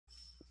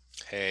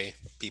Hey,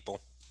 people.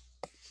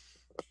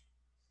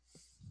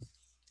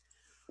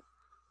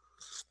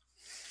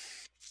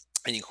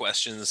 Any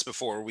questions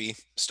before we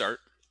start?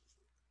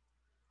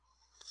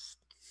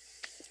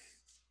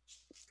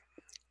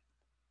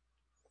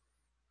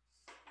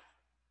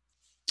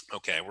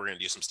 Okay, we're going to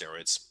do some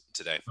steroids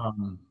today.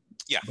 Um,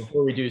 Yeah.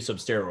 Before we do some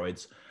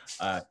steroids,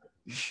 uh,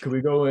 could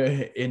we go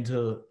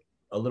into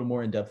a little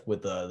more in depth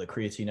with the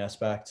creatine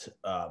aspect?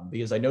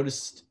 Because I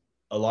noticed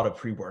a lot of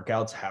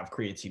pre-workouts have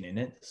creatine in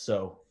it.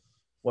 So,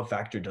 what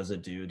factor does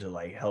it do to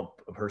like help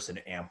a person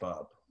amp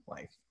up?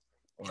 Like,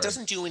 It or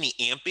doesn't do any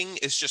amping,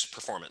 it's just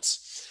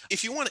performance.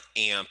 If you want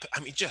to amp,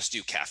 I mean, just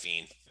do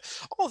caffeine.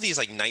 All these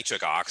like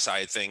nitric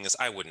oxide things,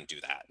 I wouldn't do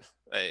that.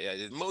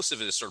 Most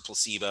of it is sort of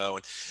placebo,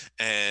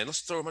 and let's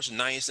throw a bunch of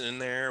niacin in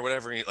there,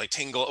 whatever, like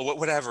tingle,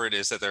 whatever it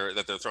is that they're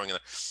throwing in there.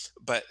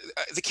 But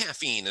the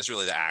caffeine is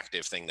really the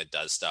active thing that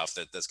does stuff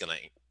that's going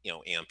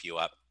to amp you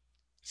up.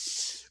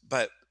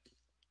 But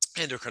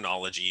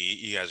endocrinology,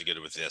 you guys are good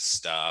with this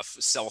stuff.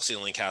 Cell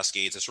ceiling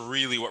cascades, that's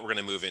really what we're going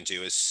to move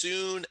into as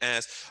soon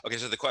as. Okay,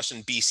 so the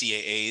question,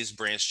 BCAAs,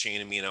 branched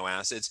chain amino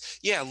acids,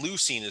 yeah,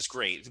 leucine is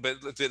great,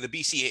 but the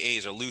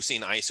BCAAs are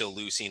leucine,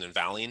 isoleucine, and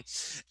valine.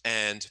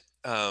 And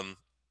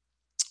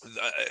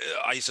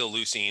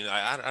isoleucine,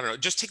 I don't know,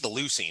 just take the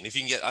leucine. If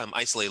you can get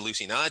isolated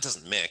leucine, now it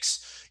doesn't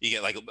mix. You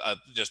get like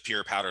just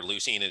pure powdered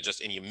leucine,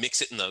 and you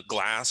mix it in the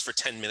glass for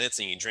 10 minutes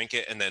and you drink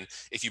it, and then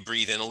if you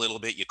breathe in a little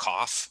bit you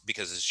cough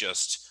because it's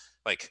just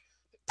like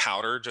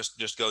powder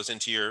just goes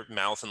into your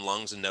mouth and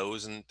lungs and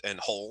nose and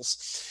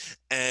holes.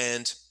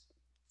 And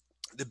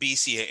the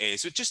BCAA,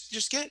 so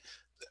just get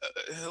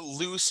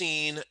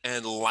leucine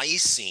and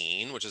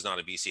lysine, which is not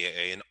a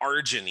BCAA, and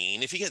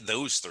arginine. If you get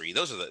those three,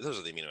 those are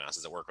the amino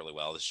acids that work really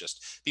well. It's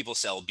just people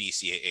sell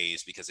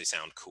BCAAs because they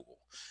sound cool,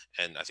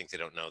 and I think they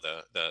don't know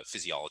the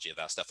physiology of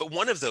that stuff. But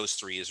one of those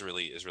three is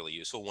really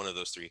useful. One of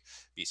those three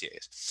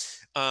BCAAs,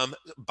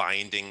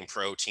 binding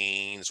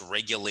proteins,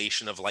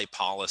 regulation of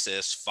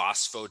lipolysis,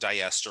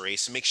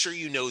 phosphodiesterase. Make sure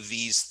you know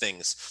these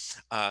things.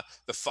 The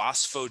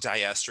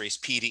phosphodiesterase,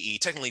 PDE,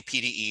 technically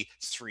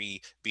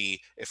PDE3B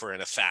if we're in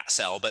a fat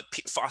cell, but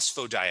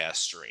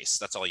phosphodiesterase,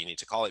 that's all you need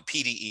to call it,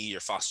 PDE or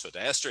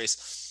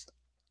phosphodiesterase.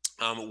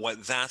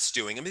 What that's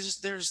doing, I mean,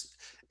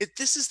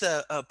 this is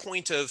the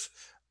point of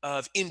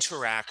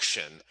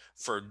interaction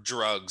for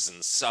drugs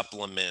and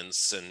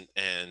supplements and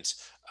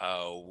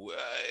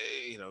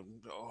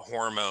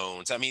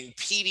hormones. I mean,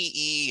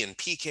 PDE and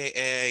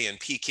PKA and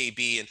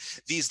PKB and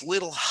these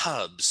little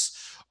hubs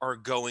are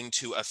going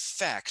to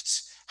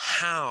affect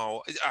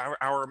how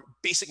our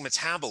basic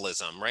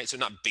metabolism, right? So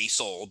not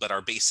basal, but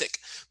our basic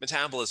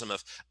metabolism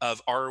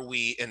of are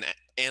we in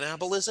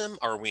anabolism?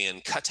 Are we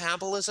in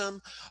catabolism?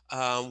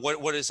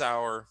 What is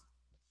our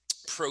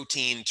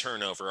protein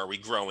turnover? Are we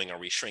growing? Are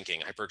we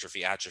shrinking?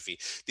 Hypertrophy, atrophy.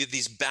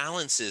 These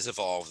balances of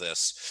all of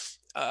this.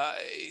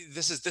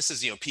 This is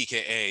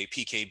PKA,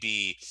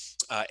 PKB,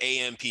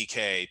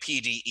 AMPK,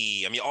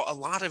 PDE. I mean, a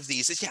lot of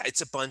these. Yeah,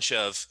 it's a bunch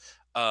of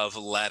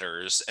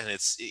letters, and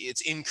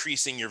it's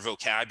increasing your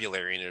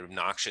vocabulary in an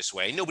obnoxious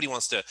way. Nobody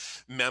wants to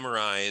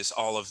memorize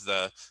all of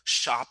the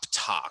shop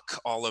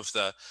talk, all of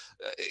the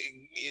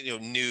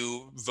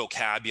new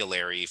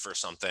vocabulary for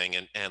something,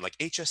 and like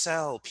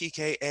HSL,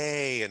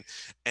 PKA,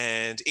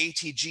 and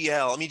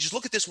ATGL. I mean, just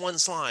look at this one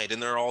slide,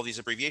 and there are all these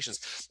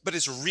abbreviations. But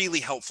it's really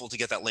helpful to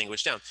get that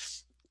language down,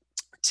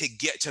 to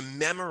get to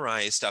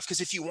memorize stuff,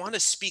 because if you want to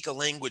speak a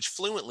language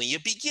fluently, you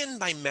begin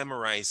by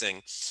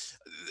memorizing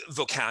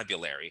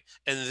vocabulary,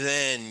 and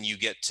then you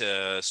get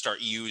to start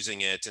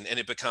using it, and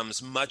it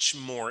becomes much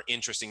more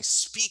interesting.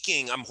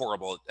 Speaking, I'm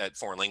horrible at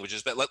foreign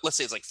languages, but let's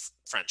say it's like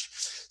French.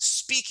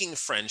 Speaking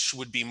French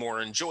would be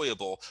more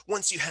enjoyable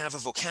once you have a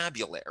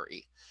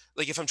vocabulary.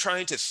 Like if I'm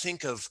trying to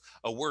think of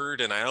a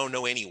word and I don't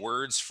know any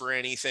words for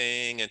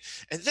anything, and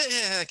then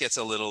it gets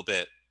a little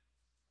bit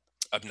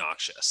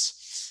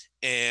obnoxious.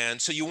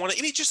 And so you want to,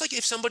 I mean, just like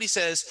if somebody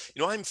says,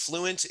 I'm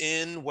fluent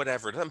in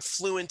whatever, I'm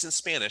fluent in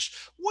Spanish.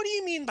 What do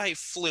you mean by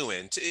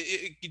fluent?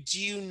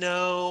 Do you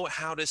know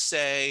how to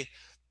say,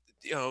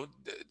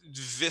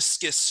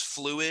 viscous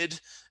fluid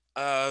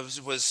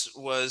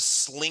was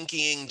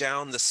slinking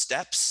down the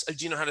steps?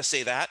 Do you know how to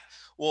say that?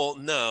 Well,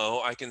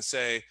 no, I can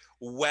say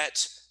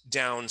wet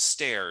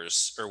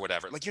downstairs or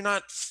whatever. Like you're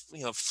not,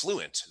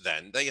 fluent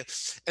then.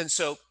 And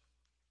so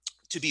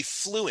to be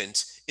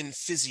fluent in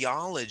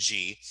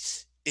physiology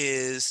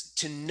is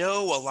to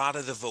know a lot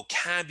of the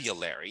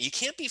vocabulary. You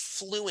can't be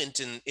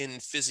fluent in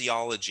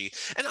physiology.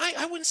 And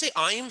I wouldn't say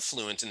I am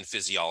fluent in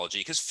physiology,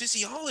 because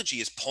physiology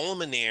is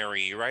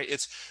pulmonary, right?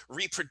 It's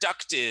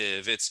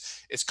reproductive,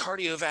 it's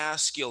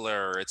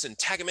cardiovascular, it's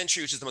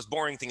integumentary, which is the most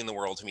boring thing in the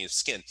world to me, is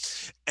skin.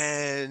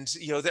 And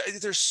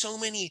there's so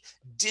many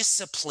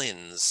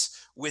disciplines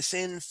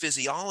within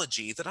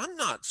physiology that I'm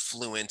not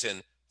fluent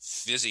in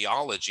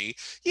physiology.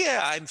 Yeah,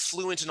 I'm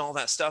fluent in all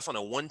that stuff on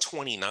a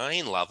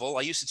 129 level.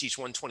 I used to teach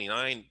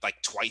 129 like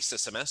twice a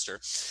semester.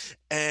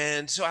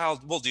 And so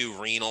we'll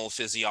do renal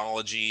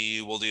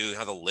physiology, we'll do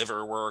how the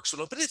liver works,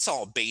 but it's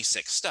all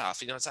basic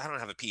stuff. I don't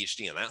have a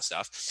PhD in that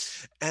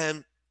stuff.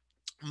 And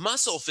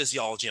Muscle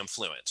physiology, I'm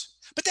fluent.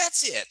 But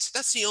that's it.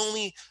 That's the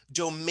only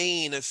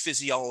domain of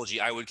physiology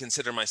I would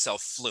consider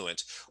myself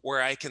fluent,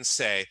 where I can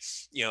say,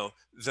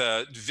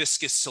 the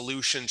viscous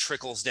solution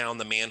trickles down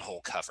the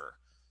manhole cover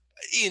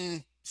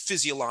in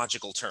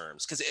physiological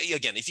terms. Because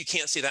again, if you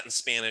can't say that in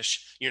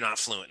Spanish, you're not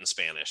fluent in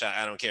Spanish.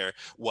 I don't care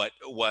what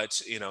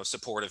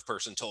supportive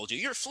person told you.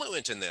 You're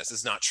fluent in this.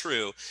 It's not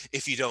true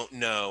if you don't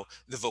know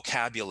the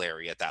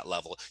vocabulary at that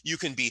level. You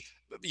can be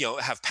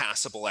have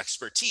passable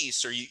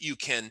expertise, or you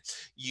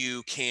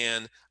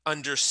can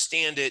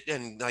understand it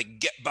and like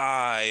get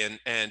by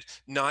and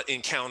not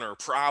encounter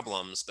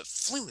problems. But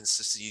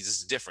fluency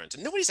is different,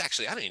 and I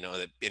don't even know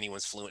that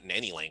anyone's fluent in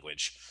any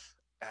language.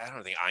 I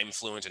don't think I'm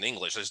fluent in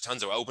English. There's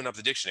tons of open up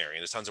the dictionary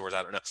and there's tons of words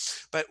I don't know.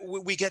 But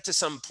we get to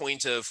some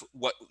point of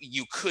what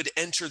you could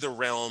enter the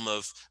realm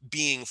of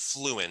being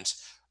fluent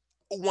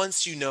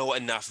once you know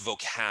enough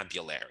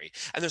vocabulary.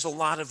 And there's a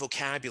lot of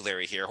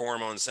vocabulary here: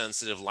 hormone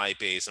sensitive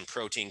lipase and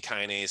protein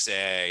kinase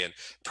A and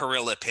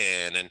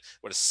perilipin and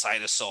what a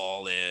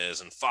cytosol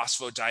is and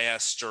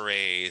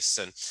phosphodiesterase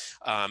and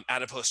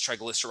adipose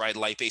triglyceride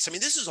lipase. I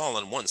mean, this is all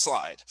on one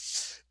slide.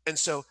 And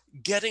so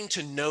getting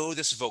to know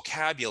this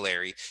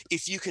vocabulary,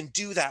 if you can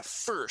do that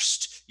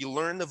first, you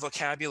learn the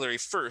vocabulary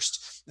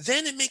first,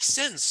 then it makes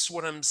sense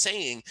what I'm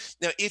saying.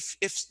 Now, if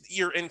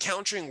you're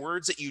encountering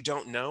words that you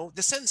don't know,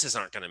 the sentences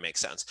aren't going to make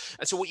sense.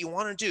 And so what you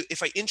want to do,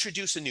 if I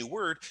introduce a new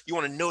word, you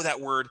want to know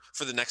that word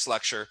for the next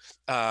lecture.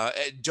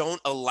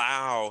 Don't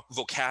allow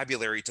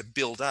vocabulary to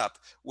build up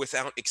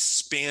without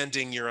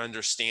expanding your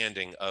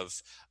understanding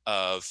of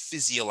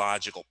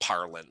physiological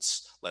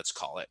parlance, let's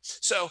call it.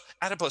 So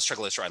adipose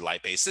triglyceride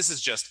lipase,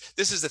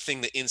 this is the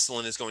thing that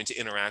insulin is going to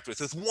interact with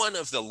one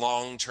of the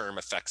long-term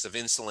effects of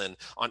insulin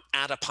on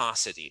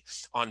adiposity,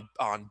 on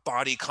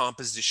body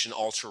composition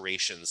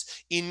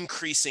alterations,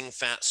 increasing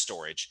fat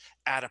storage,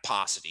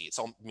 adiposity. It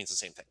all means the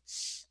same thing.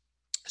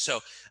 So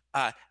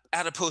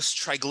adipose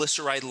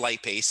triglyceride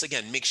lipase,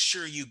 again, make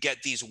sure you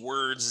get these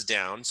words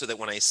down so that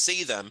when I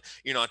say them,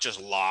 you're not just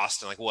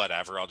lost and like,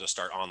 whatever, I'll just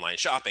start online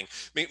shopping.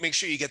 Make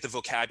sure you get the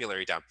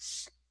vocabulary down.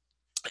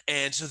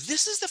 And so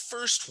this is the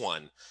first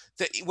one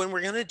that when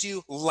we're going to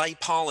do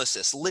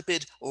lipolysis,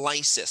 lipid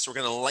lysis, we're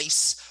going to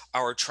lyse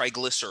our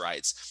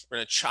triglycerides. We're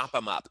going to chop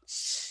them up.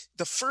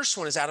 The first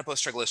one is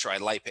adipose triglyceride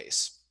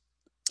lipase.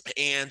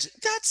 And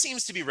that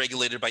seems to be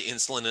regulated by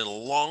insulin in a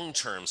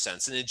long-term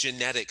sense, in a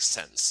genetic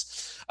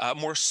sense,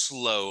 more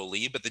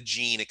slowly, but the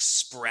gene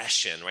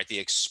expression, right, the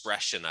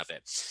expression of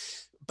it.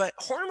 But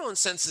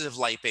hormone-sensitive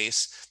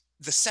lipase,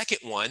 the second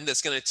one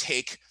that's going to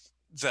take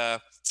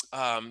the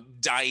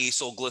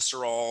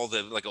diacylglycerol,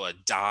 a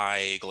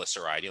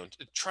diglyceride,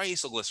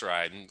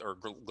 triacylglyceride or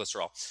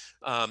glycerol,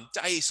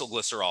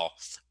 diacylglycerol,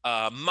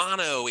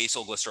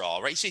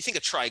 monoacylglycerol, right? So you think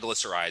of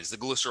triglycerides, the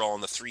glycerol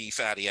and the 3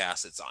 fatty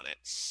acids on it.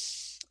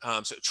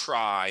 So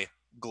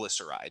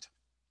triglyceride.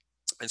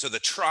 And so the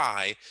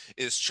tri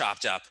is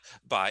chopped up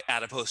by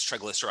adipose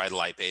triglyceride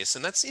lipase,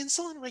 and that's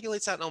insulin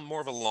regulates that on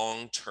more of a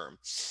long term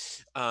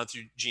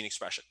through gene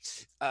expression.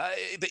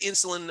 But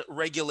insulin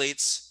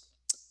regulates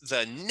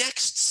the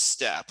next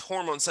step,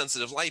 hormone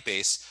sensitive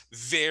lipase,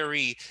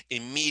 very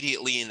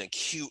immediately and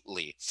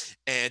acutely.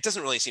 And it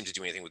doesn't really seem to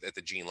do anything at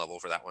the gene level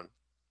for that one.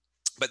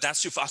 But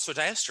that's through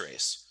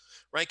phosphodiesterase,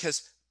 right?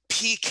 Because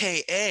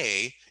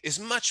PKA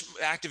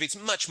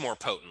activates much more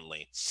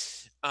potently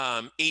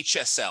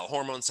HSL,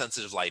 hormone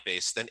sensitive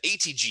lipase, than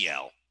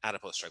ATGL,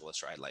 adipose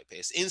triglyceride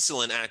lipase.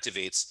 Insulin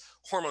activates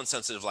hormone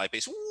sensitive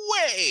lipase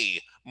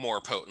way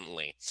more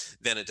potently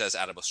than it does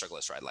adipose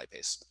triglyceride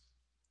lipase.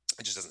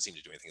 It just doesn't seem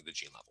to do anything at the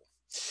gene level.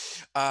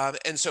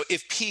 And so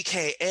if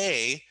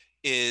PKA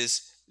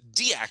is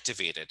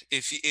deactivated,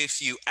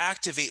 if you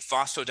activate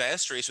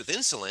phosphodiesterase with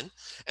insulin,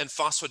 and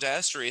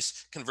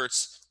phosphodiesterase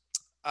converts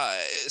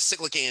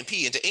cyclic AMP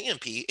into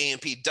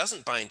AMP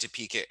doesn't bind to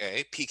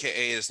PKA,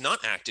 PKA is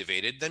not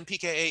activated, then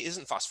PKA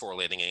isn't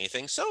phosphorylating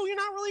anything, so you're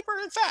not really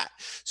burning fat.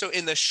 So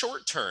in the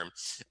short term,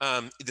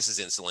 this is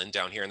insulin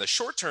down here. In the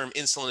short term,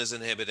 insulin is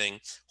inhibiting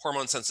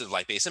hormone-sensitive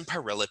lipase and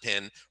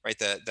perilipin, right?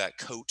 That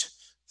coat,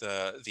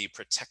 the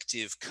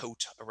protective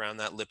coat around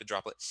that lipid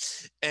droplet.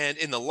 And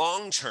in the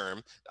long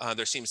term,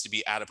 there seems to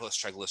be adipose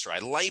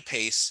triglyceride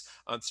lipase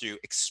through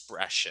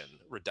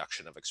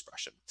reduction of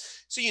expression.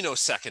 So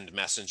second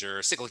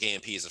messenger, cyclic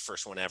AMP is the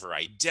first one ever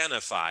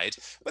identified,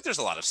 but there's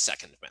a lot of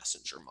second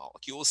messenger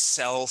molecules,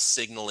 cell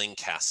signaling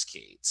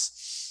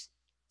cascades.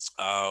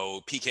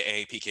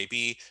 PKA,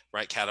 PKB,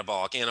 right?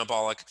 Catabolic,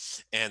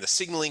 anabolic, and the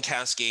signaling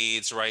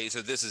cascades, right?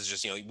 So this is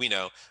just, we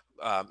know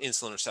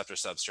insulin receptor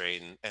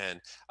substrate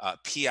and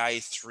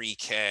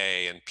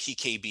PI3K and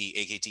PKB,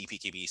 AKT,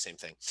 PKB, same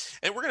thing.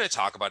 And we're going to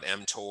talk about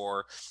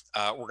mTOR.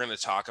 We're going to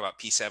talk about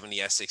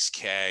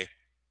P70S6K.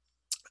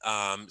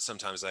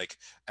 sometimes like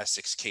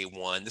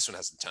S6K1. This one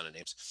has a ton of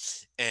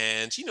names.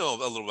 And you know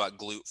a little about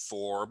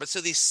GLUT4. But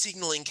so these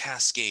signaling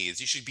cascades,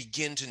 you should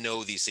begin to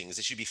know these things.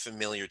 They should be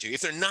familiar to you.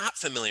 If they're not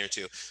familiar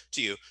to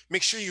you,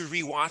 make sure you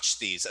rewatch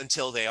these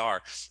until they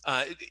are.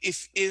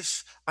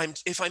 If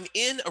I'm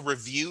in a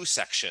review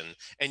section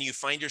and you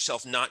find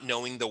yourself not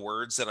knowing the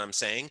words that I'm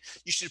saying,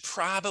 you should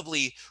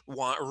probably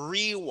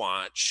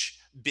rewatch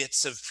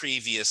bits of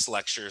previous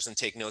lectures and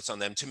take notes on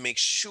them to make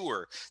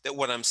sure that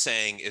what I'm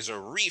saying is a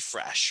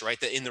refresh, right?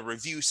 That in the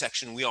review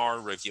section, we are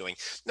reviewing.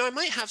 Now, I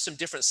might have some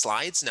different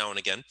slides now and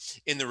again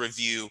in the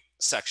review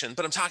section,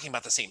 but I'm talking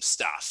about the same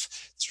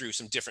stuff through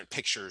some different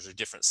pictures or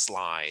different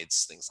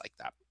slides, things like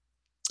that.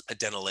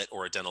 Adenylyl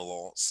or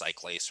adenylyl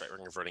cyclase, right? We're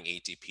converting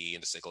ATP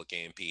into cyclic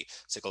AMP.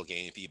 Cyclic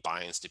AMP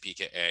binds to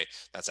PKA.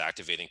 That's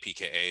activating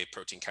PKA,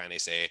 protein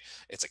kinase A.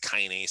 It's a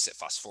kinase. It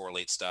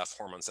phosphorylates stuff.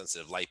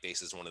 Hormone-sensitive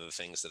lipase is one of the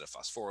things that it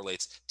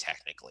phosphorylates.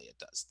 Technically, it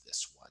does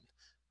this one.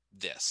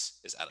 This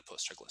is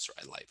adipose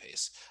triglyceride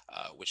lipase,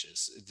 which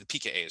is the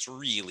PKA is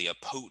really a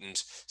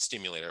potent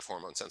stimulator of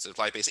hormone-sensitive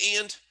lipase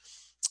and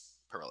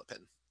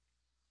pyrrolipin.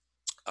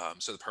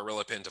 So the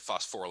pyrrolipin to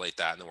phosphorylate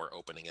that, and then we're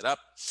opening it up.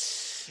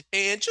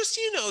 And just,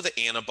 the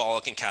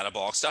anabolic and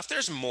catabolic stuff,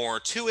 there's more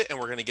to it, and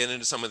we're going to get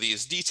into some of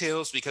these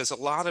details because a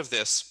lot of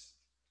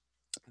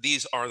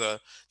these are the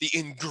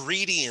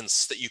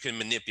ingredients that you can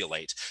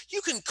manipulate.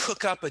 You can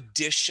cook up a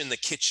dish in the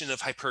kitchen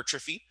of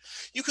hypertrophy.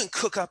 You can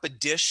cook up a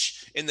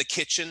dish in the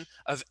kitchen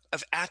of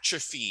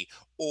atrophy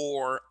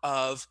or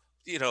of,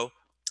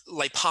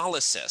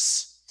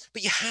 lipolysis.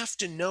 But you have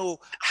to know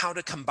how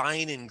to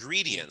combine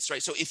ingredients,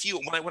 right? So if you,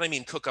 what I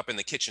mean cook up in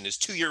the kitchen is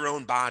to your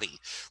own body,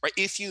 right?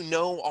 If you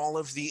know all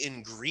of the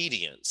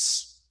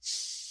ingredients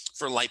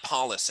for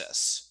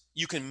lipolysis,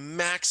 you can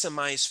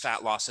maximize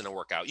fat loss in a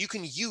workout. You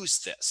can use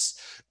this.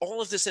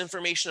 All of this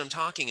information I'm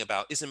talking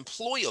about is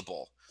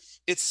employable.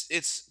 It's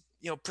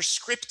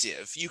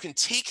prescriptive. You can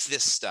take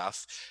this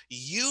stuff,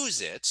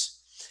 use it,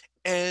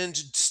 and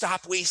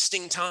stop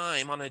wasting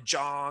time on a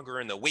jog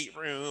or in the weight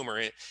room or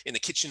in the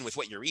kitchen with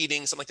what you're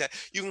eating, something like that.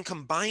 You can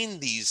combine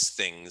these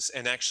things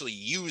and actually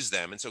use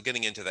them. And so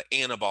getting into the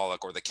anabolic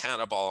or the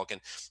catabolic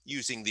and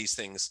using these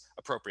things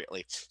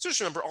appropriately. So just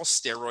remember all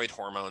steroid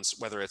hormones,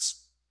 whether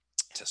it's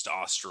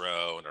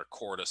testosterone or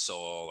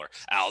cortisol or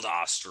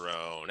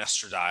aldosterone,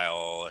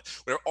 estradiol,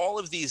 where all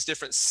of these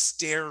different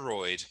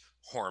steroid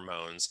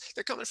hormones,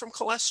 they're coming from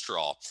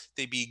cholesterol.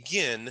 They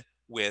begin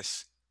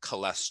with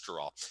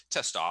cholesterol.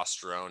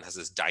 Testosterone has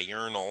this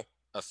diurnal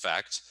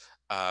effect,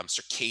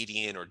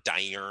 circadian or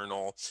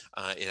diurnal.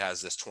 It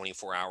has this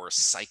 24-hour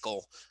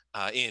cycle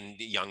in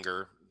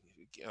younger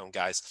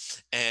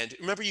guys. And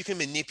remember, you can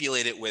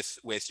manipulate it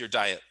with your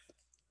diet.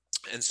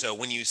 And so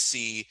when you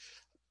see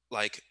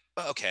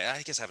okay,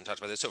 I guess I haven't talked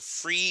about this. So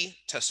free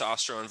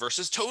testosterone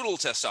versus total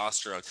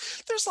testosterone.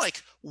 There's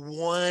like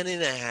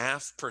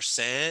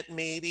 1.5%,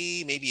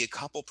 maybe a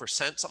couple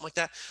percent, something like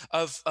that,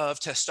 of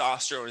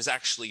testosterone is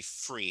actually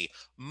free.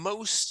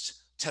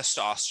 Most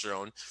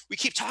testosterone, we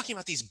keep talking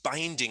about these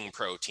binding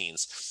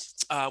proteins,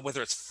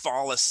 whether it's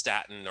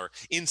follistatin or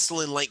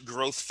insulin-like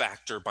growth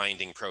factor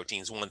binding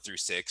proteins 1 through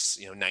 6,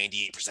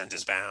 98%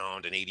 is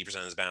bound and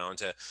 80% is bound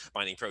to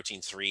binding protein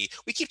 3.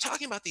 We keep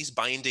talking about these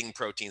binding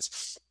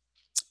proteins.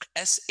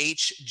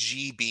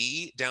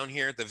 SHGB down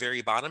here at the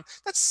very bottom,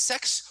 that's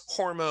sex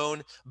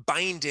hormone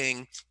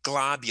binding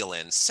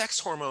globulin, sex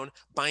hormone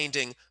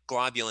binding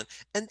globulin.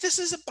 And this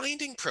is a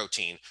binding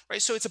protein,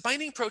 right? So it's a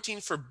binding protein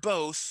for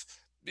both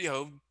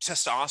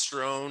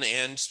testosterone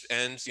and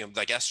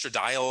like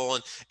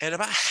estradiol, and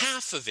about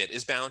half of it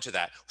is bound to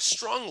that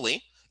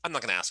strongly. I'm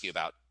not going to ask you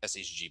about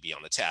SHGB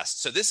on the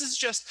test. So this is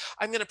just,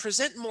 I'm going to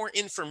present more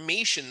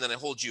information than I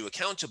hold you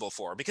accountable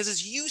for because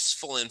it's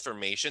useful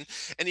information.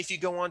 And if you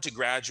go on to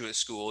graduate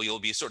school, you'll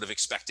be sort of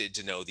expected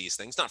to know these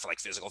things, not for like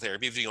physical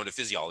therapy. If you go into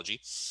physiology,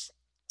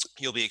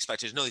 you'll be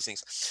expected to know these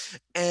things.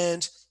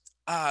 And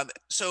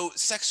so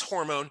sex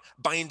hormone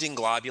binding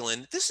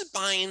globulin, this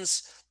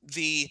binds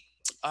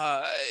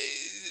uh,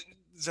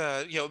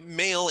 the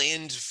male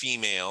and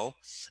female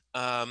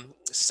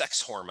sex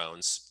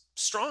hormones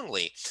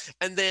strongly.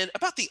 And then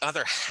about the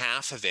other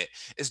half of it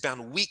is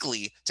bound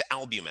weakly to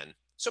albumin.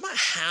 So about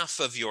half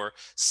of your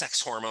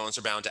sex hormones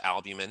are bound to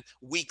albumin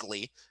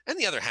weakly, and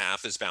the other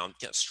half is bound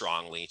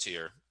strongly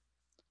to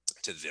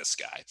this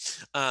guy.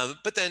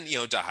 But then,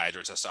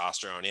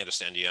 dihydrotestosterone,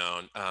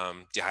 androstenedione,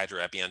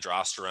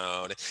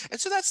 dihydroepiandrosterone. And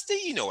so that's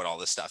what all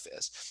this stuff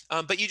is.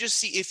 But you just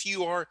see if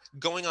you are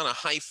going on a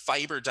high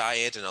fiber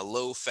diet and a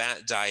low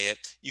fat diet,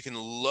 you can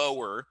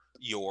lower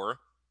your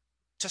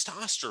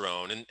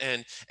testosterone.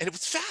 And it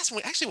was fast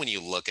when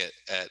you look at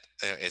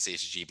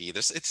SHGB,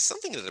 it's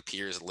something that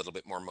appears a little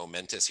bit more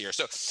momentous here.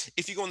 So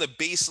if you go on the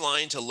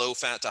baseline to low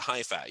fat to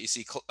high fat, you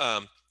see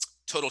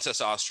total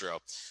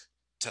testosterone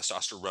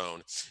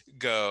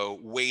go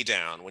way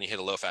down when you hit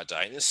a low fat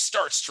diet, and it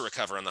starts to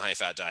recover on the high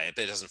fat diet,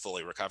 but it doesn't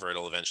fully recover.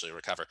 It'll eventually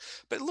recover.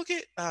 But look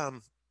at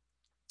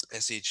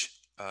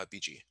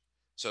SHBG.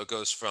 So it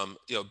goes from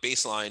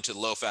baseline to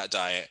low fat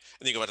diet, and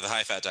then you go back to the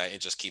high fat diet, and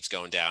it just keeps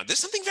going down. There's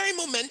something very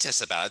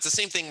momentous about it. It's the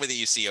same thing that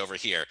you see over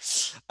here,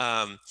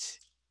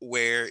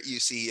 where you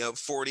see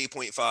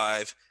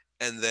 40.5,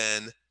 and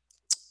then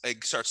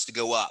it starts to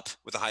go up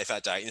with a high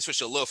fat diet, and you switch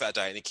to a low fat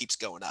diet, and it keeps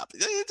going up.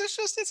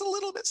 It's a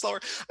little bit slower.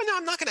 I know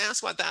I'm not going to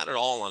ask about that at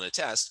all on a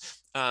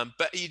test,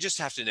 but you just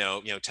have to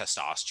know,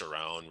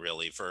 testosterone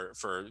really for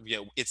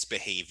its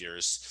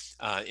behaviors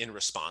in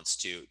response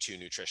to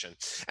nutrition.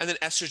 And then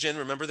estrogen.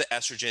 Remember that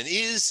estrogen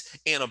is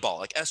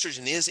anabolic.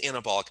 Estrogen is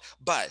anabolic,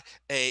 but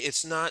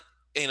it's not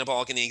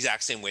anabolic in the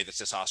exact same way that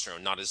testosterone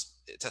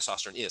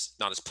is,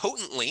 not as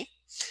potently,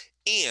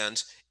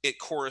 and it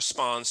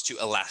corresponds to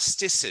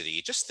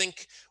elasticity. Just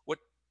think what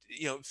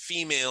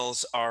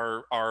females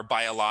are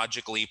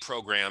biologically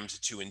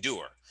programmed to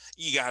endure.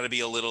 You got to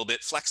be a little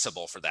bit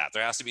flexible for that.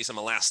 There has to be some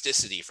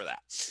elasticity for that,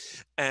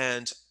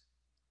 and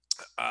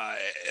uh,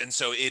 and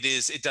so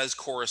it does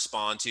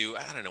correspond to,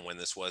 I don't know when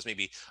this was,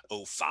 maybe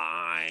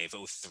 '05,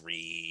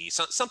 '03,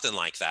 something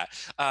like that.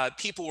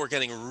 People were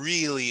getting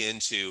really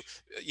into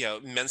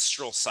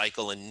menstrual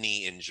cycle and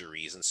knee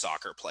injuries and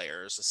soccer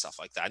players and stuff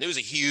like that. And it was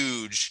a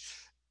huge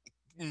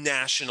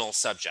national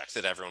subject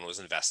that everyone was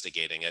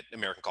investigating at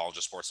American College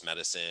of Sports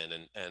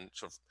Medicine, and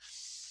sort of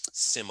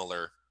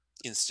similar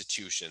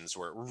institutions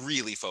were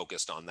really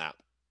focused on that.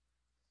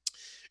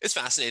 It's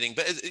fascinating,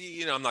 but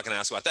I'm not going to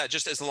ask about that.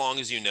 Just as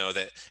long as you know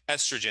that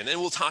estrogen, and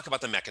we'll talk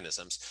about the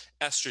mechanisms.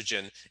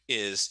 Estrogen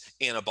is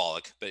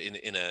anabolic, but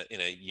in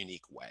a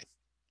unique way.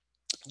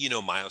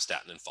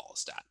 Myostatin and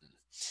follistatin.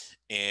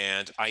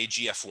 And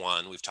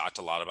IGF-1, we've talked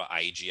a lot about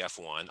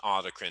IGF-1,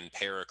 autocrine,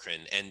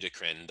 paracrine,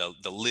 endocrine.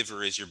 The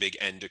liver is your big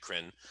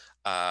endocrine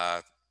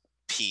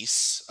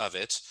piece of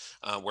it,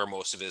 where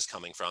most of it is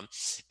coming from.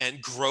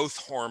 And growth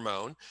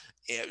hormone.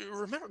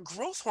 Remember,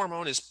 growth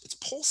hormone it's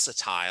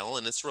pulsatile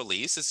in its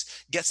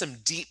release. Get some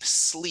deep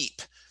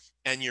sleep.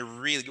 And you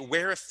really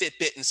wear a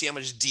Fitbit and see how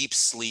much deep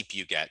sleep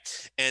you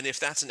get. And if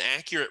that's an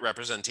accurate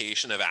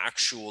representation of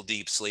actual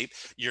deep sleep,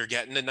 you're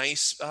getting a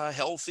nice,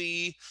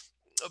 healthy,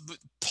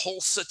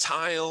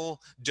 pulsatile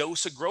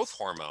dose of growth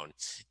hormone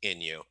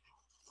in you.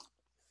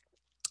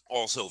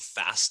 Also,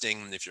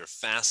 fasting. If you're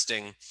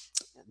fasting,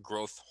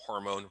 growth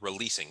hormone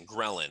releasing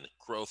ghrelin,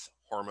 growth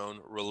hormone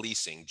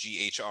releasing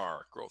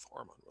GHR, growth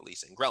hormone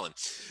releasing ghrelin.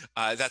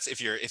 That's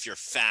if you're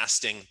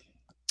fasting,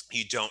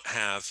 you don't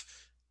have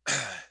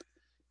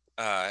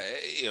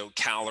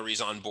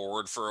calories on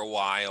board for a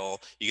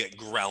while. You get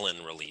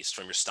ghrelin released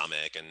from your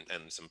stomach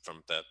and some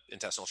from the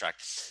intestinal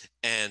tract,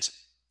 and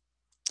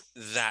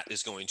that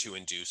is going to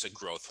induce a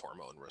growth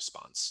hormone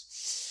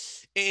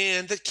response.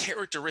 And the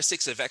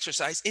characteristics of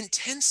exercise: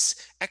 intense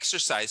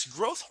exercise,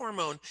 growth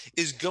hormone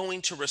is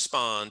going to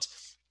respond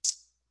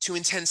to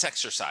intense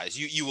exercise.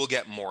 You will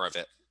get more of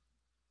it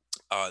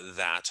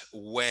that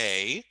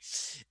way.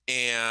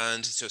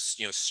 And so,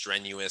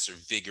 strenuous or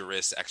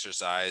vigorous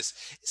exercise.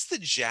 It's the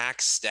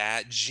JAK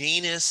stat,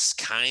 Janus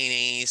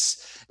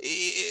kinase.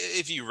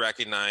 If you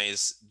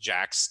recognize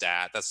JAK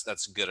stat,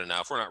 that's good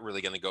enough. We're not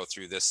really going to go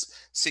through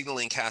this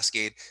signaling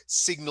cascade.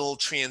 Signal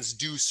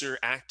transducer,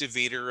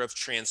 activator of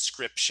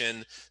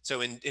transcription.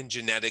 So in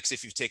genetics,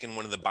 if you've taken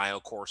one of the bio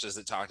courses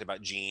that talked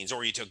about genes,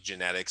 or you took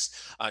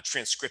genetics,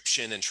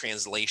 transcription and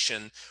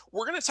translation,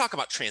 we're going to talk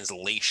about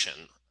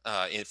translation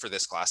for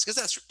this class, because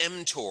that's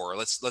mTOR.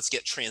 Let's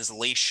get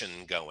translation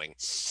going.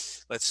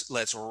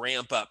 Let's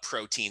ramp up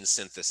protein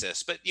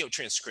synthesis. But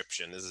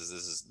transcription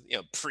is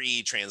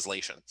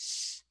pre-translation,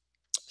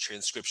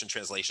 transcription,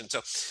 translation.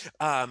 So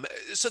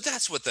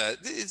that's what the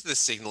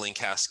signaling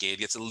cascade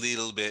gets a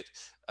little bit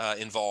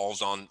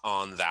involved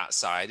on that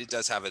side. It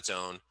does have its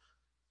own.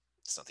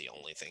 It's not the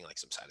only thing, like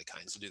some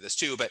cytokines to do this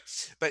too, but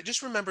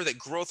just remember that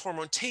growth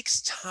hormone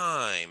takes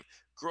time.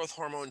 Growth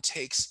hormone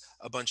takes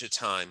a bunch of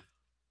time.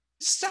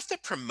 Stuff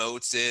that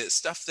promotes it,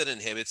 stuff that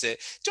inhibits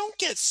it. Don't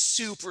get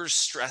super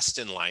stressed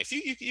in life.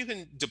 You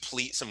can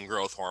deplete some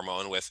growth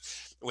hormone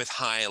with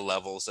high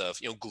levels of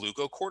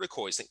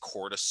glucocorticoids and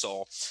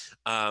cortisol.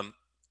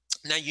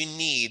 Now you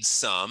need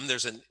some.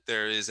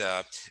 There is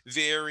a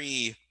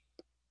very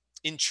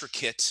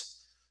intricate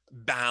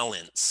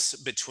balance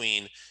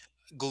between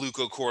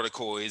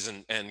glucocorticoids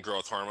and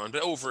growth hormone,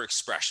 but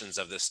overexpressions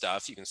of this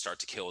stuff, you can start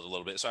to kill it a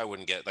little bit. So I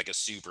wouldn't get like a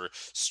super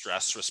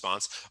stress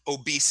response.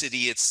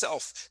 Obesity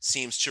itself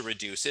seems to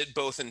reduce it,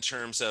 both in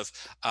terms of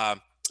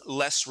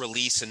less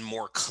release and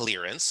more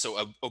clearance.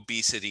 So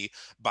obesity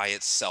by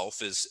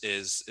itself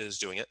is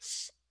doing it.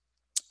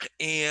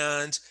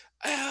 And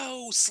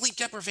sleep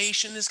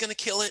deprivation is going to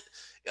kill it.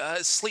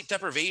 Sleep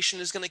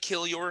deprivation is going to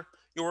kill your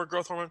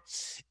growth hormone.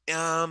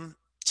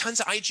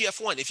 Tons of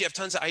IGF-1. If you have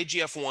tons of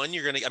IGF-1,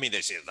 you're gonna. I mean,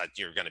 they say that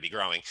you're gonna be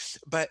growing,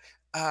 but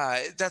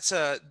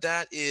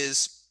that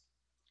is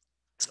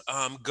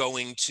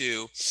going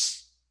to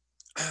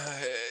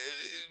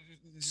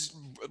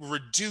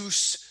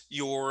reduce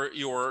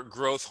your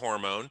growth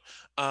hormone,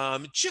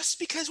 just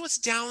because what's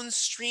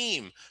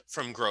downstream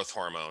from growth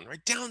hormone,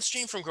 right?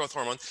 Downstream from growth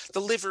hormone, the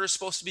liver is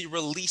supposed to be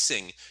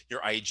releasing your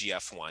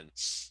IGF-1.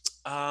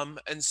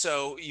 And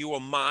so you will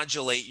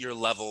modulate your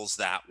levels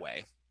that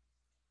way.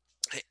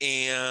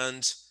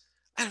 And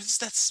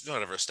that's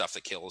whatever stuff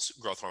that kills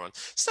growth hormone.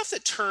 Stuff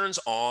that turns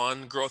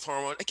on growth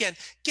hormone. Again,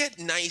 get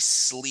nice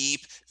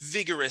sleep,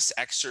 vigorous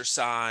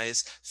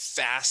exercise,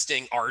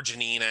 fasting,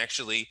 arginine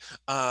actually,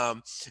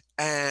 and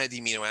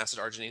the amino acid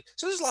arginine.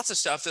 So there's lots of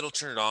stuff that'll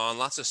turn it on.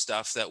 Lots of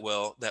stuff that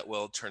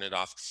will turn it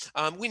off.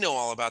 We know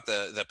all about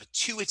the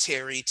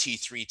pituitary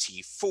T3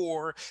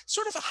 T4,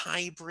 sort of a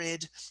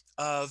hybrid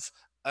of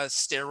a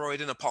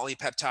steroid and a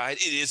polypeptide.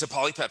 It is a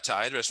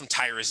polypeptide. There's some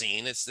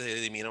tyrosine. It's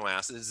the amino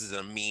acid. This is an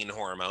amine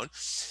hormone,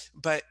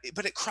 but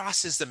it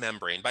crosses the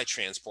membrane by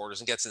transporters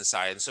and gets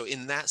inside. And so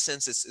in that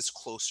sense, it's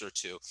closer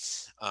to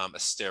a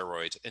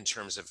steroid in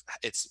terms of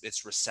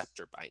its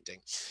receptor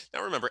binding.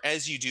 Now remember,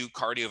 as you do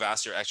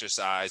cardiovascular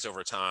exercise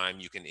over time,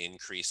 you can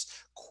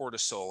increase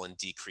cortisol and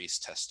decrease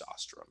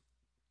testosterone.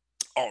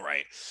 All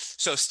right.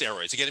 So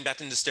steroids. Getting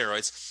back into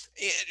steroids.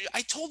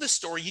 I told this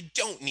story. You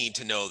don't need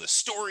to know the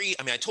story.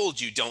 I mean, I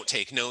told you don't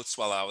take notes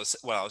while I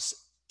was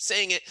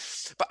saying it,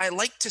 but I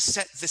like to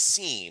set the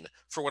scene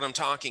for what I'm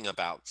talking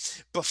about.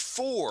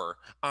 Before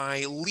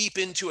I leap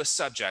into a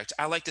subject,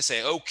 I like to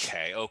say,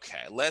 okay,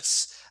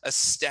 let's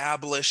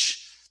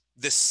establish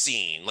the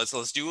scene.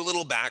 Let's do a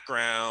little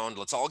background.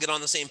 Let's all get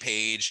on the same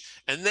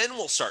page, and then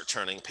we'll start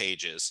turning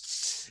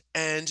pages.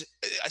 And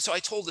so I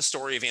told the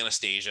story of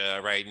Anastasia,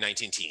 right,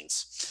 19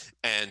 teens,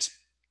 and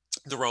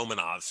the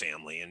Romanov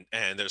family,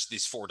 and there's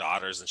these four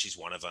daughters, and she's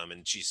one of them,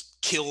 and she's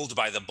killed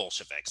by the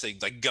Bolsheviks. They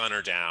like gun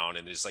her down,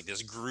 and it's like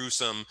this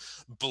gruesome,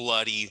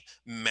 bloody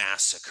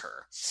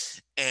massacre.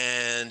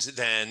 And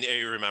then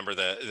you remember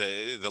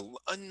the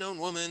unknown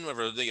woman,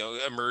 whatever,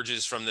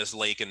 emerges from this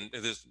lake in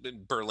this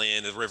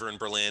Berlin, the river in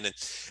Berlin,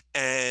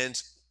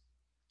 and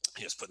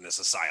he was put in this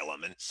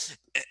asylum,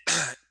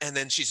 and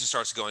then she just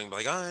starts going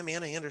like, oh, I'm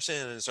Anna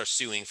Anderson, and starts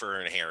suing for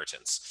her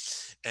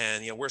inheritance.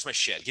 And where's my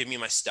shit? Give me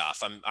my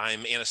stuff.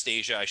 I'm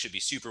Anastasia. I should be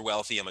super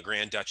wealthy. I'm a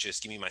grand duchess.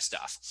 Give me my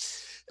stuff.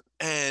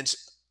 And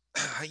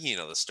you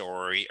know the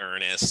story.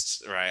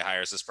 Ernest, right,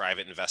 hires this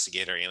private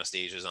investigator.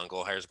 Anastasia's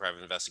uncle hires a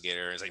private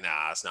investigator. And he's like,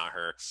 nah, it's not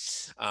her.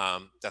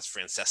 That's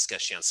Francesca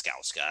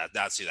Shanskowska.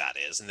 That's who that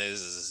is. And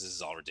this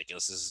is all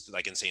ridiculous. This is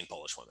like insane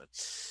Polish woman.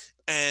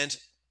 And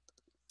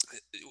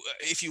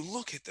if you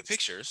look at the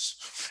pictures,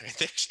 right,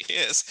 there she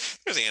is.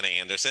 There's Anna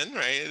Anderson,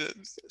 right,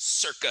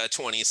 circa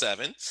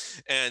 27,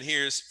 and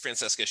here's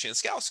Francesca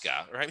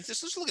Shanskowska, right?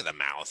 Just look at the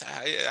mouth.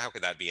 How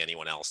could that be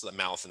anyone else? The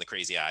mouth and the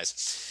crazy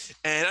eyes.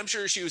 And I'm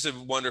sure she was a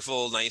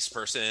wonderful, nice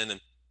person,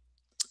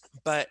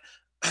 but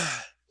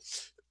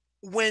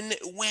when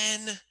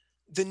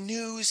the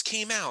news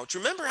came out,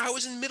 remember, I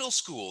was in middle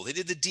school. They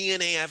did the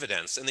DNA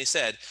evidence, and they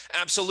said,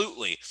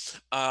 absolutely,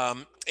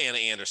 Anna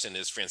Anderson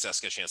is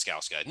Francesca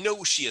Shanskowska.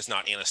 No, she is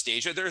not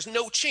Anastasia. There's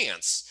no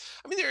chance.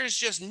 I mean, there is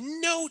just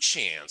no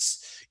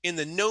chance in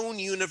the known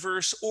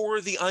universe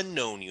or the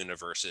unknown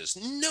universes.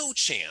 No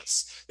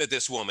chance that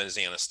this woman is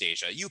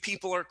Anastasia. You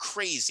people are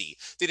crazy.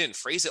 They didn't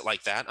phrase it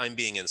like that. I'm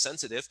being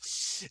insensitive.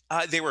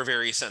 They were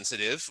very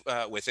sensitive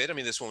with it. I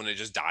mean, this woman had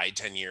just died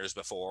 10 years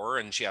before,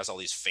 and she has all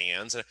these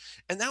fans.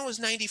 And that was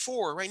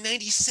 94, right?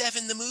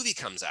 97, the movie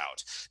comes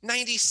out.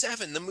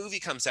 97, the movie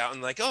comes out,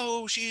 and like,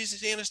 oh,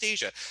 she's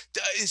Anastasia.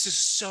 This is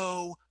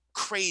so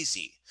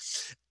crazy.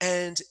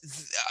 And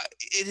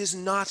it is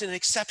not an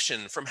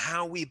exception from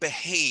how we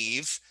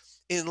behave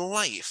in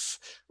life,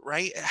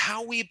 right?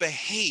 How we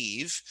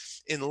behave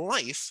in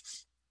life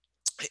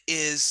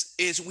is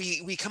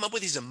we come up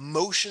with these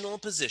emotional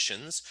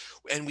positions,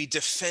 and we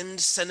defend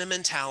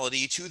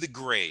sentimentality to the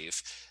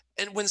grave.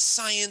 And when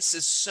science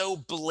is so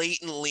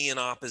blatantly in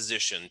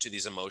opposition to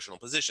these emotional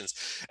positions.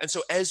 And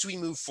so as we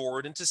move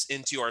forward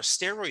into our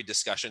steroid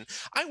discussion,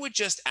 I would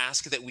just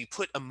ask that we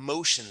put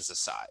emotions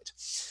aside,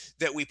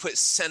 that we put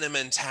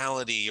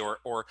sentimentality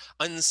or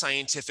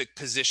unscientific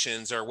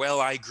positions, or, well,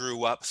 I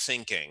grew up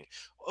thinking.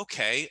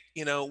 Okay,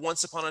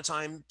 once upon a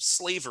time,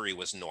 slavery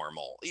was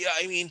normal. Yeah,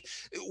 I mean,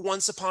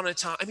 once upon a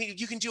time, I mean,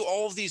 you can do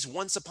all of these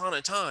once upon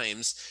a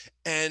times,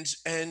 and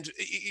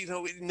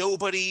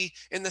nobody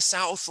in the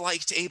South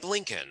liked Abe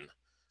Lincoln.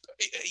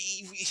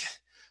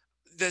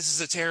 This is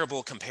a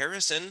terrible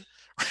comparison,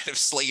 right, of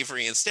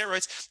slavery and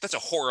steroids. That's a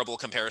horrible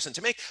comparison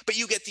to make, but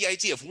you get the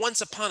idea of once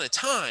upon a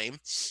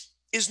time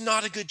is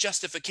not a good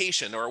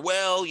justification. Or,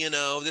 well,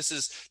 this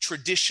is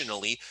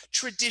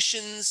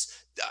traditions,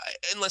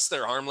 unless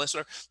they're harmless,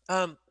 or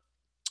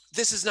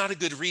this is not a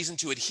good reason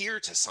to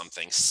adhere to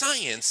something.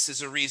 Science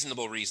is a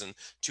reasonable reason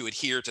to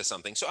adhere to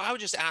something. So I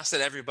would just ask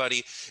that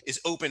everybody is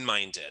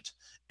open-minded,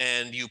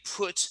 and you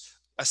put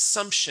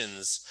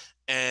assumptions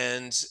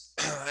and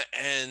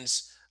and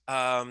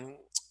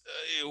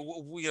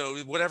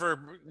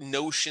whatever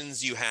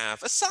notions you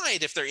have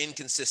aside, if they're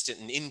inconsistent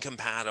and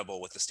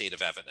incompatible with the state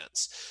of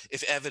evidence.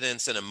 If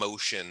evidence and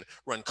emotion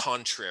run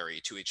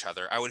contrary to each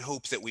other, I would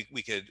hope that we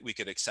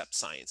could accept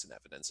science and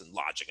evidence and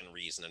logic and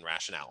reason and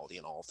rationality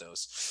and all of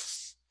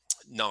those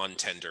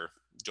non-tender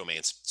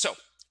domains. So,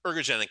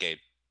 ergogenic aid.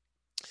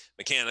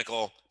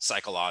 Mechanical,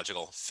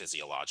 psychological,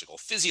 physiological.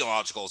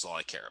 Physiological is all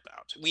I care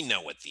about. We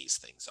know what these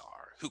things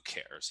are. Who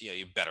cares? Yeah,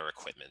 you have better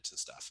equipment and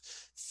stuff.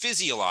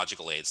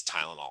 Physiological aids,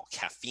 Tylenol,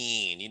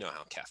 caffeine. You know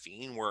how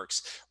caffeine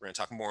works. We're going to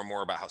talk more and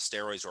more about how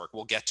steroids work.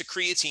 We'll get to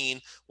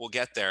creatine. We'll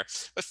get there.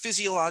 But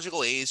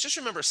physiological aids, just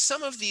remember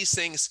some of these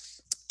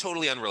things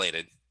totally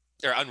unrelated,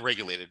 or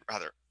unregulated,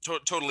 rather.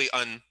 Totally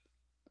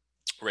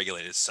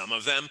unregulated. Some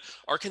of them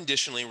are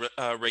conditionally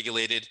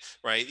regulated,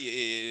 right?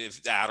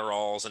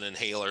 Adderalls and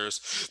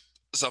inhalers,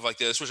 stuff like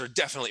this, which are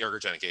definitely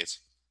ergogenic aids.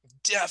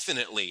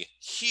 Definitely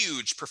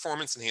huge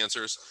performance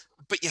enhancers,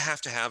 but you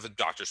have to have a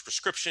doctor's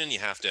prescription. You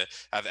have to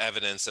have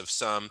evidence of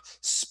some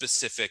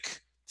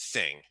specific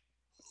thing.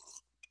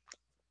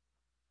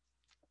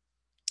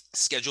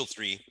 Schedule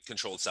 3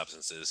 controlled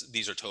substances.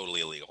 These are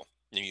totally illegal.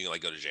 You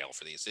like go to jail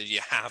for these.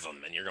 You have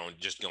them and you're going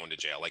to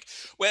jail. Like,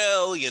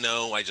 well,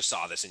 I just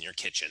saw this in your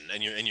kitchen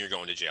and you're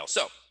going to jail.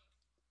 So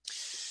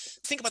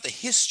think about the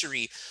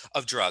history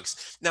of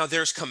drugs. Now,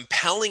 there's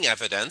compelling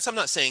evidence. I'm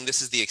not saying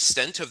this is the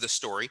extent of the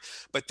story,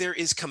 but there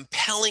is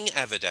compelling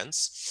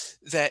evidence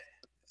that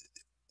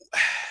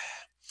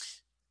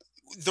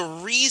the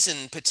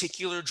reason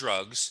particular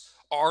drugs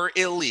are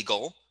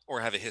illegal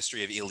or have a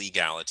history of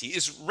illegality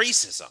is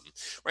racism,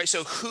 right?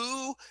 So,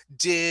 who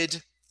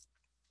did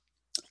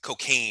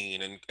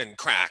cocaine and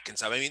crack and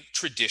stuff? I mean,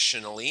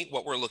 traditionally,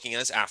 what we're looking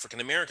at is African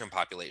American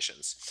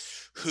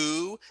populations.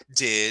 Who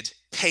did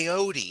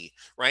peyote,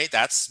 right?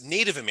 That's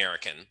Native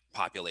American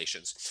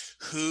populations.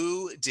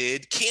 Who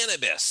did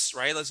cannabis,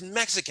 right? That's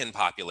Mexican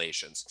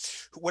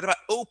populations. What about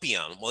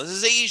opium? Well, this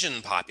is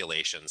Asian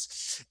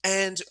populations.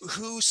 And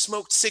who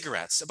smoked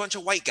cigarettes? A bunch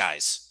of white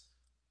guys.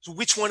 So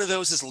which one of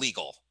those is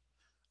legal?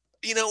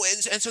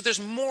 And so there's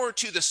more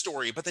to the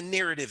story, but the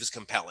narrative is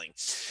compelling.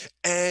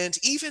 And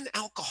even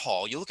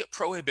alcohol, you look at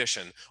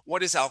prohibition.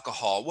 What is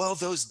alcohol? Well,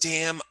 those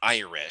damn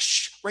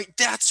Irish, right?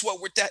 That's what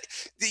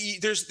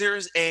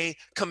there's a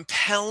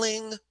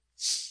compelling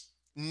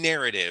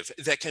narrative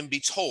that can be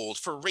told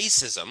for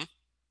racism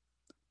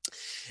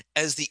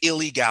as the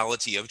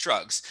illegality of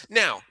drugs.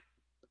 Now,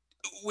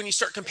 when you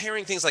start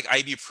comparing things like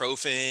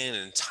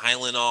ibuprofen and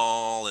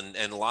Tylenol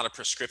and a lot of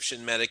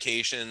prescription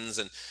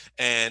medications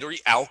or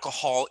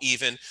alcohol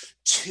even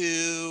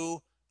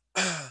to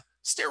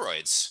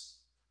steroids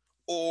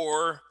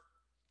or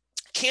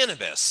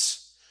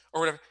cannabis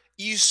or whatever,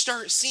 you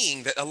start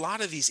seeing that a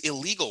lot of these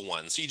illegal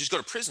ones, so you just go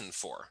to prison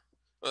for.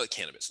 Well,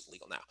 cannabis is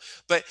legal now,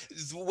 but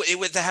it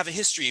would have a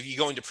history of you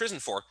going to prison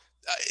for.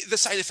 The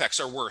side effects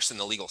are worse than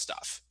the legal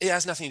stuff. It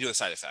has nothing to do with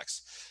side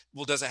effects.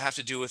 Well, does it have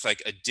to do with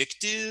like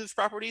addictive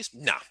properties?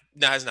 No,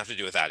 that has nothing to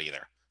do with that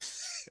either.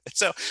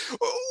 So,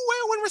 well,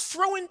 when we're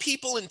throwing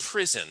people in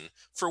prison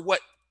for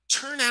what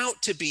turn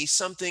out to be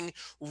something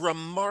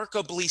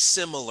remarkably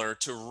similar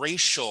to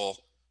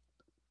racial,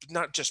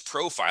 not just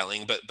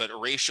profiling, but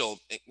racial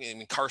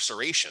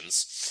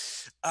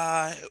incarcerations,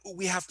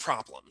 we have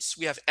problems.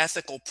 We have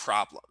ethical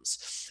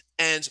problems,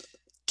 and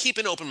keep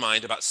an open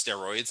mind about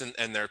steroids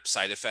and their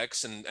side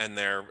effects and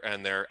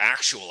their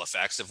actual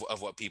effects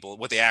of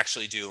what they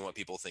actually do and what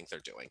people think they're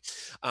doing,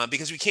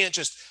 because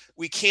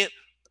we can't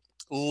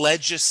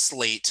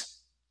legislate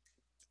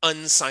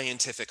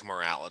unscientific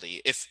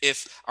morality.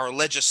 If our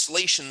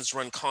legislations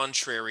run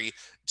contrary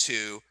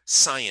to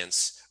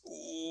science,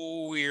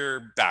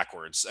 we're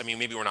backwards. I mean,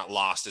 maybe we're not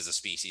lost as a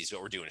species,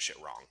 but we're doing shit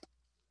wrong.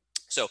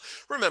 So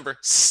remember,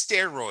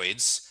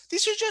 steroids,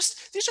 these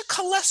are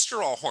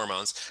cholesterol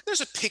hormones. There's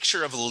a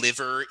picture of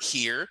liver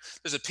here.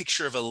 There's a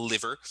picture of a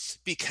liver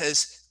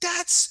because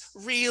that's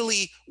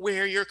really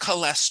where your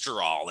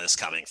cholesterol is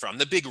coming from,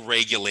 the big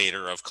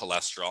regulator of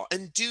cholesterol.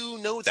 And do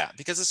know that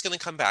because it's going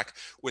to come back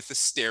with the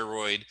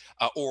steroid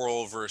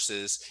oral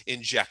versus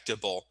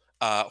injectable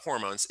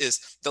hormones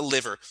is the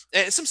liver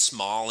and some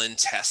small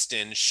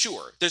intestine.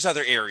 Sure, there's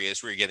other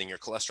areas where you're getting your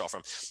cholesterol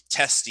from: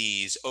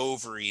 testes,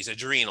 ovaries,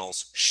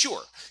 adrenals.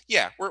 Sure,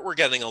 yeah, we're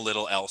getting a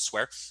little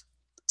elsewhere,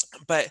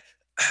 but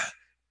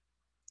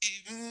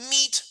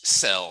meat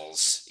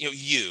cells,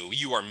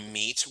 you are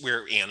meat.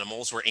 We're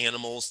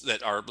animals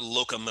that are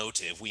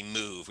locomotive. We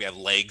move, we have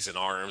legs and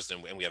arms,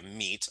 and we have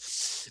meat.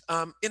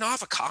 In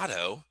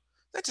avocado,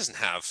 that doesn't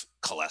have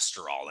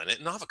cholesterol in it.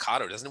 An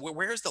avocado doesn't.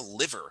 Where's the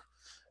liver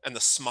and the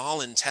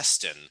small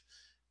intestine?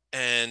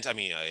 And I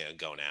mean,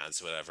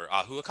 gonads, whatever,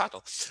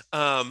 ahuacatl.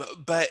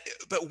 But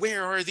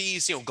where are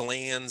these,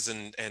 glands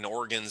and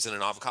organs in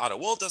an avocado?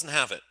 Well, it doesn't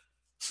have it.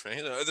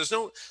 Right? There's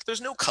no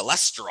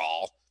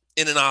cholesterol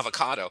in an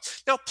avocado.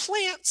 Now,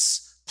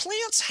 plants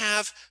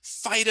have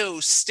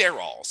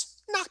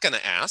phytosterols. Not going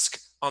to ask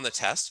on the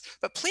test,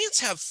 but plants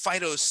have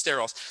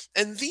phytosterols,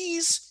 and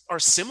these are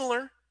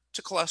similar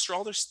to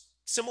cholesterol. They're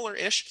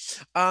similar-ish.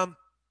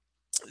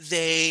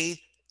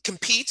 They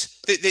compete.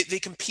 They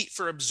compete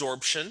for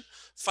absorption.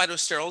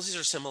 Phytosterols, these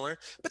are similar,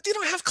 but they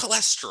don't have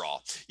cholesterol.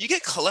 You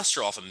get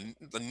cholesterol from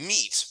the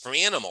meat, from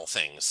animal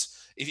things.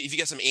 If you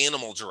get some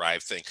animal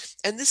derived thing,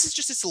 and this is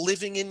just it's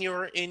living in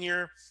your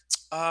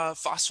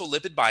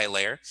phospholipid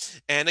bilayer.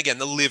 And again,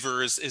 the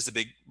liver is the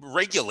big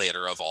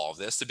regulator of all of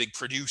this. The big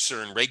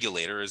producer and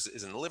regulator is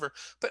in the liver.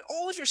 But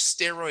all of your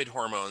steroid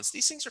hormones,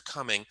 these things are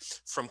coming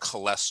from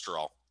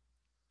cholesterol.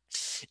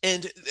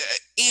 And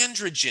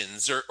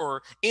androgens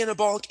or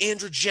anabolic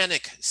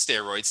androgenic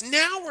steroids.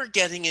 Now we're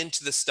getting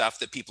into the stuff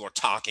that people are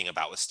talking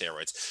about with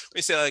steroids.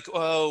 We say, like,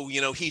 oh,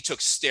 he took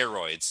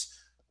steroids.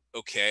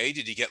 Okay,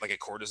 did he get like a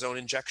cortisone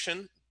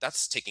injection?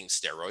 That's taking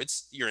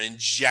steroids. You're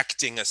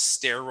injecting a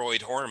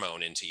steroid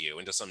hormone into you,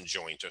 into some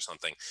joint or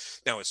something.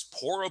 Now it's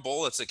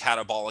horrible. It's a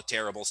catabolic,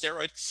 terrible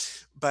steroid,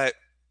 but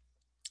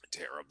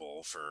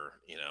terrible for,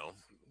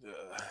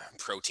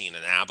 protein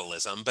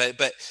anabolism.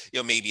 But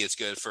maybe it's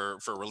good for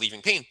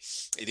relieving pain.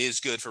 It is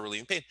good for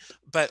relieving pain,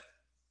 but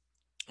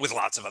with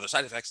lots of other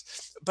side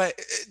effects. But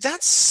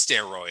that's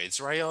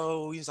steroids, right?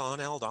 Oh, he's on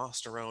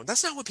aldosterone.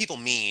 That's not what people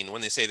mean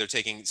when they say they're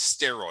taking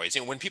steroids.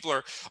 When people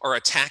are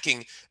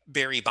attacking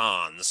Barry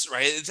Bonds,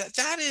 right?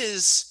 That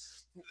is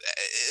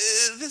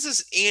this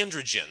is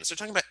androgens. They're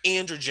talking about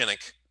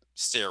androgenic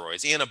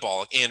steroids,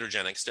 anabolic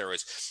androgenic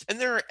steroids, and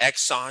there are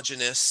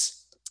exogenous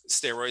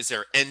steroids. There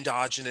are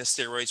endogenous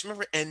steroids.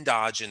 Remember,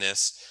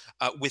 endogenous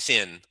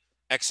within,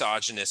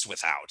 exogenous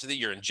without, that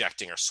you're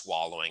injecting or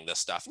swallowing this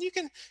stuff. And you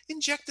can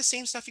inject the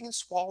same stuff you can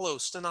swallow.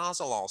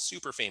 Stanozolol,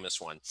 super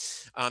famous one.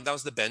 That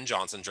was the Ben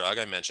Johnson drug.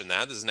 I mentioned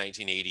that. This is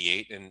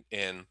 1988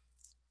 in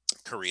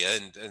Korea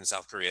and in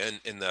South Korea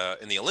in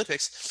the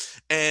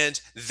Olympics. And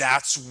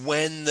that's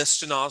when the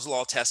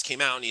stanozolol test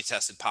came out and he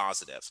tested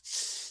positive.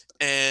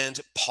 And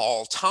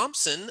Paul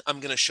Thompson, I'm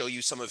going to show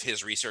you some of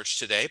his research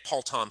today.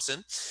 Paul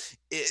Thompson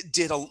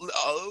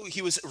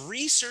he was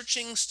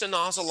researching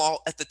stanozolol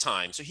at the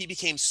time, so he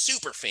became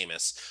super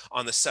famous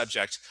on the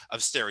subject of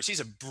steroids. He's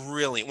a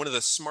brilliant, one of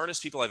the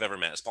smartest people I've ever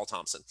met is Paul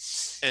Thompson,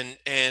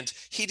 and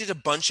he did a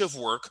bunch of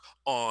work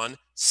on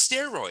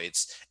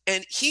steroids,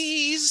 and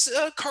he's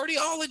a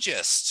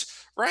cardiologist.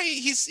 Right,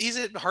 he's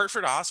at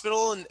Hartford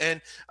Hospital,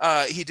 and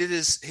he did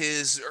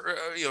his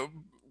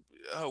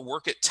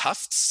work at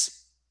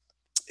Tufts,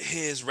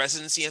 his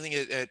residency, I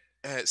think,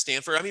 at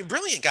Stanford. I mean,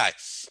 brilliant guy.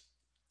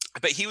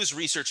 But he was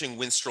researching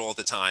Winstrol at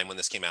the time when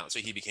this came out, so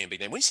he became a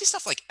big name. When you see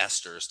stuff like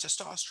esters,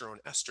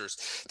 testosterone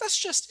esters, that's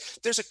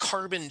just, there's a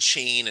carbon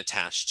chain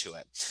attached to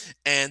it.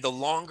 And the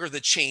longer the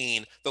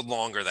chain, the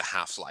longer the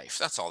half-life.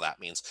 That's all that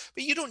means.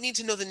 But you don't need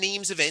to know the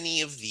names of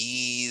any of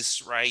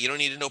these, right? You don't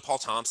need to know Paul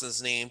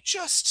Thompson's name.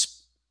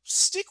 Just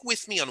stick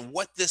with me on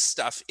what this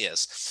stuff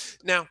is.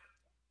 Now,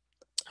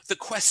 the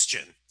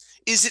question,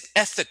 is it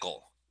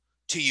ethical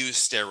to use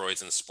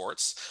steroids in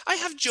sports? I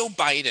have Joe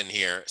Biden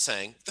here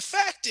saying, the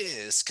fact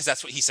is, because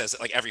that's what he says,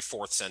 like every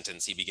fourth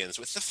sentence he begins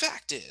with, the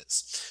fact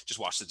is. Just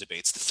watch the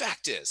debates. The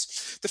fact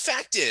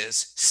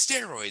is,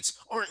 steroids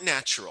aren't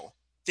natural.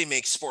 They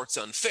make sports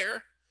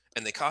unfair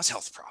and they cause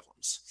health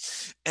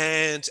problems.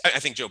 And I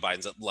think Joe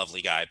Biden's a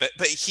lovely guy,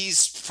 but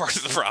he's part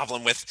of the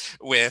problem with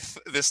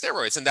the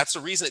steroids. And that's the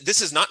reason.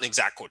 This is not an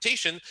exact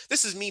quotation.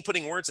 This is me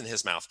putting words in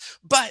his mouth.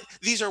 But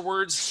these are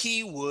words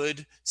he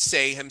would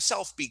say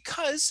himself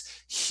because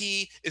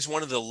he is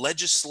one of the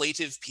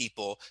legislative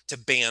people to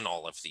ban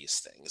all of these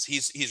things.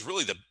 He's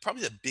really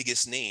probably the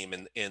biggest name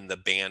in the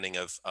banning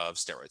of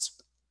steroids.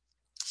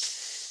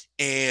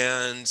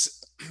 And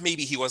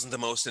maybe he wasn't the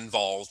most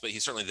involved, but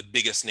he's certainly the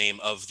biggest name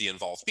of the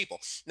involved people.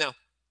 Now,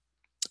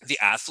 the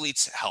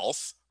athlete's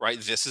health, right?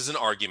 This is an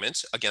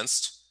argument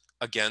against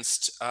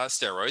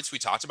steroids. We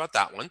talked about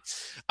that one.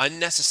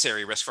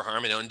 Unnecessary risk for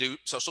harm and undue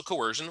social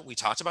coercion. We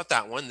talked about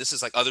that one. This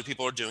is like other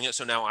people are doing it,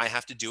 so now I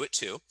have to do it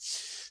too.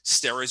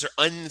 Steroids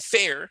are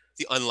unfair,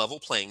 the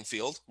unlevel playing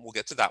field. We'll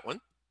get to that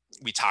one.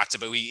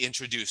 We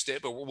introduced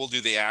it, but we'll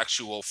do the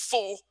actual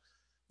full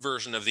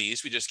version of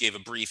these. We just gave a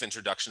brief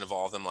introduction of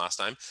all of them last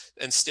time.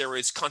 And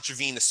steroids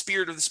contravene the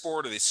spirit of the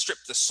sport, or they strip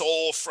the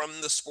soul from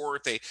the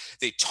sport. They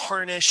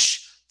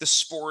tarnish the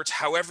sport,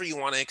 however you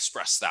want to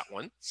express that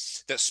one.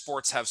 That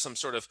sports have some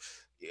sort of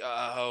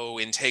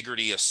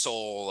integrity, a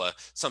soul,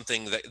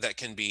 something that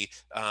can be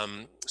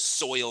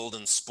soiled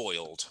and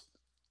spoiled.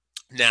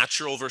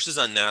 Natural versus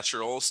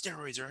unnatural.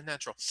 Steroids are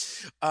unnatural.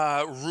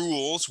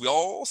 Rules. We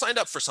all signed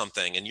up for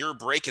something, and you're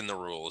breaking the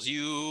rules.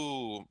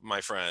 You,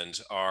 my friend,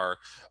 are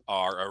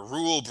a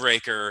rule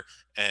breaker,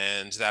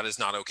 and that is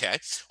not okay.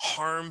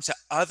 Harm to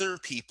other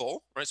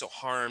people, right? So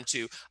harm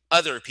to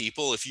other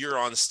people. If you're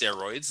on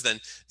steroids,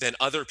 then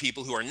other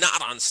people who are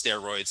not on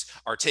steroids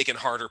are taking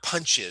harder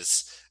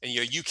punches, and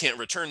you can't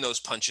return those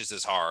punches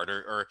as hard,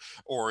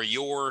 or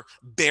your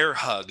bear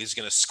hug is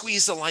going to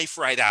squeeze the life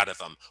right out of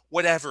them.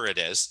 Whatever it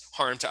is,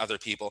 harm to other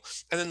people.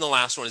 And then the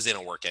last one is they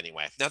don't work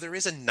anyway. Now there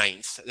is a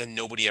ninth, and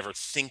nobody ever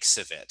thinks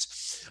of it.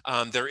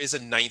 There is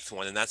a ninth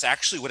one, and that's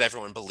actually what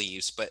everyone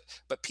believes. But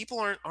people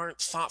aren't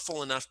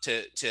thoughtful enough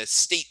to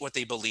state what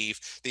they believe.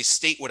 They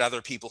state what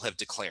other people have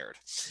declared,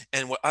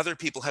 and what other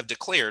people have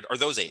declared are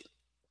those 8.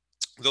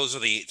 Those are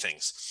the 8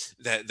 things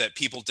that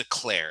people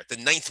declare. The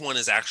ninth one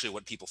is actually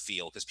what people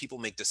feel, because people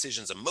make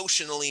decisions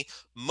emotionally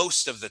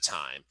most of the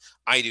time.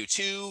 I do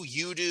too,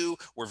 you do.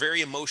 We're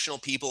very emotional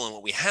people, and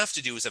what we have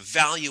to do is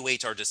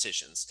evaluate our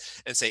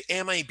decisions and say,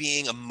 am I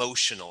being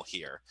emotional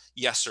here?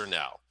 Yes or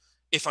no?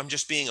 If I'm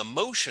just being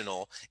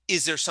emotional,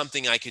 is there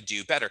something I could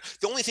do better?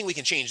 The only thing we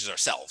can change is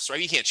ourselves, right?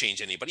 You can't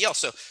change anybody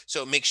else.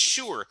 So make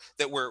sure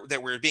that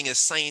we're being as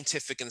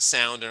scientific and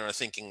sound in our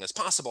thinking as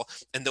possible,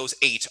 and those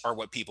 8 are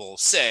what people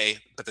say,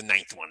 but the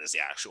ninth one is the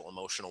actual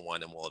emotional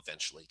one, and we'll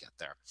eventually get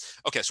there.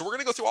 Okay, so we're going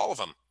to go through all of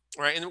them,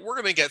 right? And we're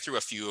going to get through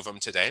a few of them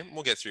today.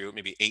 We'll get through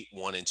maybe 8,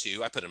 1, and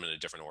 2. I put them in a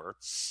different order.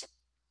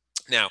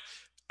 Now,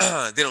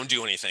 they don't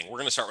do anything. We're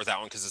going to start with that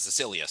one because it's the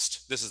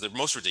silliest. This is the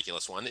most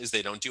ridiculous one, is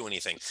they don't do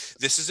anything.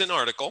 This is an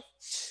article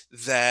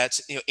that,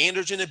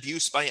 androgen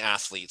abuse by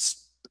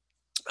athletes.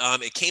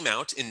 It came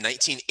out in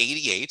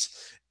 1988.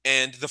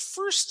 And the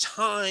first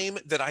time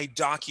that I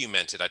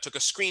documented, I took a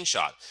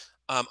screenshot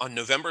on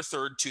November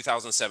 3rd,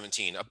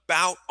 2017,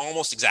 about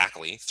almost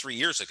exactly 3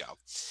 years ago.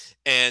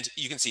 And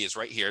you can see it's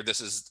right here.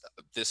 This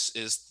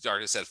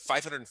article said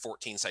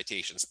 514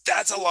 citations.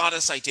 That's a lot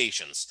of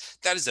citations.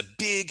 That is a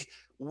big,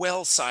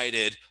 well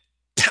cited,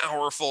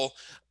 powerful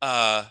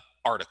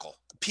article.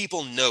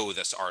 People know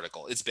this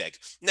article. It's big.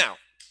 Now,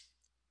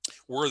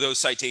 were those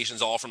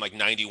citations all from like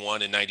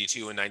 91 and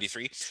 92 and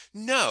 93?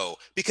 No,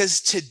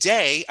 because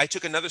today I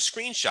took another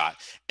screenshot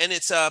and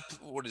it's up,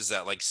 what is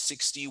that, like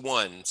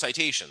 61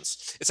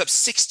 citations. It's up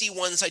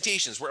 61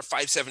 citations. We're at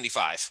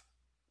 575.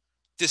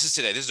 This is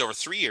today. This is over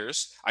 3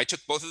 years. I took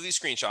both of these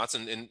screenshots,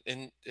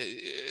 and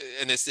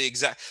it's the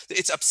exact.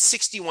 It's up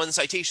 61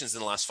 citations in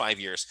the last 5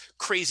 years.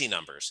 Crazy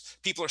numbers.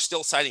 People are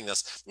still citing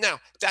this.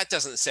 Now, that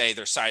doesn't say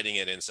they're citing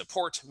it in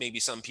support. Maybe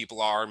some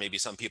people are. Maybe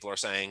some people are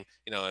saying,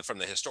 from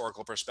the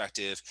historical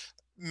perspective,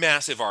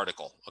 massive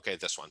article. Okay,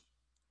 this one.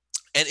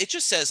 And it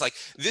just says, like,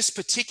 this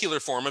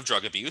particular form of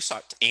drug abuse,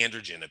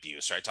 androgen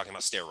abuse, right? Talking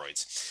about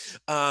steroids.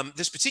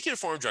 This particular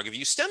form of drug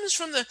abuse stems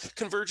from the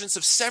convergence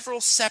of several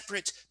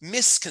separate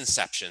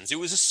misconceptions. It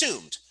was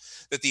assumed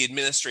that the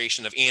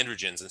administration of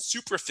androgens in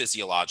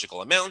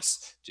supraphysiological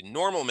amounts to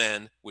normal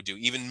men would do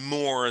even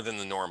more than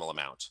the normal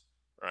amount,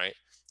 right?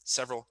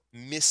 Several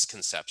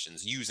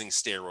misconceptions using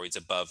steroids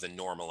above the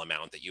normal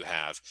amount that you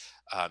have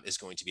is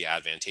going to be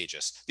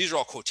advantageous. These are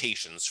all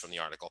quotations from the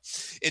article.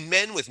 In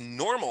men with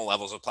normal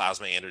levels of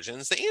plasma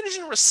androgens, the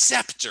androgen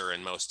receptor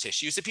in most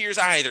tissues appears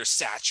either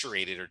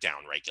saturated or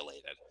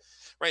downregulated.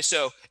 Right.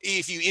 So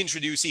if you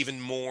introduce even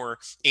more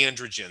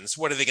androgens,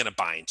 what are they going to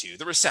bind to?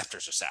 The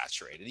receptors are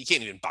saturated. You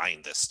can't even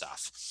bind this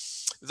stuff.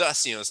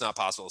 Thus, it's not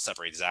possible to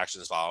separate these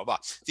actions, blah, blah, blah.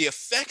 The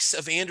effects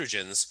of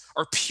androgens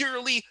are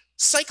purely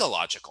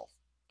psychological.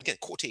 Again,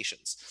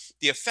 quotations.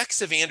 The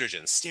effects of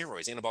androgens,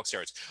 steroids, anabolic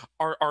steroids,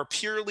 are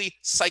purely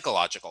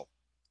psychological.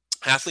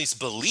 Athletes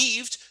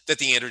believed that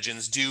the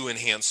androgens do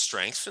enhance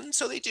strength, and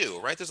so they do,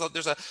 right? There's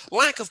a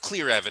lack of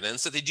clear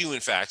evidence that they do,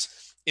 in fact,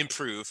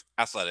 improve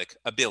athletic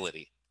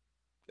ability.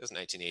 It was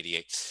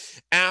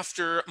 1988.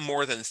 After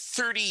more than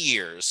 30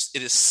 years,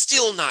 it is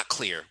still not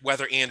clear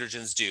whether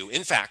androgens do,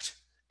 in fact,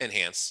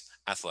 enhance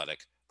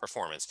athletic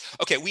performance.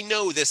 Okay, we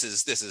know this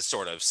is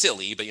sort of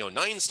silly, but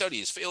 9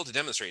 studies failed to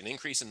demonstrate an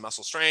increase in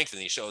muscle strength,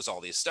 and he shows all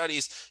these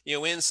studies.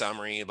 In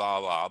summary, blah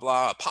blah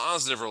blah. A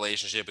positive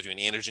relationship between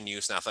androgen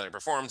use and athletic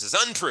performance is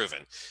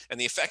unproven, and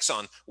the effects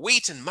on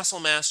weight and muscle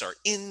mass are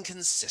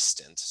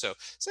inconsistent. So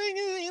saying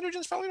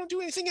androgens probably don't do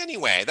anything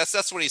anyway.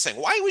 That's what he's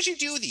saying. Why would you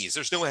do these?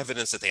 There's no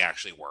evidence that they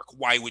actually work.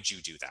 Why would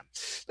you do them?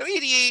 Now,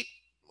 88.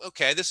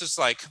 Okay, this is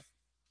like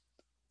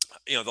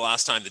the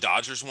last time the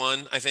Dodgers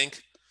won, I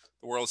think,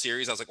 the World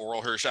Series. I was like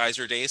Oral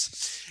Hershiser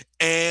days.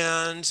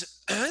 And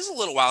it was a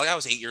little while ago. I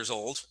was 8 years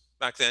old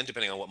back then,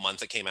 depending on what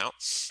month it came out.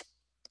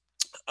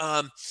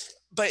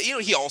 But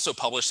he also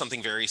published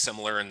something very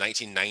similar in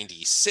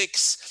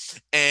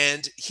 1996.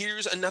 And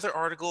here's another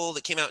article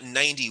that came out in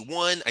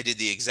 91. I did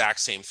the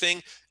exact same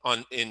thing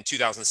in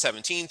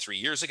 2017, 3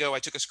 years ago. I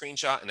took a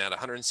screenshot and had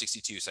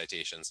 162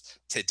 citations.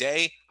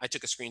 Today, I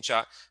took a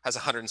screenshot, has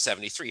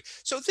 173.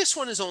 So this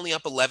one is only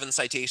up 11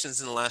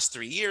 citations in the last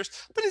 3 years,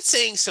 but it's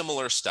saying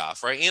similar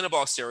stuff, right?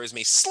 Anabolic steroids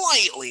may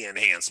slightly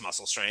enhance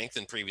muscle strength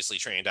in previously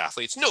trained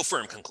athletes. No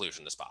firm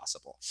conclusion is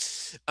possible.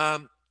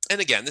 And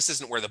again, this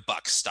isn't where the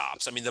buck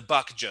stops. I mean, the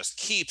buck just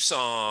keeps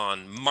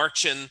on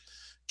marching,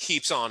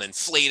 keeps on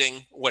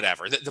inflating,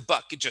 whatever. The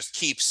buck just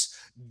keeps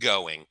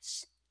going.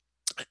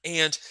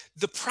 And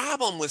the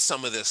problem with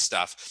some of this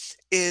stuff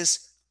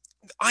is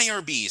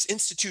IRBs,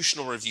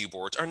 institutional review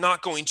boards, are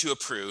not going to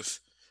approve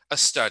a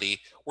study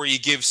where you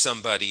give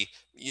somebody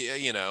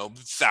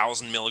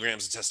 1,000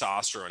 milligrams of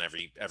testosterone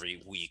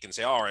every week and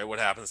say, all right, what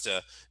happens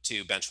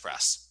to bench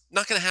press?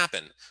 Not going to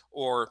happen.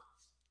 Or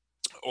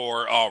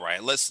Or all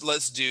right,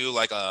 let's do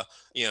like a,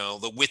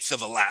 the width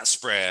of a lat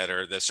spread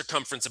or the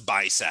circumference of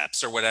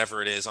biceps or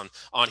whatever it is on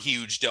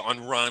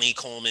on Ronnie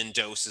Coleman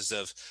doses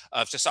of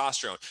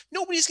testosterone.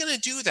 Nobody's going to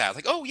do that.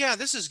 Like, oh yeah,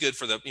 this is good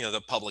for the,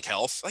 the public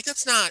health. Like,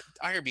 that's not,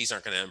 IRBs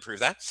aren't going to improve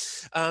that.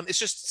 It's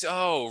just,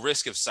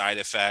 risk of side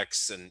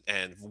effects,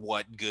 and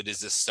what good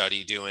is this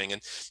study doing?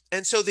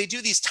 And so they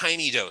do these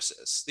tiny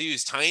doses. They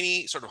use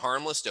tiny sort of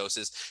harmless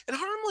doses, and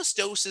harmless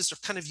doses are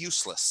kind of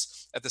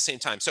useless at the same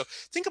time. So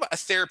think about a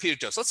therapeutic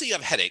dose. Let's say you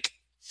have a headache.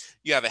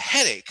 You have a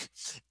headache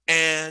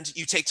and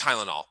you take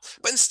Tylenol.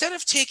 But instead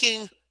of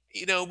taking,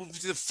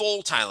 the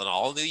full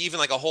Tylenol, even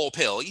like a whole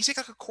pill, you take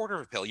like a quarter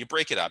of a pill. You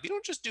break it up. You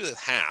don't just do the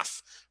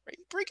half, right?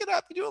 You break it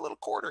up. You do a little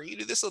quarter. You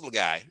do this little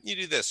guy. You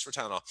do this for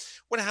Tylenol.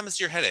 What happens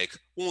to your headache?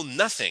 Well,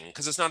 nothing,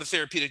 because it's not a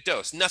therapeutic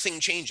dose. Nothing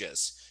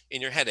changes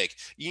in your headache.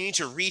 You need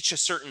to reach a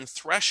certain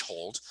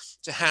threshold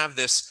to have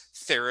this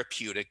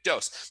therapeutic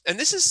dose. And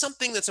this is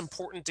something that's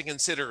important to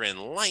consider in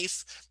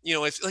life.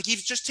 If like you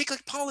just take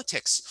like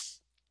politics,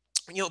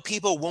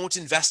 people won't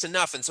invest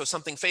enough, and so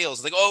something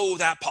fails. Like, oh,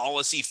 that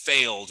policy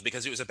failed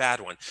because it was a bad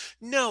one.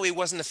 No, it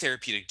wasn't a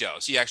therapeutic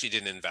dose. You actually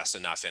didn't invest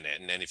enough in it.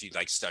 And then if you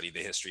like studied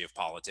the history of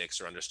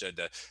politics or understood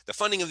the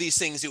funding of these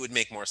things, it would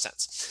make more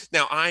sense.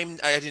 Now, I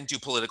didn't do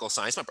political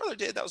science. My brother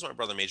did. That was what my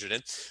brother majored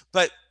in.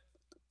 But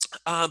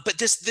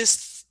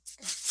this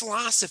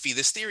philosophy,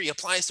 this theory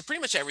applies to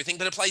pretty much everything,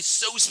 but applies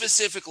so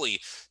specifically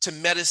to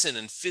medicine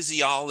and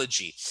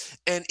physiology.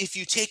 And if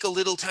you take a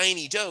little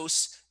tiny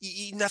dose,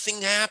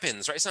 nothing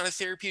happens, right? It's not a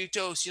therapeutic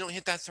dose. You don't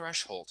hit that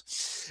threshold.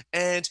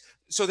 And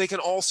so they can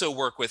also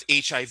work with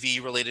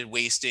HIV related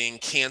wasting,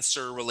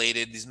 cancer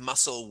related, these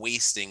muscle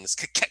wastings,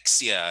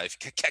 cachexia,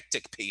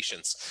 cachectic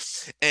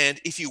patients.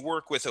 And if you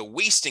work with a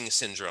wasting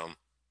syndrome,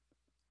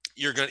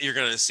 you're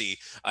gonna see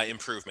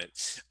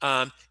improvement.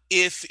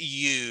 If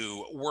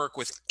you work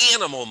with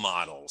animal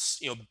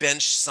models,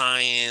 bench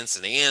science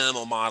and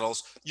animal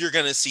models, you're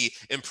gonna see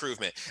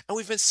improvement. And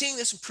we've been seeing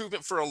this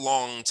improvement for a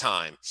long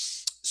time.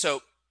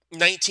 So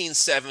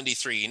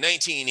 1973,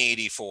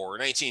 1984,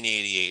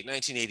 1988,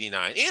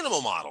 1989,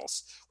 animal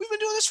models. We've been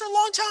doing this for a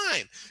long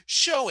time,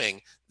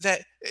 showing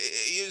that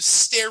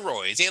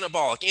steroids,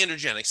 anabolic,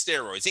 androgenic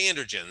steroids,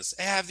 androgens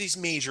have these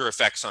major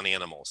effects on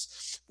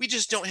animals. We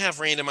just don't have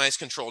randomized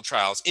controlled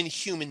trials in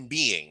human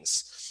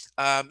beings.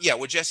 Yeah,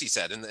 what Jesse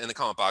said in the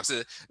comment box,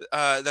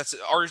 that's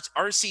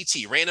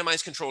RCT,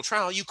 randomized controlled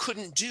trial, you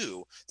couldn't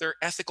do. There are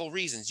ethical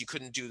reasons you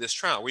couldn't do this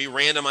trial where you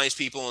randomize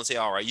people and say,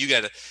 all right, you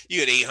get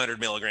 800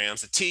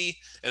 milligrams of T,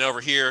 and over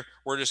here,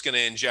 we're just going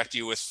to inject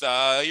you with,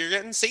 you're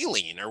getting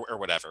saline or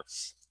whatever.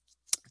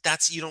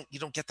 That's, you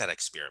don't get that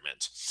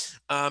experiment.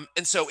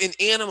 And so in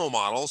animal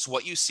models,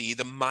 what you see,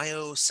 the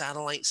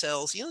myosatellite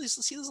cells,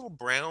 see those little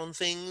brown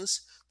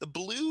things, the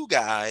blue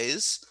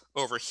guys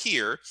over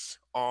here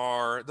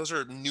those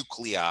are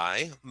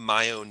nuclei,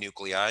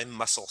 myonuclei,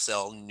 muscle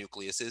cell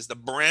nucleuses. The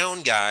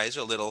brown guys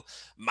are little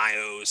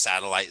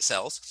myosatellite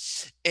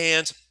cells.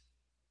 And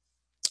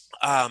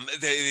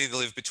they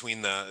live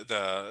between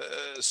the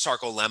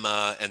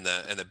sarcolemma and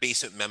the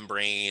basement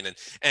membrane,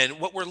 and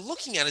what we're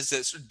looking at is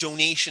this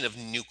donation of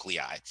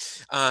nuclei.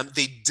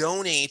 They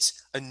donate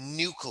a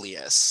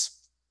nucleus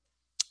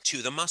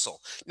to the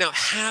muscle. Now,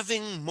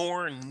 having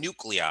more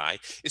nuclei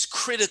is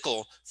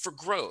critical for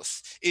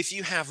growth. If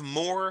you have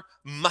more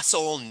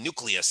muscle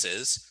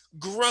nucleuses,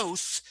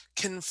 growth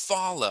can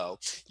follow.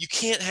 You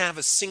can't have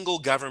a single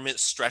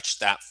government stretch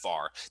that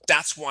far.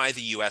 That's why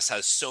the US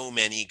has so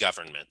many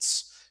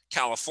governments.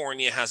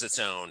 California has its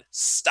own,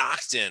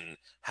 Stockton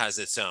has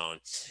its own,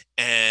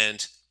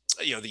 and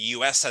the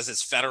US has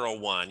its federal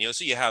one.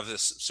 So you have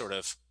this sort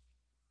of,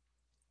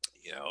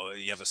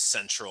 you have a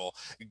central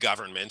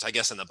government, I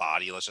guess, in the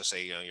body. Let's just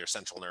say, your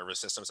central nervous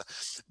system.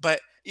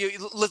 But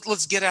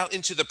let's get out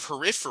into the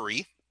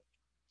periphery,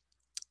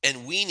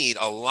 and we need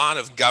a lot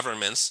of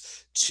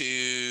governments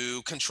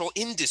to control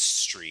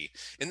industry.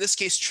 In this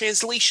case,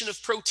 translation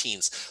of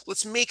proteins.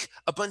 Let's make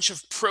a bunch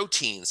of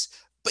proteins.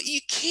 But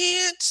you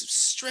can't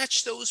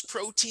stretch those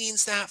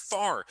proteins that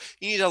far.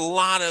 You need a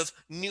lot of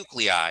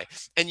nuclei,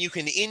 and you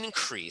can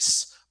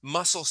increase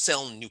muscle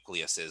cell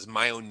nucleuses,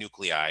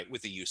 myonuclei,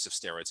 with the use of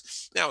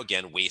steroids. Now,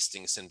 again,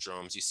 wasting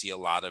syndromes, you see a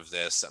lot of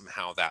this,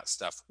 how that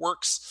stuff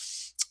works.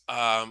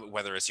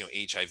 Whether it's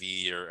HIV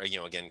or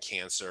again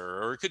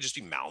cancer, or it could just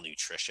be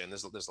malnutrition.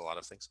 There's a lot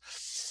of things.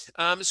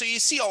 So you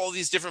see all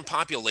these different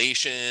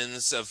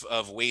populations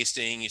of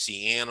wasting. You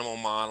see animal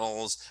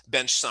models,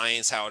 bench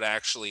science, how it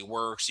actually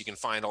works. You can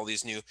find all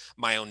these new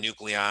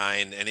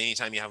myonuclei, and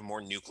anytime you have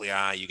more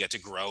nuclei, you get to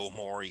grow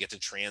more, you get to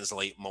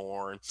translate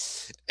more,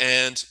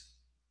 and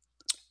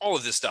all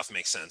of this stuff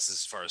makes sense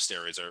as far as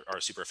steroids are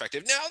super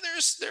effective. Now,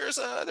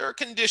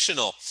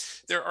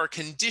 there are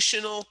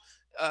conditional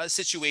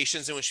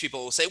situations in which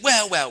people will say,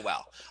 well,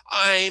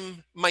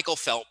 I'm Michael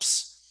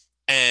Phelps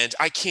and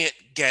I can't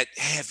get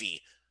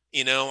heavy.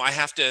 I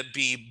have to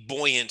be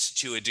buoyant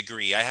to a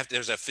degree.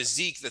 There's a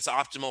physique that's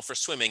optimal for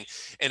swimming.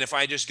 And if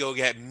I just go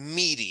get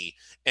meaty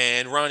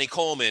and Ronnie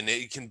Coleman,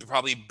 it can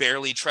probably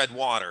barely tread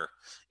water.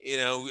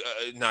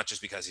 not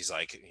just because he's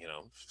like,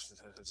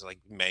 it's like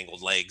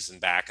mangled legs and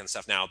back and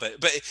stuff now, but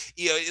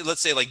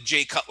let's say like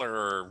Jay Cutler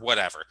or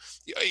whatever.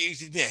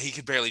 Yeah, he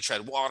could barely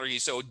tread water.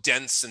 He's so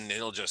dense and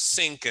he'll just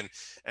sink,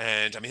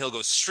 and I mean he'll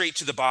go straight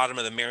to the bottom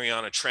of the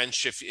Mariana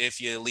Trench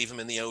if you leave him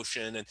in the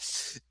ocean. And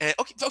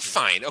okay, oh,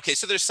 fine. Okay,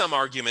 so there's some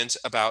argument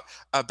about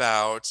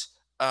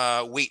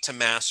weight to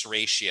mass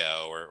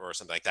ratio or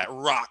something like that.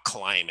 Rock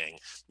climbing.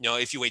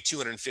 If you weigh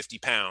 250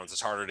 pounds,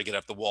 it's harder to get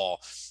up the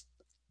wall.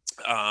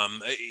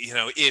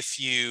 If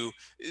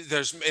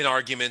there's an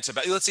argument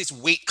about, let's say it's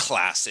weight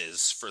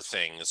classes for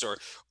things,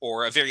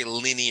 or a very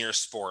linear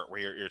sport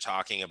where you're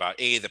talking about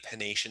A, the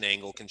pennation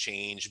angle can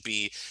change,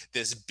 B,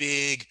 this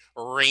big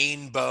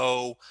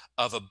rainbow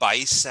of a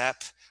bicep,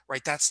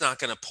 right? That's not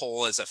going to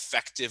pull as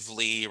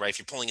effectively, right? If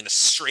you're pulling in a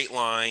straight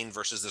line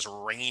versus this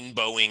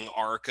rainbowing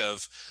arc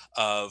of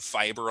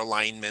fiber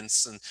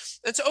alignments. And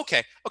so,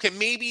 okay,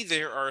 maybe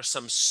there are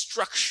some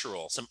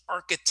structural, some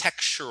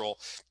architectural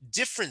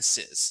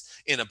differences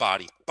in a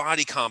body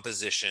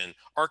composition,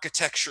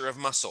 architecture of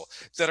muscle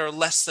that are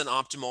less than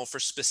optimal for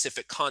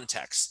specific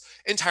contexts.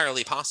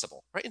 Entirely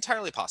possible, right?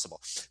 Entirely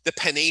possible. The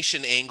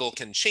pennation angle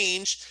can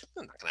change.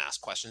 I'm not going to ask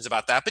questions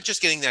about that, but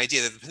just getting the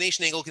idea that the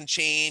pennation angle can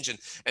change, and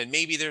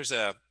maybe there's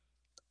a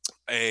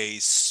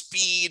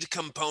speed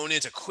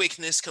component, a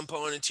quickness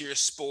component to your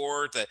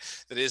sport that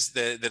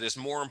is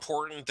more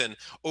important than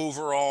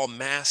overall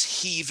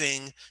mass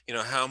heaving.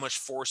 How much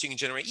force you can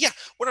generate. Yeah,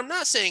 what I'm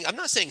not saying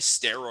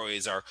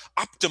steroids are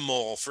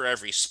optimal for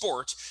every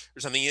sport or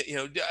something.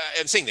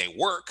 I'm saying they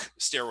work.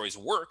 Steroids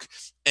work,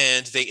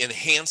 and they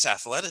enhance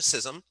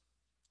athleticism.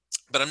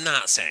 But I'm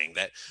not saying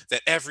that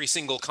every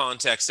single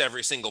context,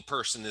 every single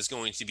person is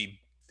going to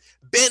be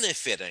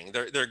benefiting.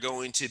 They're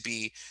going to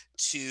be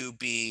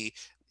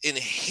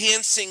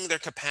enhancing their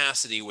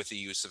capacity with the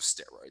use of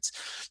steroids.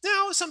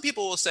 Now, some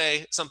people will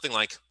say something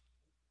like,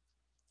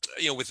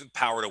 with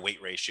power to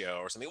weight ratio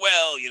or something.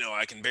 Well,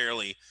 I can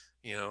barely,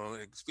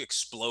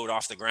 explode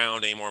off the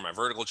ground anymore. My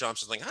vertical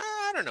jumps. Is like,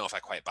 I don't know if I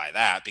quite buy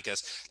that,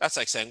 because that's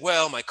like saying,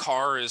 well, my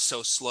car is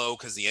so slow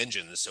because the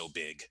engine is so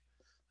big.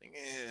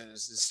 It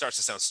starts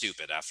to sound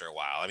stupid after a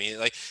while. I mean,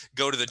 like,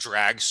 go to the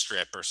drag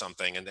strip or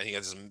something, and then he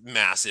has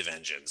massive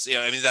engines.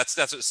 I mean, that's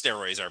what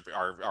steroids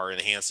are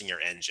enhancing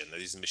your engine. They're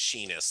these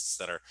machinists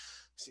that are,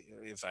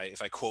 if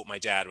I quote my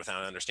dad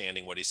without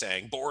understanding what he's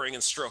saying, boring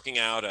and stroking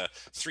out a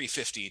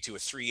 350 to a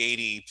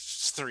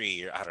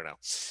 383. I don't know.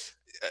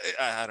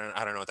 I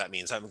don't know what that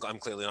means. I'm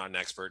clearly not an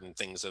expert in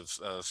things of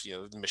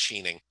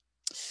machining.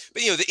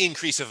 But the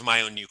increase of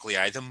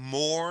myonuclei, the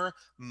more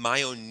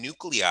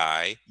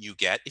myonuclei you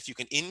get, if you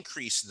can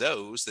increase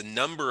those, the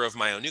number of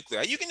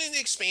myonuclei, you can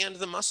expand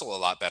the muscle a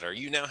lot better.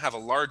 You now have a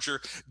larger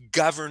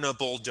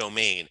governable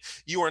domain.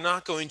 You are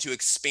not going to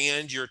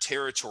expand your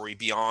territory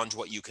beyond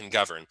what you can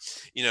govern.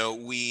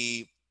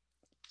 We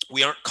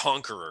aren't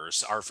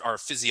conquerors. Our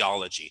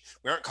physiology,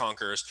 we aren't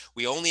conquerors.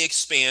 We only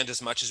expand as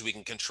much as we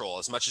can control,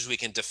 as much as we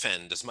can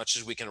defend, as much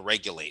as we can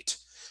regulate,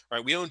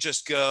 right? We don't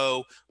just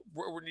go,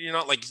 you're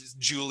not like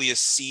Julius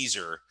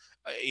Caesar,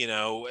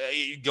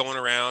 going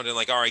around and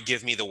like, all right,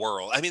 give me the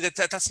world. I mean,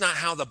 that's not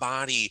how the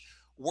body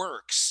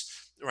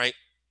works, right?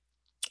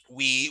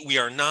 We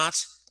are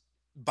not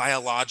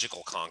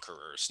biological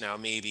conquerors. Now,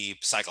 maybe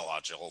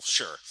psychological,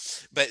 sure,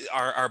 but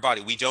our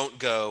body, we don't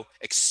go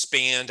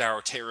expand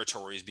our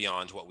territories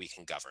beyond what we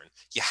can govern.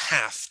 You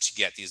have to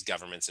get these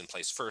governments in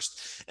place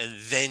first, and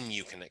then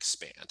you can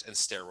expand. And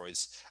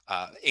steroids,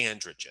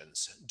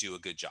 androgens, do a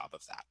good job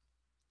of that.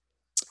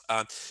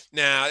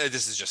 Now,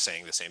 this is just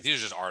saying the same. These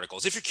are just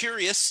articles. If you're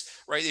curious,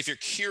 right? If you're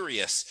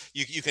curious,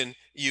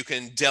 you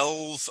can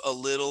delve a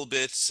little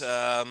bit.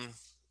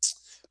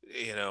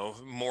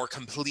 More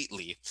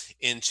completely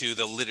into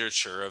the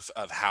literature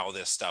of how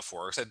this stuff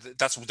works.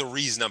 That's the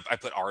reason I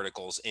put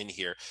articles in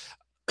here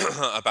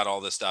about all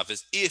this stuff,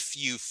 is if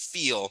you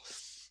feel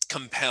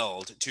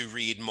compelled to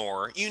read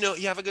more, you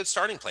have a good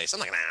starting place. I'm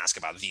not going to ask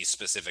about these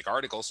specific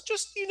articles,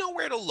 just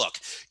where to look,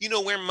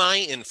 where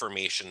my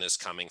information is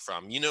coming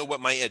from,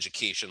 what my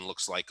education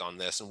looks like on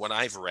this and what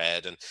I've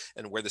read,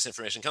 and where this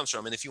information comes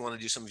from. And if you want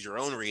to do some of your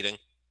own reading,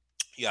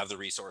 you have the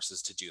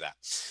resources to do that.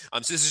 So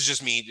this is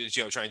just me,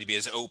 trying to be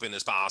as open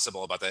as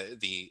possible about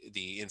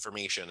the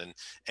information,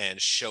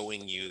 and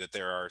showing you that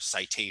there are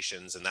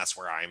citations, and that's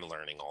where I'm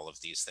learning all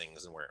of these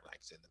things, and where,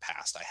 like, in the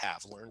past I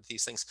have learned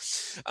these things.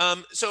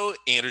 So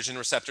androgen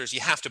receptors, you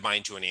have to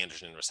bind to an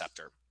androgen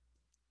receptor.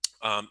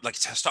 Like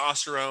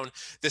testosterone,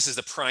 this is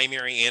the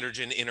primary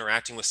androgen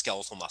interacting with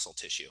skeletal muscle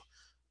tissue.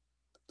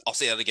 I'll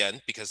say that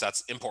again because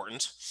that's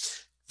important.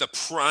 The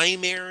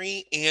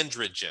primary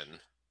androgen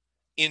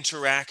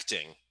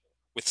interacting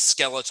with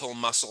skeletal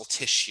muscle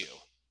tissue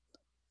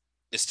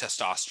is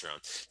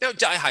testosterone. Now,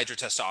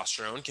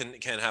 dihydrotestosterone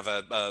can have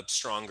a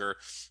stronger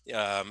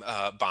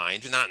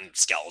bind, but not in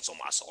skeletal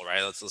muscle,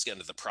 right? Let's get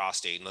into the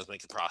prostate, and let's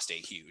make the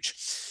prostate huge.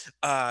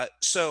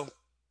 Testosterone.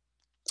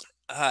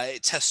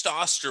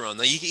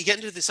 Now, you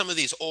get into some of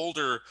these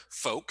older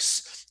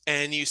folks,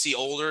 and you see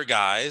older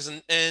guys,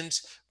 and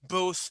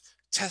both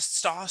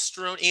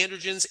testosterone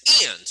androgens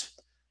and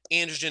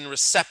androgen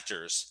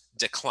receptors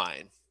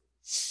decline.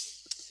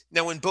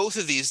 Now, when both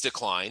of these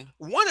decline,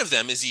 one of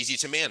them is easy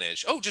to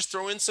manage. Oh, just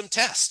throw in some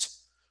test,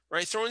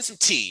 right? Throw in some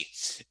T,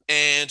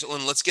 and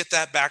let's get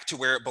that back to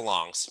where it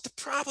belongs. The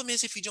problem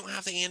is if you don't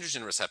have the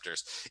androgen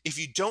receptors. If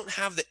you don't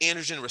have the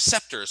androgen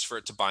receptors for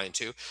it to bind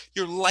to,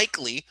 you're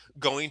likely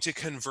going to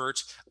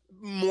convert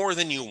more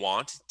than you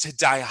want to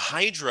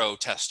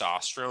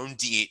dihydrotestosterone,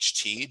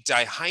 DHT,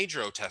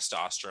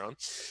 dihydrotestosterone,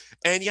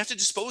 and you have to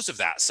dispose of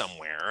that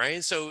somewhere,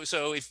 right? So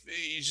if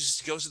it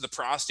just goes to the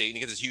prostate and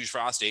you get this huge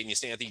prostate and you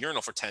stand at the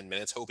urinal for 10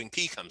 minutes hoping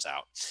pee comes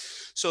out.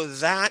 So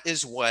that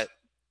is what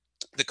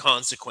the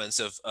consequence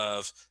of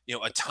a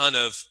ton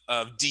of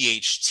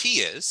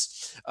DHT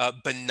is,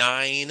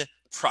 benign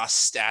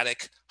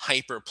prostatic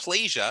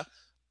hyperplasia.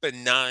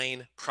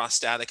 Benign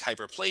prostatic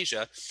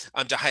hyperplasia.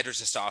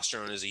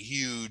 Dihydrotestosterone is a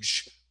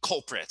huge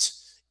culprit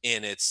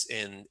in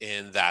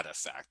that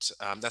effect.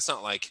 That's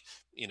not like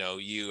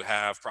you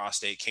have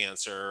prostate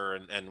cancer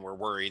and we're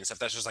worried and stuff.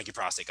 That's just like your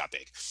prostate got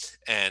big,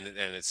 and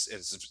it's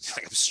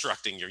like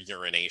obstructing your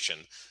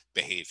urination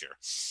behavior.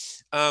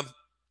 Um,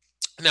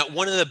 Now,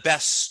 one of the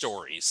best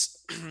stories,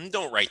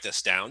 don't write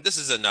this down. This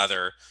is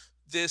another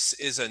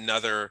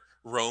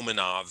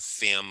Romanov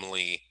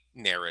family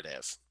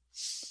narrative,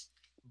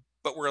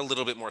 but we're a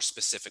little bit more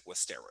specific with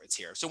steroids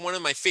here. So one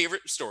of my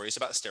favorite stories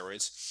about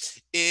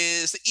steroids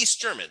is the East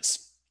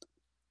Germans.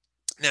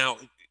 Now,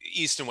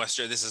 East and West,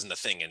 this isn't a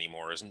thing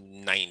anymore. It's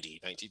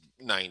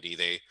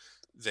 1990.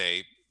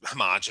 They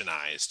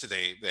homogenized.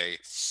 They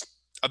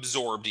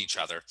absorbed each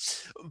other.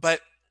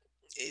 But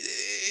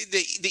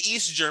the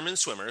East German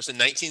swimmers in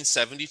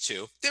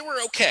 1972, they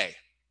were okay.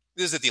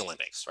 This is at the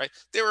Olympics, right?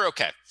 They were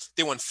okay.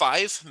 They won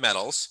 5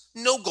 medals,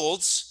 no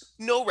golds,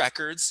 no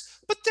records,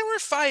 but there were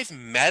 5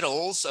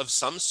 medals of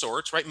some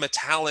sort, right?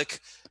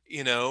 Metallic,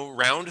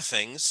 round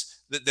things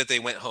that they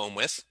went home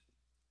with.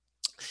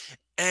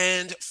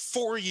 And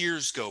 4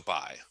 years go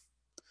by.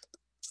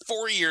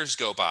 4 years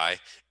go by.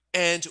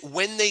 And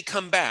when they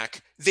come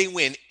back, they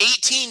win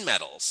 18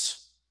 medals.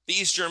 The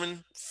East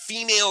German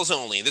females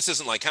only. This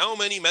isn't like how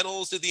many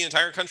medals did the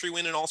entire country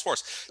win in all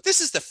sports.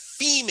 This is the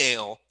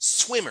female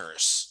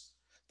swimmers.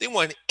 They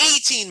won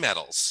 18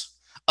 medals.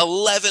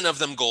 11 of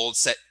them gold,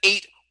 set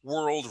 8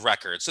 world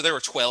records. So there were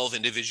 12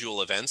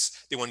 individual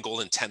events. They won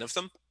gold in 10 of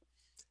them.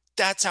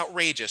 That's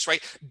outrageous,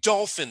 right?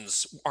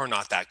 Dolphins are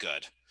not that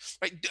good.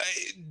 Right?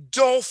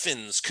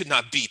 Dolphins could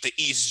not beat the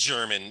East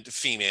German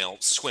female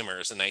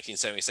swimmers in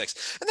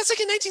 1976. And that's like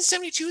in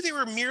 1972, they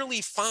were merely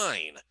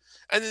fine.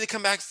 And then they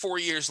come back 4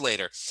 years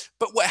later.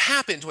 But what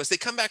happened was they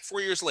come back 4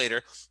 years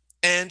later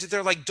and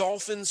they're like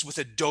dolphins with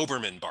a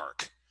Doberman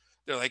bark.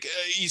 They're like,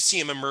 you see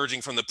them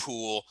emerging from the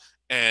pool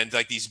and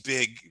like these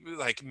big,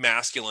 like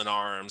masculine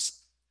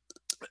arms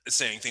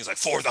saying things like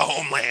for the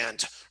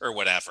homeland or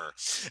whatever.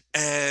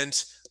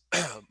 And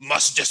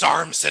must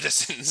disarm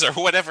citizens or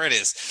whatever it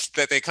is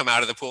that they come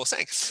out of the pool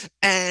saying.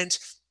 And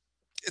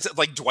it's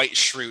like Dwight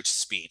Schrute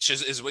speech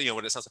is what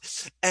it sounds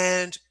like.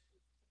 And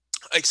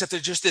except they're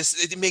just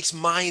this, it makes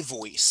my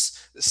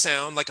voice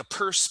sound like a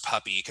purse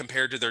puppy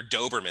compared to their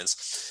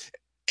Dobermans.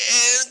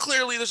 And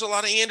clearly there's a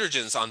lot of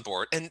androgens on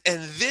board. And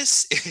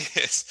this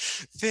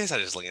is this, I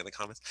just looking at the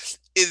comments.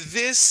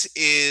 This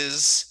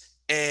is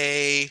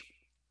a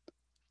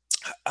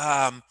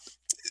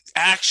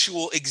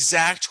actual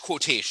exact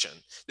quotation.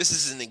 This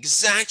is an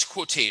exact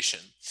quotation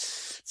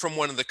from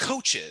one of the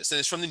coaches, and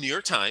it's from the New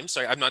York Times.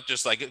 Sorry, I'm not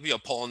just like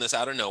pulling this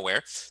out of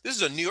nowhere. This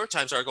is a New York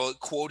Times article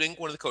quoting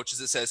one of the coaches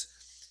that says,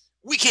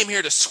 "We came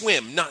here to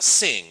swim, not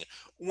sing."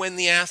 When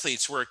the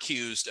athletes were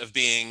accused of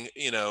being,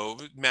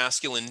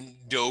 masculine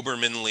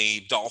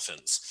Dobermanly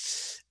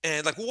dolphins,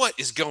 and like, what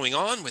is going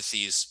on with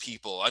these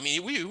people? I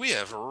mean, we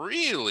have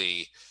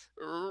really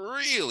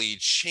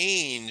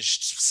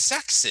changed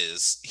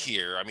sexes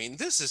here. I mean,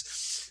 this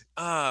is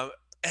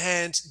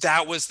and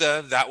that was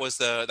the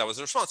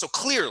response. So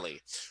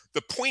clearly,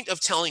 the point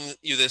of telling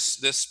you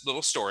this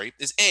little story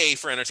is A,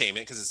 for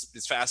entertainment because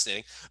it's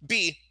fascinating.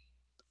 B,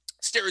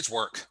 steroids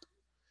work.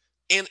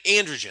 And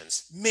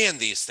androgens, man,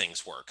 these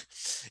things work.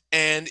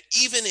 And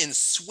even in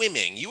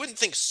swimming, you wouldn't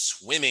think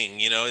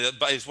swimming,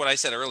 is what I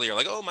said earlier,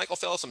 like, oh, Michael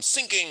Phelps, I'm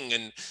sinking,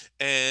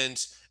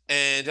 and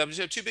I'm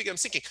too big, I'm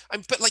sinking.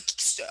 But like,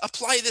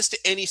 apply this to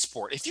any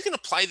sport. If you can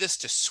apply this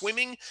to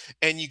swimming,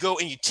 and you go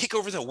and you take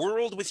over the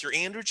world with your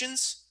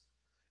androgens,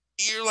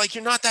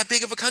 you're not that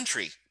big of a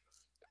country.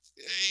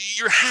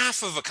 You're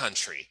half of a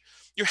country.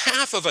 You're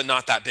half of a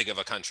not that big of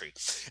a country,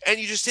 and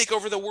you just take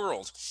over the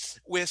world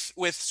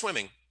with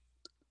swimming.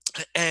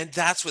 And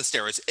that's with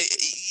steroids.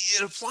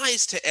 It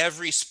applies to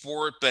every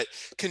sport, but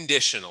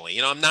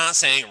conditionally. I'm not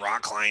saying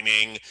rock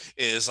climbing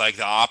is like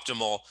the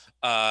optimal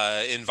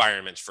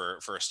environment for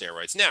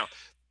steroids. Now,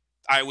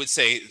 I would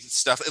say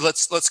stuff.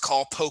 Let's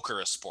call poker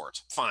a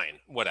sport.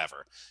 Fine,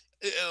 whatever.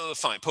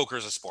 Fine, poker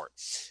is a sport.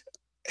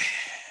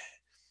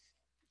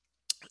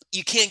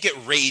 You can't get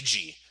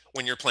ragey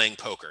when you're playing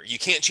poker. You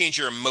can't change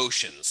your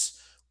emotions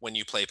when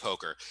you play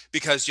poker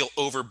because you'll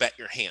overbet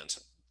your hand.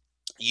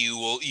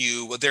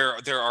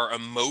 There are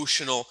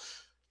emotional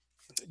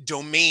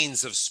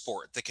domains of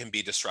sport that can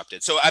be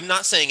disrupted. So I'm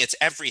not saying it's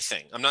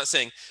everything. I'm not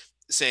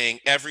saying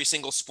every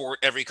single sport,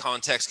 every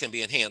context can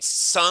be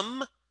enhanced.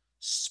 Some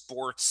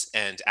sports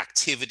and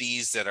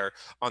activities that are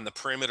on the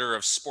perimeter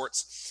of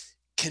sports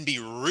can be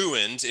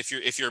ruined if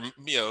you're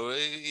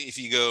if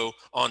you go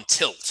on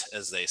tilt,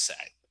 as they say.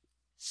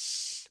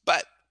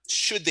 But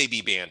should they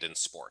be banned in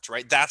sport,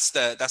 right? That's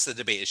the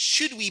debate, is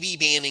should we be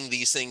banning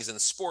these things in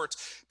sport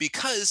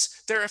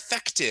because they're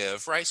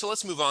effective, right? So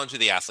let's move on to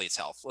the athlete's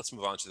health. Let's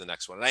move on to the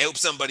next one. And I hope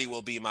somebody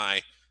will be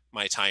my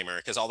timer,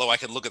 because although I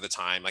could look at the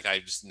time, like I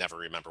just never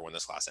remember when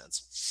this class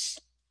ends.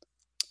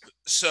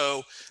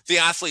 So the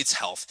athlete's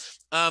health.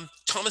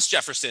 Thomas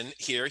Jefferson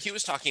here, he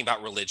was talking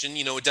about religion.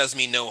 It does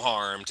me no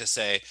harm to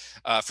say,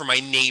 for my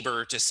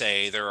neighbor to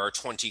say there are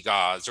 20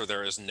 gods or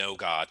there is no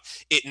God.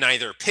 It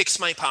neither picks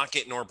my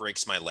pocket nor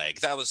breaks my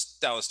leg. That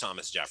was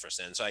Thomas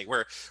Jefferson. So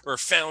we're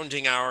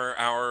founding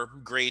our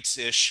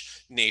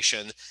great-ish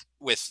nation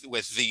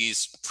with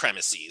these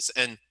premises.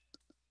 And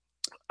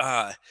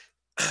uh,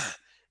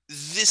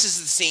 this is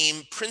the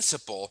same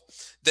principle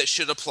that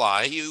should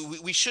apply.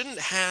 We shouldn't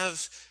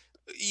have,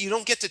 you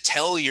don't get to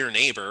tell your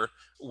neighbor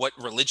what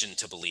religion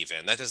to believe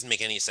in. That doesn't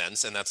make any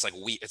sense. And that's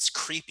it's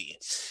creepy.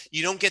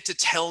 You don't get to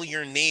tell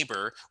your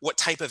neighbor what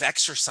type of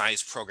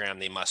exercise program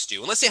they must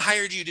do, unless they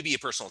hired you to be a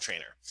personal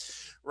trainer,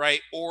 right?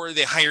 Or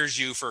they hired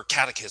you for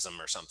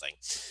catechism or something.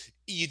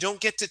 You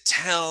don't get to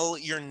tell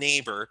your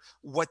neighbor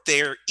what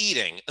they're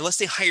eating unless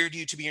they hired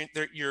you to be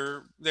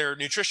their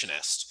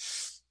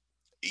nutritionist.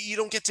 You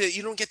don't get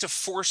to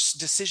force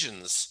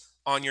decisions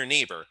on your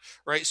neighbor,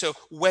 right? So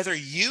whether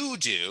you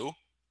do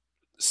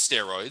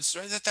steroids,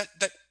 right,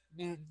 that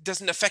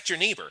doesn't affect your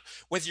neighbor.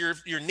 Whether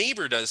your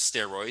neighbor does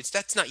steroids,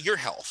 that's not your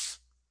health,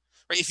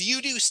 right? If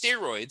you do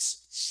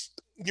steroids,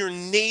 your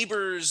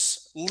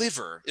neighbor's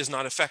liver is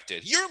not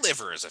affected. Your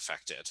liver is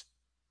affected.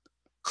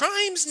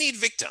 Crimes need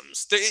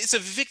victims. It's a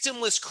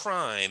victimless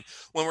crime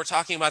when we're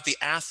talking about the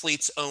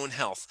athlete's own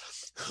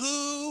health.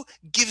 Who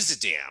gives a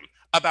damn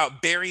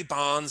about Barry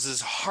Bonds'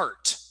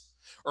 heart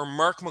or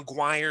Mark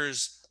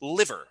McGuire's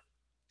liver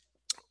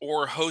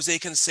or Jose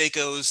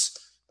Canseco's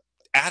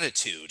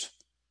attitude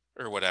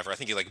or whatever? I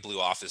think he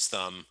blew off his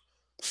thumb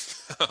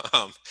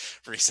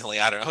recently.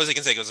 I don't know. Jose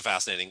Canseco is a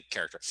fascinating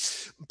character,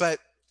 but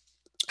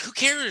who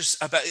cares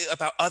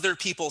about other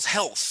people's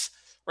health?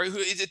 Right?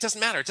 It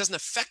doesn't matter. It doesn't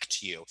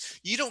affect you.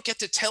 You don't get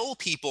to tell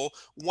people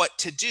what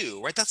to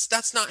do, right?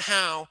 That's not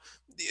how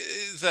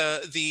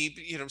the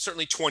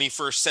certainly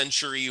 21st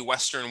century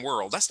Western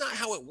world. That's not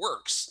how it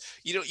works.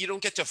 You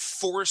don't get to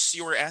force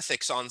your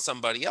ethics on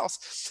somebody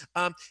else.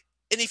 And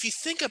if you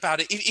think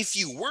about it, if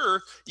you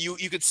were,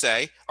 you could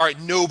say, all right,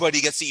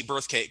 nobody gets to eat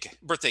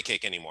birthday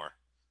cake anymore.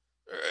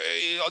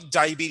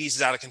 Diabetes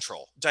is out of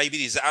control.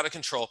 Diabetes is out of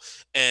control,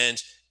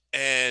 and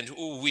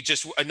we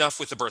just, enough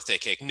with the birthday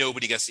cake.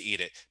 Nobody gets to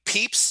eat it.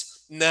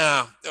 Peeps,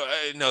 no,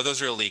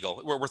 those are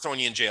illegal. We're throwing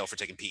you in jail for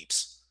taking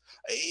peeps.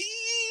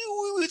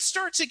 We would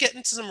start to get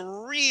into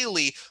some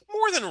really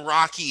more than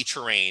rocky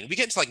terrain. We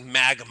get into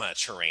magma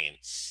terrain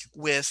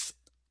with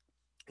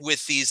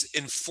these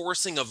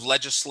enforcing of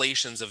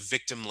legislations of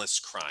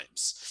victimless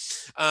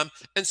crimes.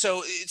 And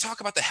so talk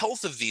about the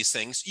health of these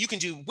things. You can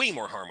do way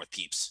more harm with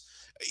peeps.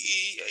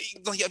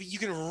 You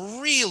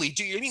can really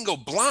do, you can go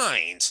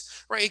blind,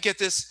 right? You get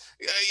this,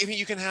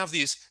 you can have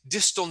these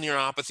distal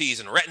neuropathies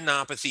and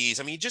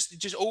retinopathies.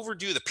 Just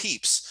overdo the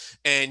peeps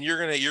and you're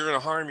gonna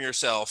harm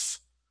yourself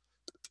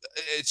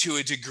to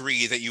a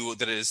degree that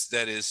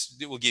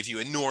will give you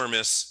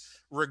enormous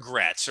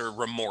regret or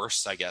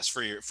remorse, I guess,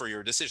 for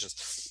your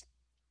decisions.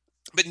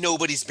 But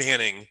nobody's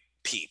banning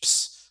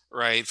peeps,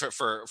 right?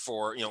 For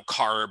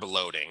carb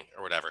loading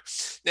or whatever.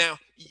 Now,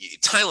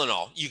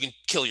 Tylenol, you can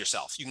kill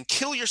yourself. You can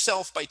kill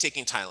yourself by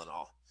taking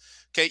Tylenol.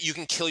 Okay, you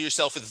can kill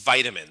yourself with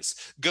vitamins.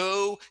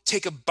 Go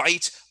take a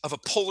bite of a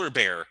polar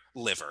bear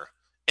liver,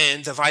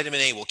 and the vitamin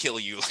A will kill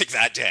you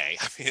that day.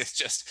 It's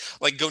just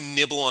go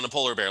nibble on a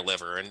polar bear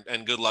liver,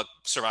 and good luck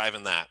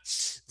surviving that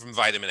from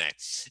vitamin A.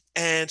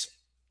 And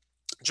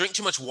drink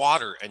too much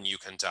water, and you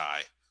can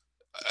die.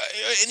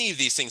 Any of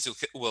these things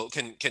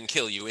can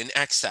kill you in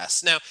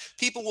excess. Now,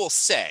 people will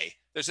say,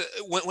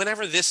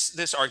 whenever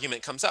this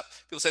argument comes up,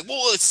 people say,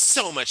 well, it's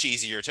so much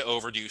easier to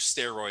overdo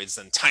steroids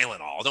than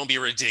Tylenol. Don't be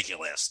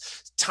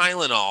ridiculous.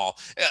 Tylenol,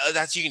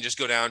 you can just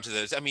go down to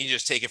you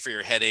just take it for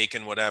your headache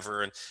and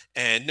whatever,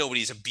 and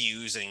nobody's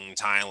abusing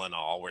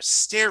Tylenol. Where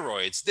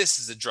steroids, this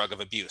is a drug of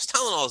abuse.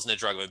 Tylenol isn't a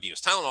drug of abuse.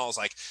 Tylenol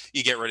is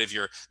you get rid of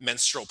your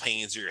menstrual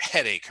pains or your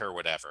headache or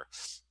whatever.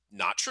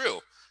 Not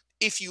true.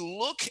 If you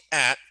look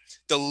at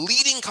the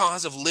leading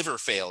cause of liver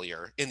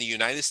failure in the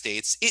United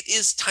States, it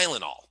is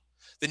Tylenol.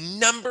 The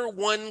number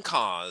one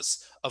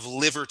cause of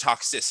liver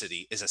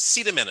toxicity is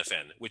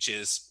acetaminophen, which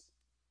is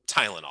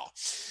Tylenol.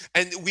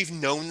 And we've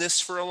known this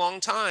for a long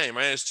time,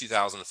 right? It's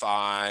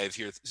 2005,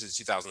 here this is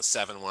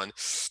 2007 one,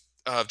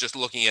 of just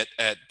looking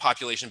at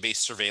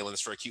population-based surveillance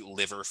for acute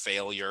liver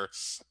failure.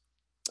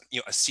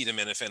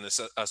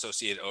 Acetaminophen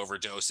associated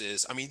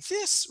overdoses.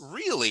 This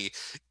really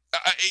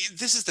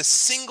this is the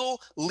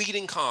single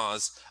leading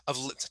cause of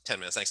 10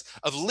 minutes, thanks,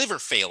 of liver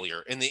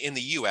failure in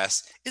the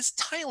U.S. is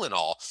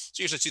Tylenol.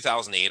 So here's a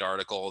 2008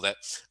 article that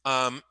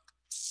um,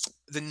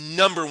 the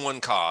number one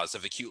cause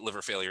of acute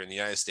liver failure in the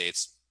United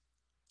States,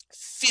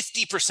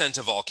 50%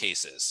 of all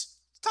cases,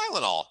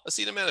 Tylenol,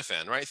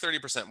 acetaminophen, right?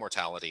 30%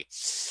 mortality.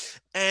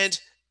 And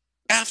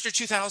after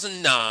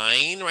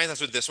 2009, right,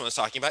 that's what this one is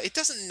talking about, it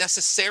doesn't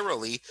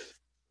necessarily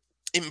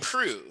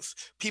improve.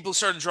 People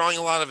started drawing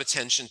a lot of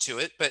attention to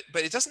it, but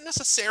it doesn't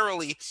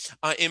necessarily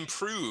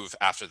improve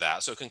after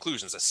that. So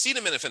conclusions: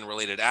 acetaminophen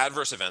related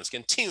adverse events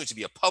continue to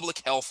be a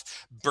public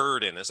health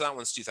burden. And so that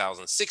one's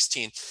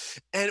 2016.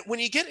 And when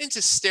you get into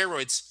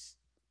steroids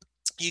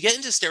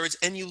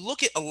and you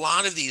look at a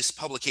lot of these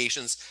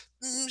publications,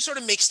 sort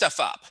of make stuff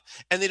up,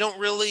 and they don't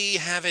really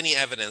have any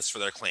evidence for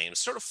their claims,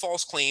 sort of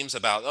false claims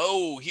about,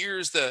 oh,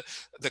 here's the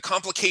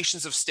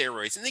complications of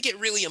steroids, and they get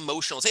really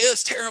emotional, say, oh,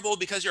 it's terrible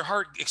because your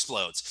heart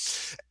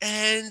explodes,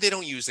 and they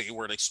don't use the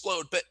word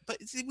explode, but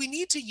we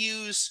need to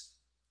use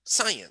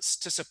science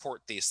to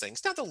support these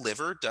things. Now the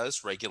liver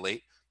does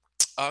regulate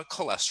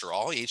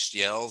cholesterol,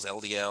 HDLs,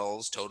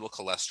 LDLs, total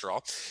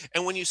cholesterol.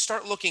 And when you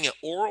start looking at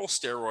oral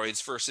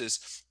steroids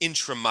versus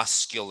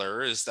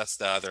intramuscular, that's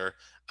the other.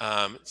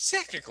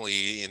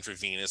 Technically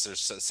intravenous,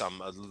 there's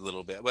some a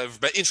little bit,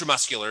 but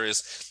intramuscular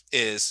is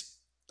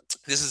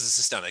this is a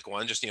systemic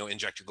one, just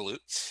inject your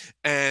glute,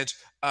 and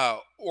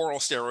oral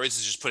steroids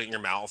is just put it in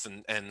your mouth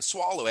and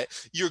swallow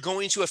it. You're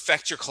going to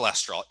affect your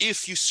cholesterol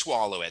if you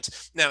swallow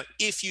it. Now,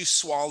 if you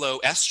swallow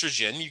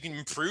estrogen, you can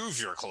improve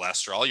your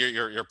cholesterol.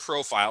 Your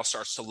profile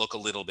starts to look a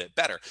little bit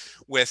better.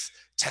 With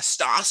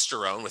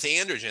testosterone, with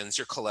androgens,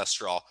 your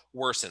cholesterol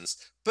worsens.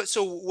 But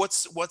so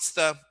what's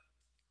the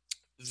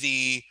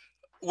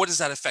what does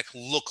that effect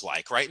look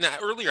like, right? Now,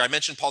 earlier I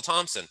mentioned Paul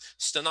Thompson,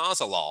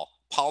 stanozolol,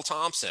 Paul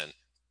Thompson.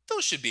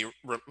 Those should be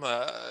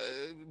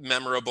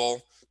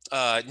memorable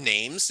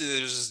names.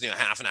 It was just,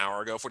 half an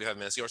hour ago, 45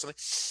 minutes ago or something.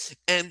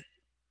 And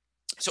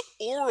so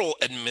oral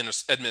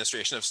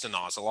administration of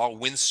stanozolol,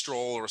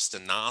 Winstrol or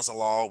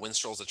stanozolol,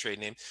 Winstrol is a trade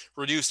name,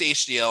 reduced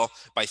HDL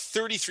by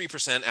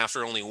 33%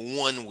 after only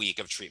 1 week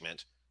of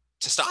treatment.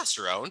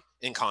 Testosterone,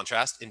 in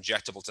contrast,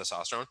 injectable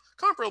testosterone,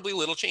 comparably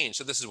little change.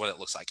 So this is what it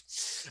looks like.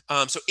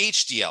 So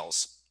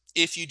HDLs,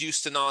 if you do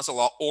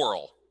stanozolol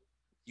oral,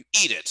 you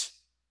eat it,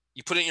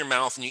 you put it in your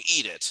mouth and you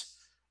eat it,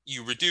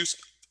 you reduce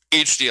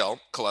HDL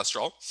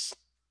cholesterol,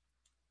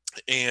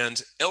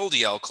 and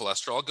LDL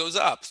cholesterol goes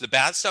up. The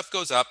bad stuff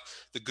goes up,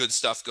 the good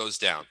stuff goes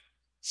down.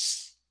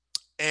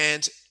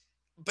 And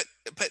but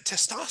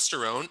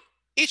testosterone,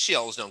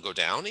 HDLs don't go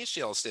down,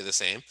 HDLs stay the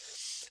same,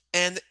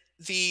 and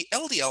the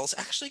LDLs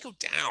actually go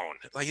down.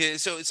 Like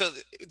so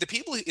the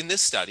people in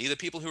this study, the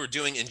people who were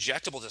doing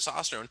injectable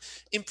testosterone,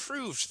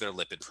 improved their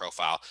lipid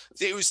profile.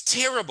 It was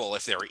terrible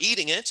if they were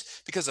eating it,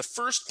 because the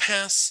first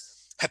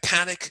pass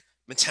hepatic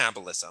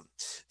metabolism,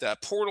 the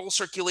portal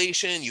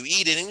circulation, you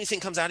eat it, anything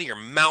comes out of your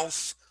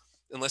mouth,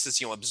 unless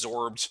it's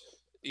absorbed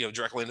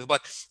directly into the blood,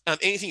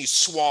 anything you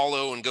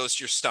swallow and goes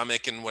to your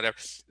stomach and whatever,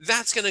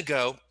 that's going to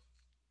go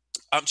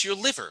to your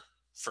liver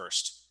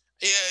first.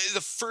 The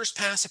first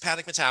pass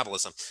hepatic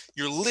metabolism,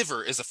 your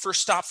liver is the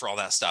first stop for all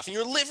that stuff, and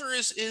your liver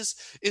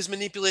is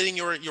manipulating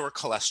your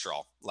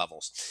cholesterol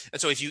levels. And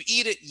so if you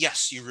eat it,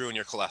 yes, you ruin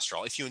your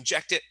cholesterol. If you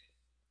inject it,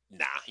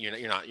 nah,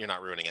 you're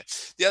not ruining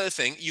it. The other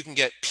thing, you can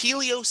get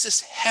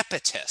pileosis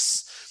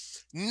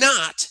hepatis,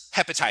 not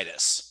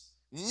hepatitis,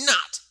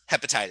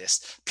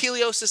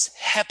 pileosis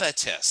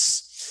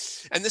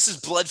hepatis. And this is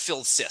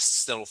blood-filled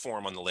cysts that will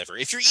form on the liver.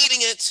 If you're eating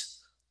it,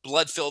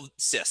 blood-filled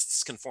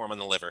cysts can form on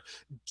the liver.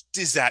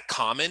 Is that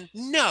common?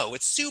 No,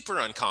 it's super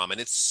uncommon.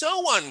 It's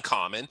so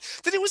uncommon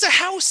that it was a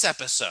House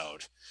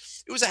episode.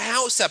 It was a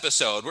House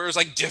episode where it was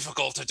like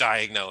difficult to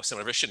diagnose and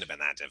whatever. It shouldn't have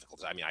been that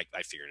difficult. I mean,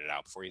 I figured it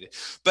out before you did.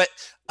 But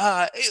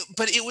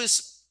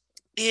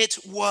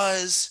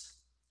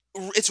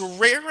it's a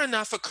rare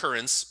enough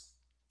occurrence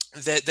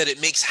that it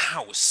makes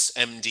House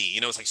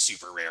MD. It's like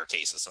super rare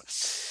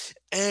cases.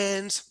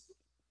 And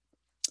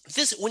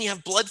this, when you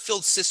have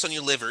blood-filled cysts on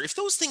your liver, if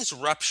those things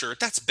rupture,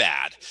 that's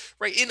bad,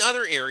 right? In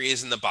other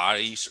areas in the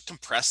body, you sort of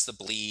compress the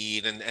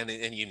bleed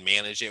and you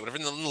manage it, whatever.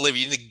 In the liver,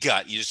 in the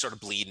gut, you just sort of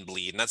bleed,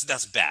 and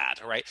that's bad,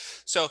 right?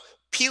 So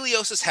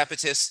pileosis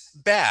hepatis,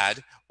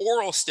 bad.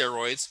 Oral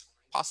steroids,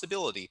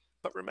 possibility.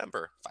 But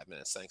remember, 5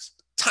 minutes, thanks.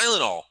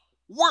 Tylenol,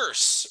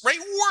 worse, right?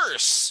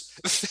 Worse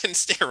than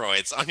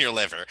steroids on your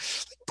liver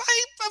by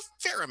a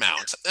fair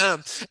amount.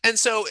 And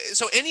so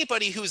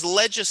anybody who's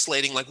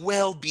legislating like,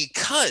 well,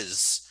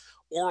 because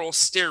oral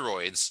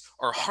steroids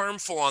are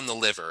harmful on the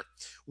liver,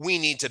 we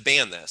need to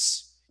ban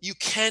this. You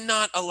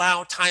cannot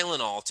allow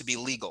Tylenol to be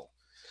legal.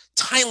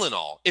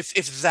 Tylenol,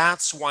 if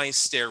that's why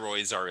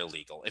steroids are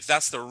illegal, if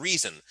that's the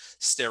reason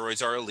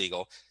steroids are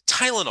illegal,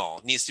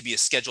 Tylenol needs to be a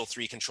Schedule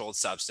III controlled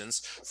substance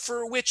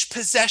for which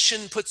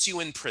possession puts you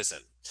in prison.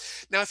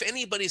 Now, if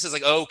anybody says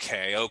like,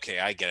 okay,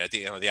 I get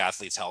it, the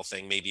athlete's health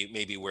thing,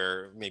 maybe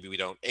we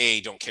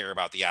don't care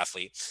about the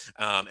athlete,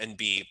 and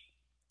B,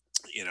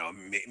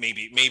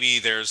 maybe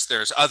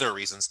there's other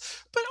reasons,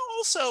 but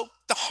also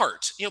the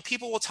heart.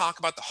 People will talk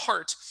about the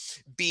heart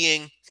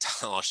being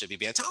Tylenol should be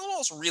banned.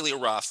 Tylenol is really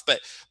rough, but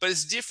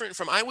it's different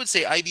from, I would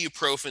say,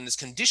 ibuprofen is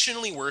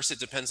conditionally worse. It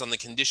depends on the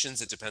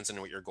conditions. It depends on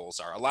what your goals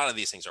are. A lot of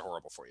these things are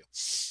horrible for you.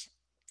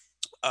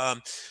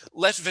 Um,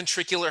 Left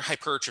ventricular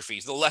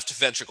hypertrophy, the left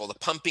ventricle, the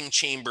pumping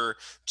chamber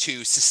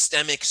to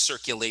systemic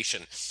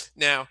circulation.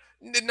 Now,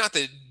 not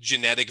the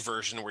genetic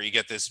version where you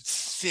get this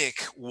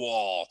thick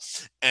wall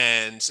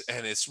and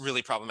it's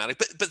really problematic,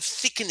 but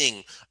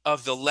thickening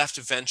of the left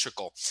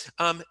ventricle.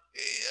 Well,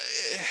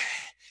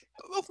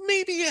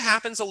 maybe it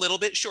happens a little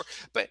bit, sure,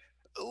 but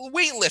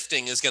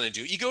weightlifting is going to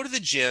do. You go to the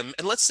gym,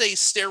 and let's say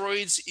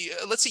steroids.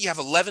 Let's say you have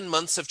 11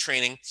 months of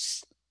training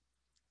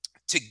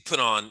to put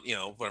on,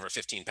 whatever,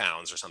 15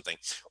 pounds or something,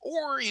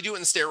 or you do it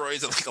in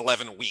steroids in like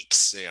 11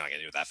 weeks. You're not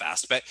gonna do it that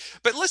fast, but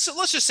let's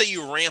just say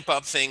you ramp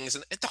up things,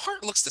 and the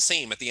heart looks the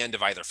same at the end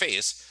of either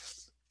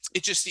phase.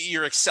 It just,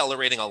 you're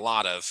accelerating a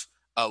lot of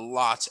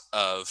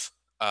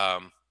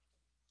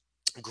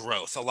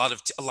growth, a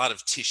lot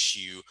of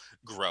tissue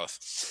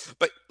growth.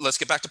 But let's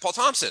get back to Paul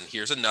Thompson.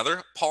 Here's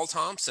another Paul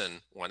Thompson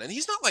one, and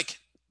he's not like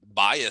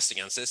biased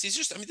against this. He's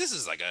just, I mean, this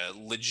is like a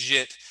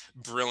legit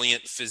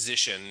brilliant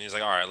physician. He's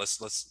like, all right,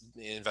 let's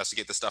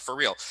investigate this stuff for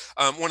real.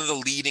 One of the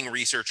leading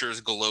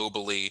researchers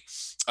globally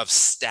of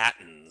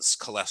statins,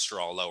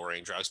 cholesterol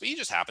lowering drugs, but he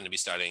just happened to be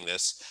studying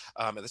this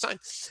at the time.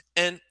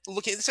 And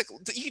looking at this, like,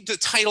 the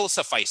title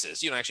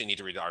suffices. You don't actually need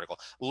to read the article.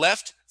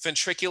 Left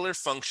ventricular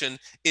function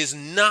is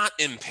not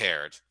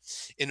impaired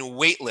in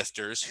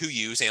weightlifters who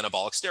use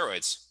anabolic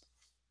steroids.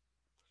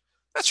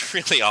 That's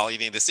really all you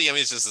need to see. I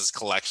mean, it's just this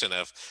collection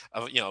of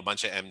a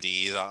bunch of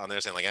MDs on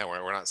there saying like, yeah,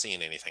 we're not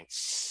seeing anything.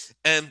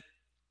 And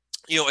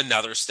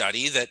another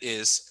study that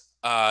is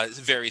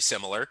very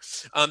similar.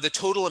 The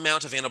total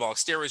amount of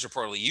anabolic steroids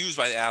reportedly used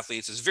by the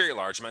athletes is very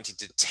large, amounting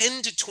to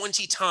 10 to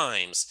 20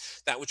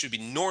 times that which would be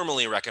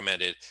normally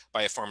recommended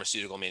by a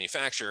pharmaceutical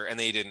manufacturer, and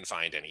they didn't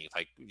find any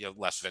like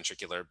left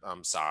ventricular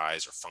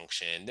size or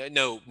function.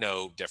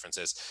 No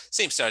differences.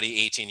 Same study,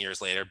 18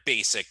 years later,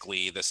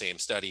 basically the same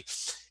study.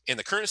 In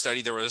the current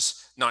study, there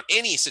was not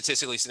any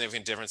statistically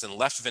significant difference in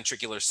left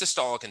ventricular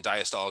systolic and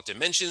diastolic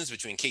dimensions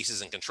between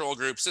cases and control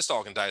groups.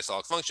 Systolic and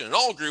diastolic function in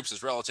all groups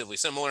is relatively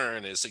similar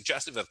and is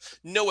suggestive of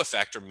no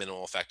effect or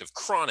minimal effect of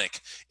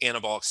chronic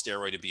anabolic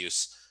steroid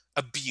abuse,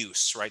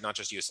 right? Not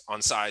just use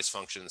on size,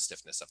 function, and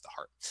stiffness of the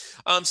heart.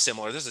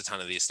 Similar, there's a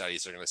ton of these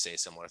studies that are going to say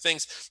similar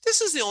things.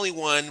 This is the only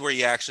one where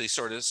you actually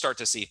sort of start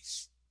to see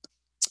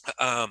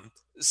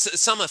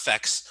some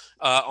effects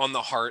on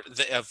the heart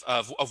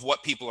of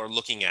what people are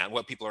looking at,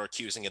 what people are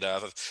accusing it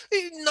of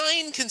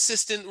 9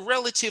 consistent,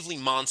 relatively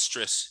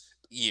monstrous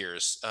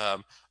years,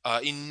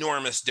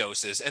 enormous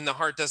doses, and the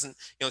heart doesn't,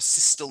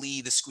 systole,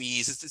 the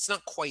squeeze. It's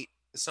not quite.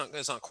 It's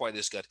not quite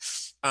as good.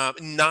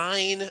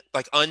 9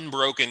 like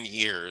unbroken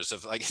years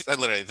of like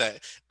literally that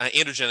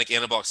androgenic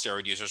anabolic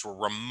steroid users were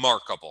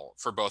remarkable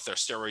for both their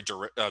steroid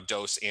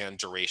dose and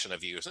duration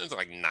of use. And it's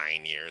like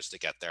 9 years to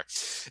get there,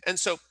 and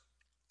so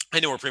I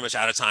know we're pretty much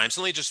out of time,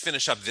 so let me just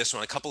finish up this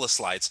one, a couple of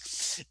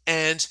slides.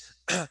 And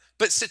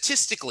but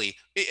statistically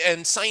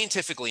and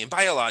scientifically and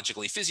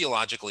biologically,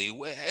 physiologically,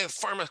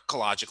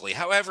 pharmacologically,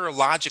 however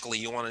logically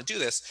you want to do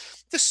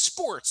this, the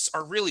sports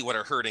are really what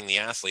are hurting the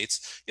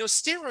athletes.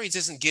 Steroids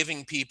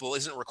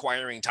isn't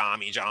requiring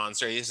Tommy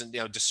Johns, or isn't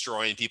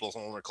destroying people's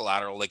ulnar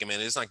collateral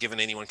ligament. It's not giving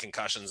anyone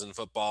concussions in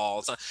football.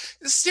 It's not.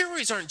 The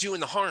steroids aren't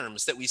doing the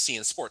harms that we see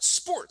in sports.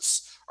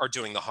 Sports are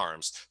doing the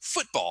harms.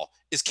 Football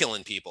is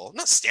killing people,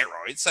 not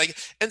steroids.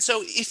 And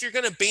so if you're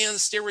going to ban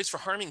steroids for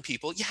harming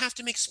people, you have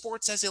to make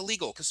sports as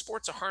illegal, because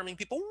sports are harming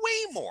people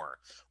way more.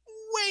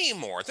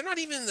 They're not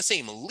even in the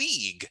same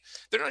league.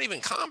 They're not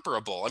even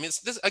comparable. I mean,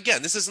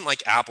 this isn't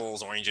like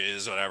apples,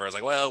 oranges, whatever. It's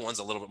like, well, one's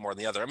a little bit more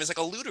than the other. I mean, it's like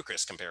a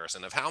ludicrous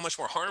comparison of how much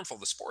more harmful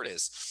the sport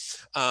is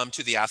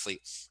to the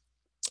athlete.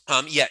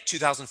 Yet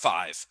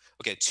 2005,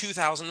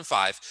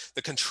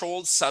 the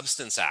Controlled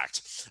Substance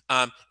Act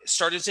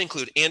started to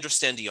include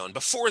androstenedione.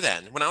 Before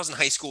then, when I was in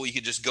high school, you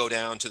could just go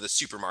down to the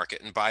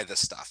supermarket and buy this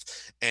stuff.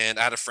 And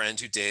I had a friend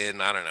who did,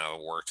 and I don't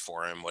know, worked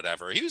for him,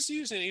 whatever. He was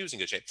in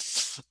good shape.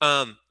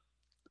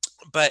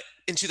 But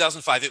in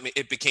 2005,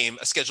 it became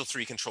a Schedule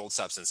III controlled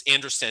substance,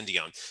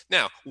 androstenedione.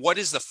 Now, what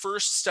is the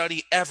first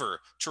study ever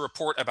to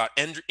report about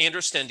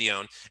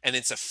androstenedione and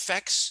its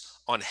effects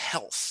on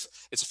health,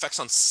 its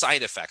effects on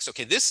side effects?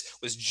 Okay, this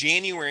was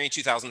January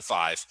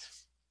 2005.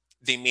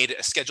 They made it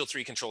a Schedule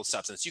III controlled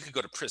substance. You could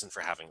go to prison for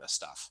having this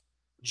stuff.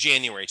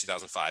 January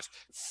 2005.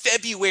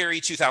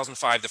 February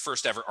 2005, the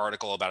first ever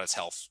article about its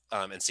health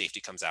and safety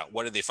comes out.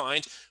 What did they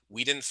find?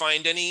 We didn't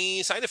find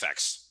any side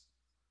effects.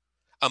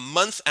 A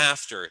month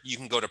after, you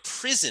can go to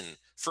prison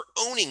for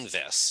owning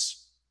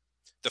this.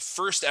 The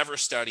first ever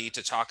study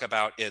to talk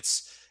about and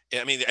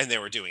they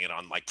were doing it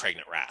on like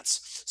pregnant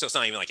rats. So it's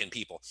not even like in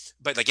people,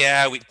 but like,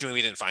 yeah, we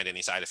didn't find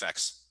any side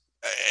effects.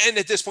 And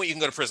at this point, you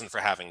can go to prison for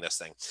having this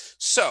thing.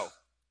 So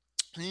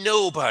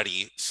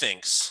nobody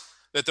thinks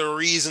that the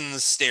reason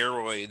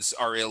steroids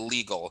are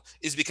illegal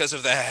is because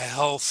of the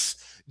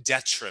health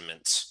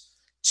detriment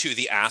to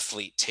the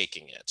athlete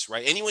taking it,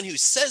 right? Anyone who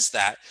says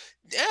that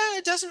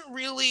doesn't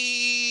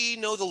really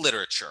know the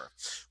literature,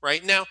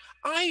 right? Now,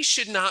 I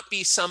should not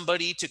be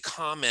somebody to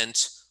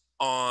comment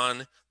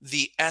on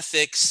the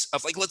ethics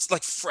of let's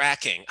like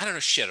fracking. I don't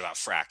know shit about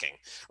fracking,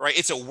 right?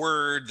 It's a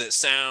word that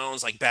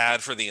sounds like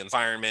bad for the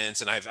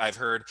environment, and I've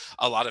heard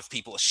a lot of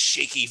people with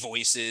shaky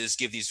voices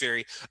give these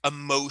very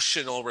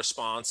emotional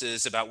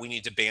responses about we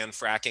need to ban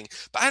fracking,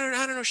 but I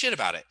don't know shit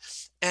about it.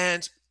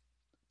 And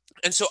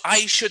so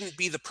I shouldn't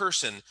be the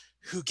person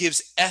who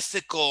gives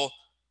ethical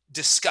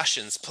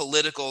discussions,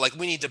 political, like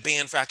we need to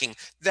ban fracking.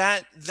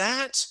 That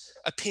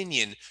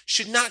opinion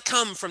should not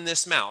come from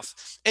this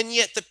mouth. And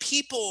yet the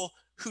people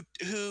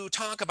who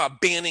talk about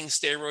banning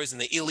steroids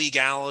and the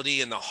illegality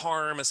and the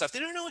harm and stuff, they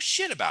don't know a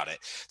shit about it.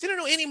 They don't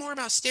know any more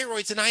about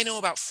steroids than I know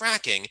about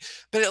fracking,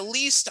 but at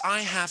least I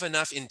have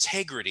enough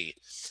integrity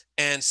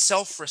and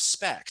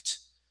self-respect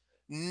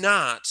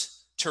not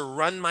to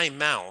run my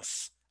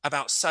mouth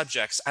about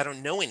subjects I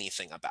don't know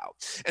anything about.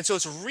 And so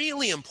it's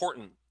really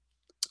important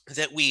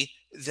that we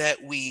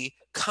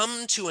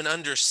come to an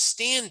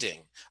understanding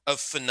of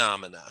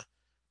phenomena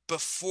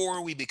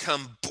before we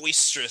become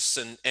boisterous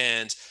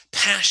and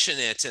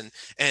passionate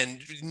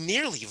and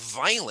nearly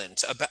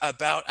violent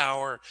about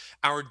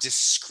our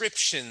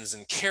descriptions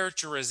and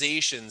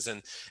characterizations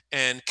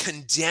and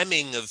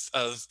condemning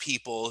of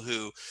people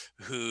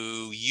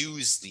who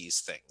use these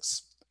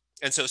things.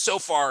 And so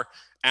far,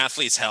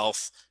 athletes'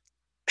 health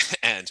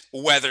and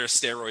whether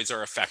steroids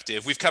are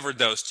effective. We've covered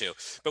those two,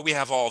 but we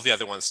have all the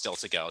other ones still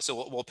to go.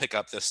 So we'll pick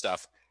up this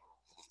stuff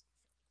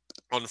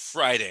on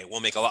Friday.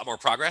 We'll make a lot more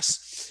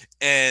progress,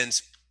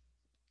 and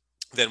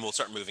then we'll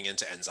start moving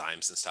into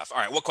enzymes and stuff. All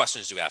right, what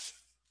questions do we have?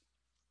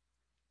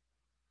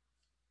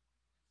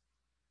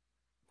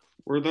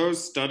 Were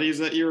those studies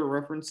that you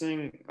were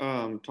referencing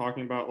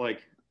talking about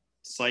like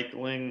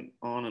cycling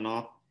on and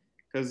off?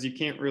 Because you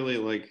can't really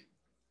like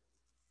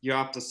you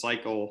have to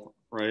cycle,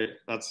 right?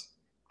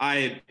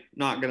 I'm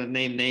not gonna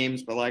name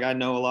names, but like I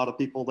know a lot of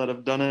people that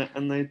have done it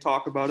and they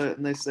talk about it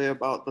and they say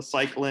about the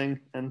cycling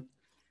and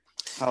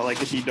how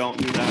like if you don't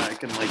do that, it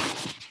can like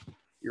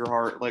your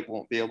heart like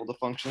won't be able to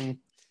function.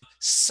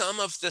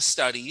 Some of the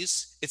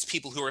studies, it's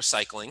people who are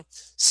cycling.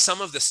 Some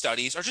of the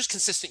studies are just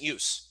consistent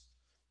use.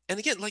 And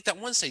again, like that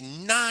one say,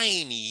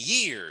 9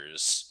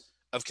 years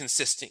of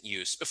consistent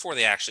use before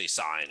they actually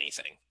saw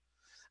anything.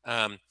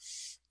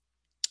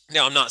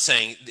 Now, I'm not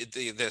saying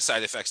the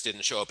side effects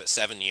didn't show up at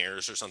 7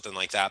 years or something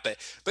like that, but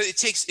it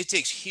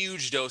takes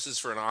huge doses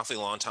for an awfully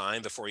long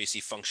time before you see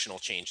functional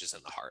changes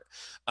in the heart.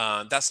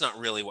 That's not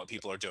really what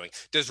people are doing.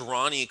 Does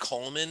Ronnie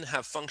Coleman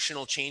have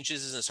functional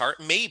changes in his heart?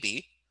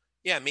 Maybe,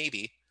 yeah,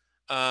 maybe.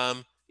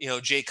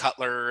 Jay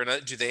Cutler,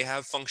 and do they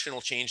have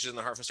functional changes in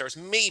the heart from steroids?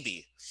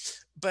 Maybe,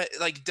 but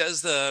like,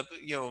 does the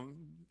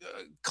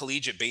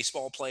collegiate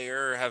baseball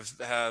player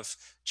have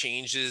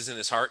changes in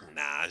his heart?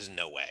 Nah, there's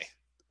no way.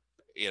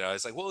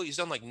 It's like, well, he's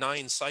done like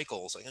 9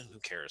 cycles. Like, who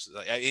cares?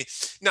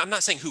 No, I'm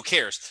not saying who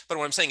cares, but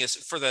what I'm saying is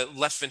for the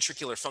left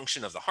ventricular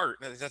function of the heart,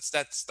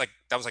 that's like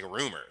that was like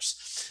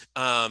rumors,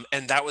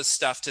 and that was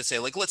stuff to say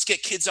like, let's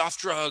get kids off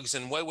drugs,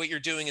 and what you're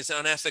doing is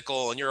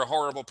unethical, and you're a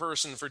horrible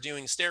person for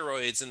doing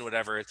steroids and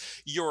whatever.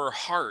 Your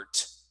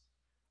heart,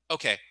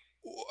 okay.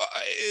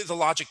 The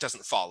logic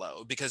doesn't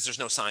follow because there's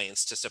no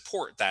science to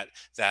support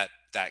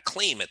that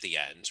claim at the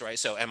end, right?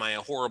 So, am I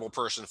a horrible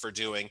person for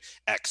doing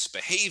X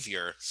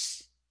behavior?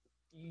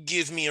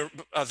 Give me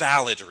a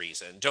valid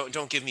reason.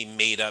 Don't give me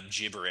made up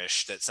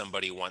gibberish that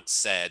somebody once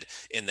said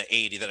in the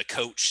 '80s, that a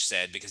coach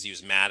said because he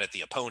was mad at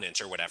the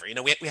opponent or whatever.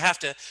 We have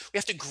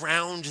to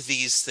ground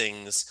these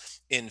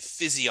things in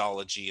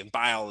physiology and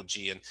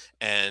biology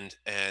and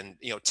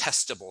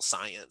testable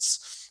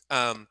science.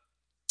 And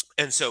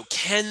so,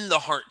 can the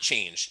heart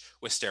change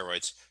with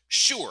steroids?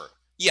 Sure.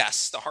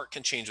 Yes, the heart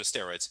can change with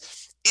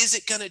steroids. Is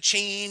it going to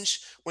change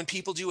when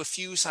people do a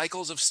few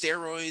cycles of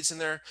steroids in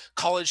their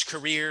college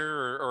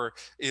career, or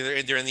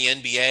either they're in the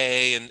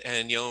NBA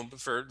and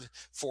for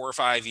 4 or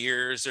 5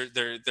 years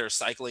they're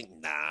cycling?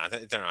 Nah,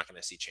 they're not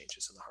going to see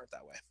changes in the heart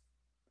that way.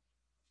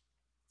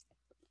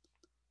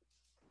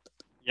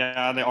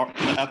 Yeah, the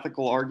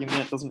ethical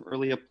argument doesn't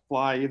really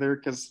apply either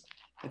because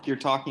if you're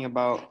talking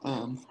about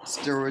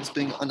steroids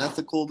being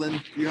unethical,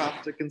 then you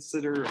have to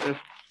consider if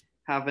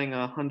having a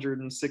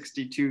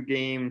 162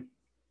 game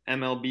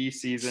MLB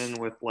season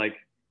with like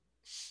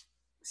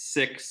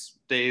 6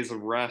 days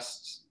of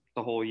rest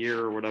the whole year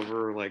or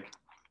whatever, like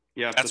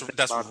you have to think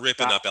That's about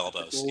ripping that up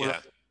elbows. Yeah.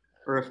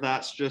 or if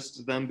that's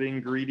just them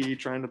being greedy,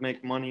 trying to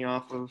make money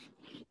off of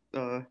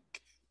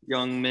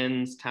young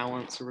men's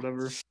talents or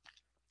whatever.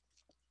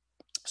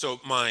 So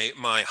my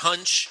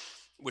hunch,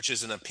 which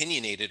is an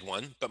opinionated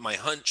one, but my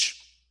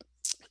hunch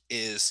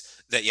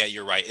is that, yeah,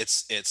 you're right.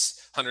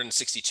 It's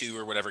 162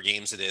 or whatever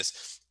games it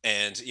is,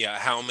 and yeah,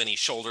 how many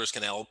shoulders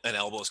and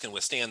elbows can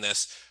withstand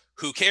this?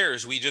 Who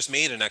cares? We just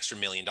made an extra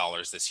 $1 million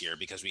this year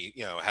because we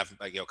have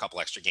a couple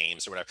extra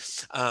games or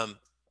whatever.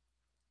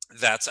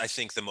 That's, I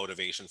think, the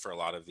motivation for a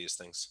lot of these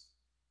things.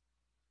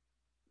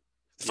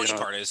 The funny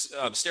part is,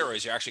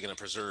 steroids, you're actually going to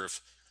preserve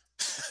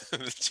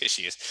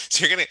Tissues.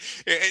 So you're gonna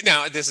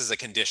now. This is a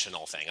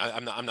conditional thing.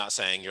 I'm not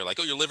saying you're like,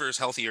 oh, your liver is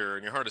healthier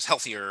and your heart is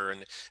healthier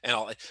and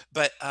all,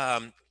 but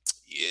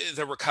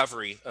the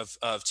recovery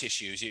of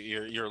tissues,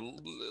 you're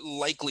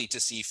likely to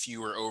see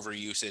fewer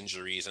overuse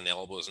injuries in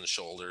elbows and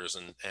shoulders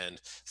and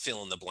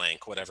fill in the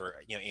blank, whatever,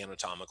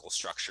 anatomical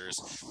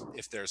structures,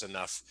 if there's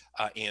enough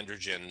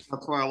androgen.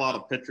 That's why a lot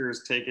of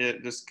pitchers take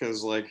it, just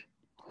because like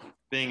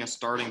being a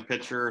starting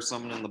pitcher or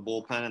someone in the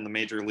bullpen in the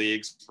major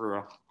leagues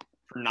for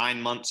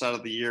 9 months out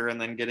of the year, and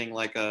then getting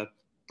like a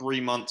 3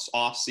 months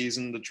off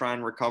season to try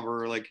and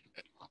recover. Like,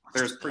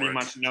 there's pretty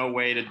much no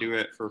way to do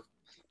it. For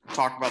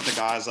talk about the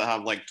guys that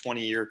have like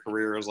 20-year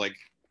careers. Like,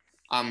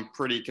 I'm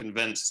pretty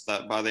convinced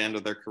that by the end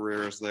of their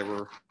careers, they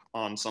were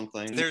on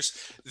something. I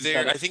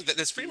think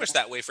that's pretty much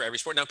that way for every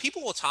sport. Now,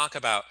 people will talk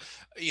about,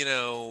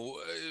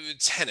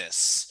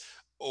 tennis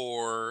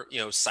or,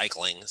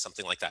 cycling,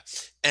 something like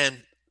that.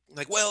 And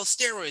like, well,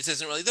 steroids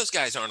isn't really, those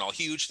guys aren't all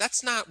huge.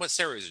 That's not what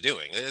steroids are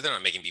doing. They're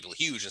not making people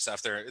huge and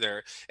stuff.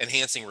 They're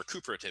enhancing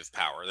recuperative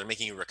power. They're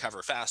making you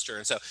recover faster.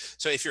 And so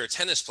if you're a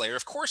tennis player,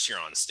 of course you're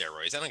on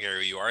steroids. I don't care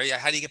who you are. Yeah,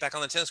 how do you get back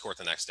on the tennis court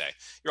the next day?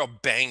 You're all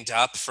banged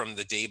up from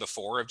the day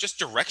before of just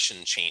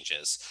direction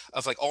changes,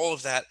 of like all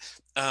of that,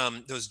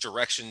 those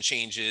direction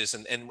changes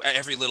and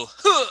every little,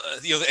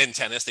 in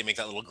tennis, they make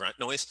that little grunt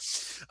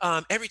noise.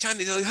 Every time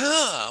they do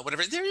like,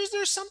 whatever,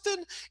 there's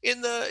something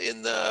in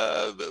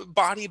the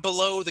body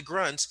below the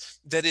grunt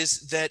that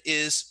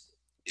is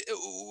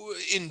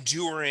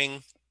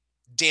enduring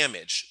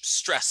damage,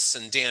 stress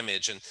and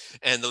damage,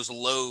 and those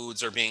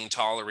loads are being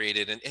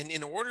tolerated, and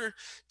in order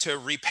to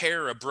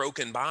repair a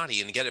broken body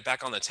and get it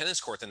back on the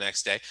tennis court the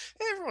next day,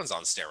 everyone's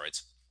on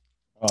steroids.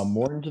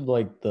 More into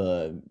like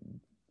the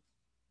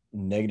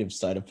negative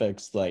side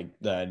effects like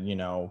that,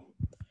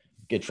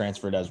 get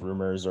transferred as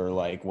rumors or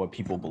like what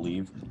people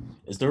believe.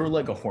 Is there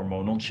like a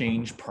hormonal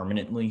change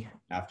permanently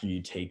after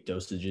you take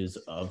dosages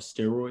of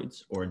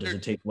steroids, or does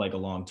it take like a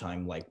long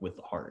time, like with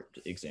the heart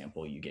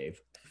example you gave?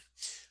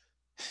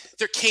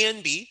 There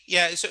can be,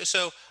 yeah.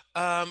 So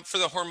for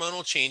the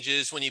hormonal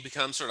changes, when you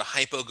become sort of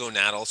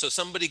hypogonadal, so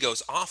somebody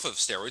goes off of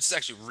steroids.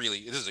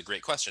 This is a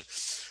great question.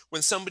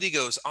 When somebody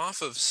goes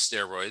off of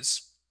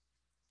steroids,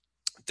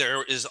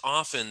 there is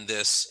often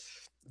this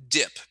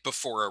dip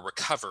before a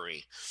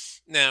recovery.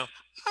 Now,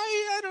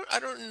 I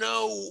don't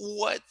know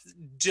what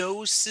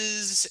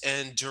doses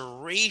and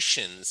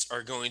durations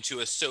are going to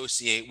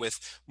associate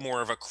with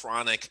more of a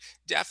chronic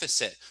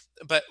deficit,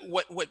 but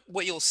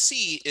what you'll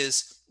see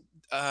is,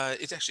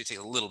 it actually takes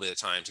a little bit of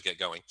time to get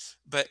going,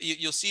 but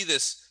you'll see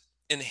this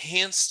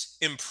enhanced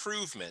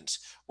improvement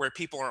where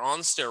people are on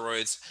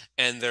steroids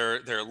and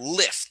their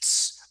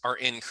lifts are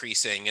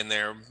increasing and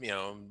their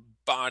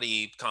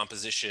body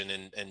composition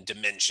and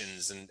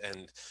dimensions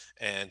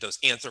and those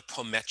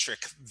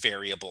anthropometric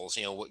variables,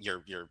 what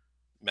your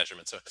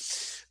measurements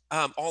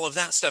are. All of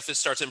that stuff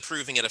starts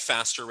improving at a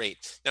faster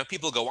rate. Now,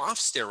 people go off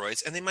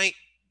steroids and they might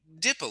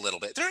dip a little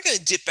bit. They're not going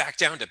to dip back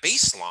down to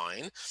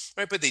baseline,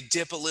 right? But they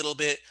dip a little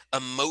bit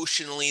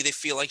emotionally. They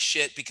feel like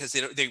shit because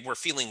they were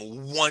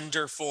feeling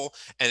wonderful,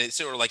 and it's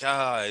sort of like,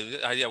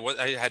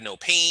 I had no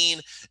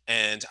pain,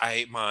 and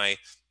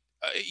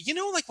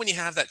like when you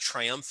have that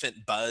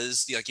triumphant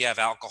buzz, like you have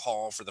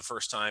alcohol for the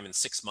first time in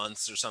 6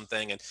 months or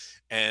something,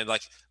 and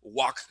like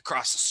walk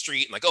across the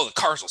street and like, oh, the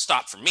cars will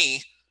stop for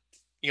me.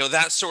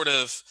 That sort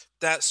of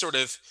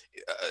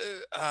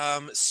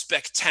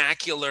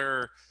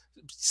spectacular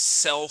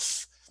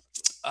self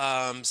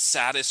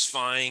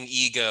satisfying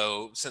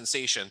ego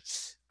sensation.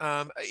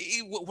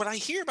 What I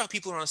hear about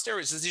people who are on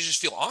steroids is they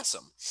just feel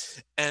awesome,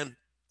 and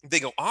they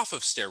go off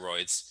of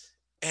steroids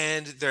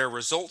and their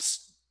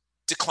results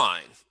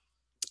decline.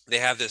 They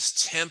have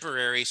this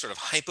temporary sort of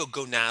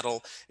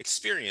hypogonadal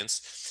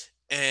experience,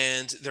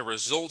 and their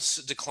results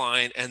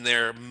decline and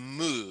their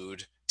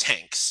mood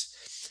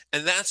tanks.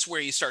 And that's where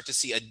you start to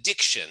see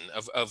addiction,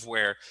 of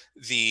where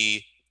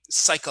the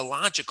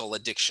psychological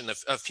addiction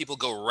of people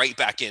go right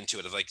back into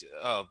it, of like,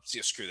 oh,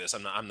 screw this,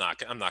 I'm not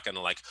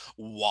gonna like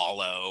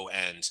wallow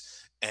and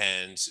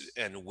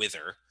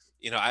wither.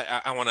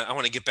 I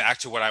want to get back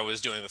to what I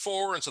was doing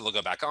before, and so they'll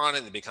go back on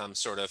it and become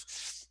sort of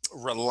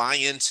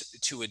reliant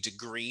to a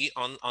degree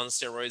on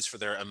steroids for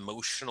their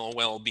emotional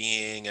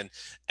well-being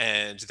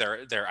and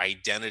their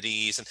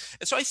identities,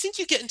 and so I think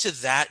you get into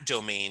that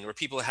domain where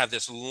people have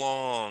this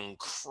long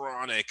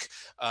chronic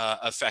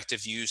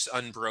effective use,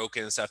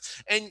 unbroken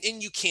stuff, and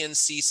you can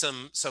see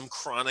some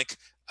chronic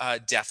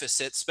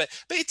deficits, but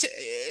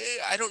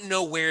I don't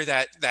know where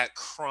that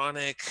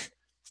chronic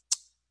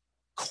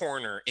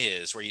corner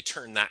is, where you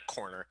turn that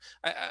corner.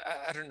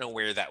 I don't know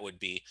where that would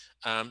be,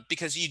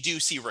 because you do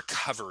see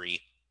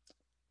recovery.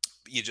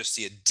 You just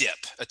see a dip,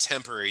 a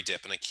temporary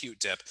dip, an acute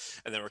dip,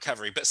 and then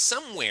recovery. But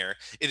somewhere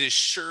it is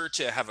sure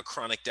to have a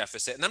chronic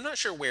deficit, and I'm not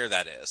sure where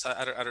that is.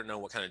 I don't know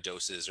what kind of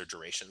doses or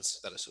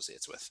durations that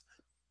associates with.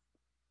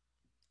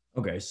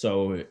 Okay,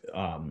 so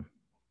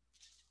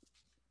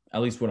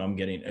at least what I'm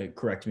getting,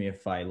 correct me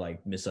if I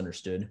like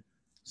misunderstood.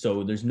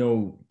 So there's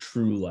no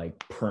true like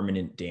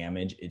permanent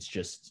damage. It's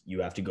just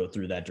you have to go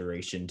through that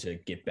duration to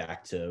get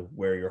back to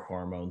where your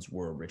hormones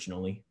were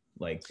originally,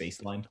 like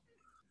baseline.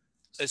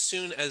 As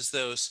soon as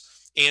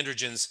those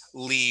androgens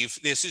leave,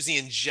 as soon as the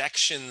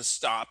injection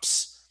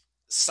stops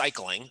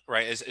cycling,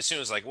 right? As soon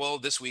as like, well,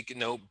 this week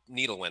no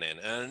needle went in,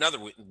 and another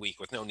week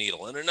with no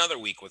needle, and another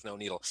week with no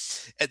needle.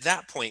 At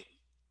that point,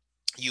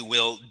 you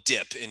will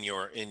dip in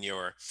your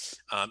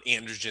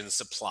androgen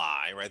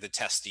supply, right? The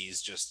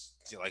testes just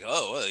you're like,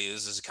 oh, well,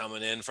 this is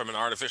coming in from an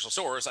artificial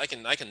source. I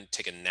can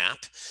take a nap,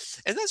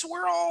 and that's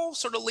we're all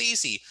sort of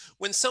lazy.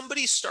 When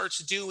somebody starts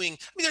doing,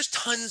 I mean, there's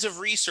tons of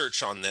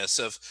research on this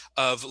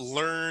of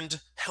learned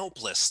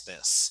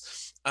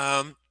helplessness.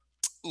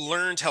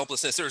 Learned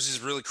helplessness. There was these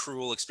really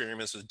cruel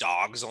experiments with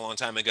dogs a long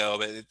time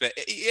ago, but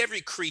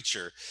every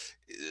creature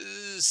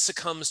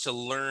succumbs to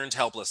learned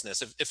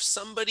helplessness. If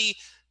somebody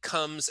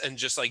comes and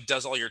just like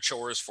does all your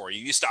chores for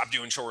you, you stop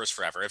doing chores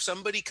forever. If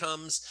somebody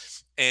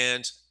comes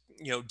and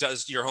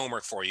does your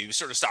homework for you, you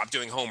sort of stop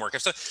doing homework.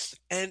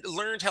 And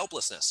learned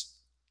helplessness.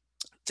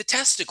 The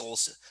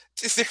testicles,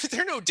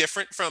 they're no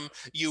different from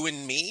you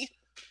and me,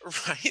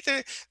 right?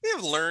 They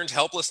have learned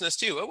helplessness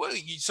too. Oh, well,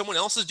 someone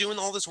else is doing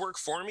all this work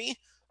for me.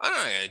 I'm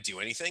not going to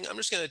do anything. I'm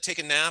just going to take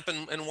a nap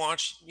and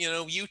watch,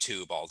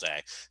 YouTube all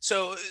day.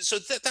 So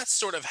that's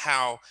sort of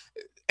how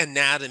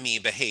anatomy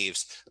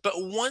behaves. But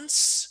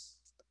once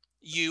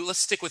let's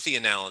stick with the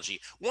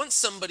analogy. Once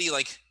somebody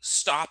like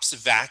stops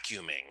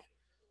vacuuming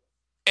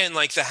and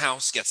like the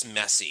house gets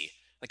messy,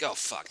 like, oh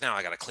fuck, now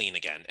I gotta clean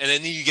again, and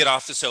then you get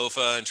off the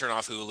sofa and turn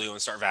off Hulu and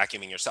start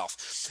vacuuming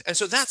yourself. And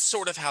so that's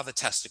sort of how the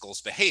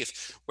testicles behave,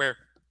 where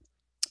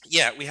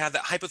yeah, we have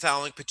that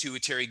hypothalamic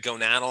pituitary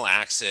gonadal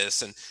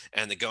axis,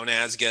 and the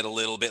gonads get a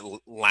little bit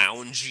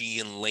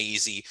loungy and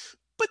lazy,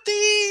 but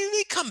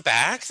they come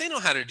back. They know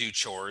how to do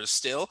chores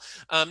still.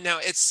 Now,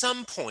 at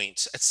some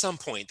point,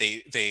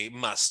 they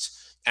must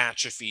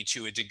atrophy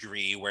to a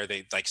degree where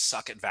they like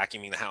suck at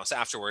vacuuming the house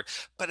afterward.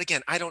 But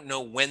again, I don't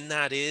know when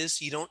that is.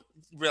 You don't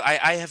really.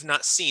 I have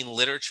not seen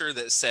literature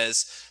that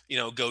says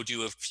go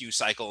do a few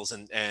cycles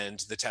and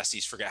the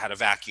testes forget how to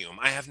vacuum.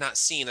 I have not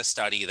seen a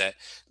study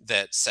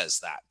that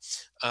says that.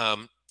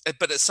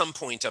 But at some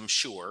point, I'm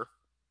sure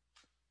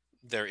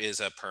there is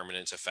a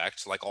permanent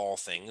effect. Like all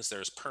things,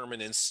 there's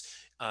permanence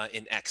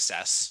in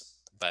excess.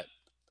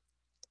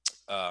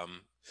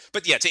 Um,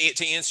 but yeah,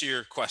 to answer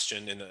your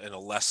question in a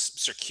less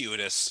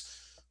circuitous,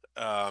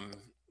 um,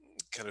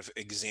 kind of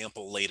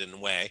example laden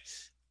way,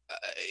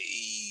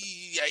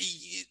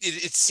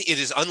 it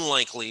is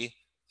unlikely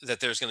that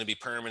there's going to be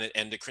permanent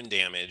endocrine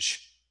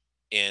damage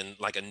in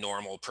like a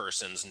normal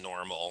person's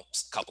normal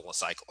couple of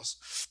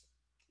cycles.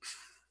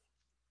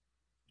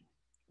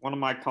 One of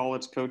my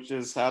college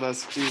coaches had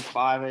us do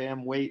 5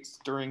 a.m. weights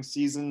during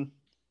season,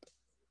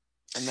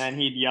 and then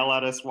he'd yell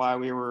at us why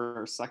we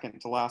were second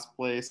to last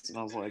place. And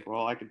I was like,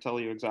 well, I could tell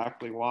you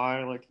exactly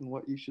why, like, and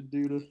what you should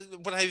do to.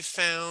 What I've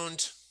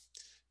found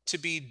to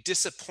be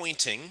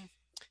disappointing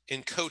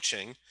in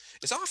coaching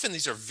is often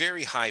these are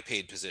very high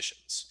paid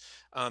positions.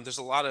 There's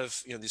a lot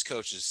of these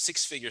coaches,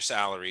 six-figure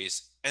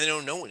salaries, and they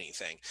don't know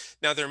anything.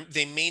 Now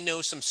they may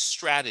know some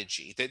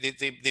strategy.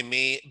 They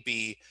may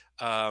be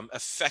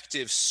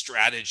effective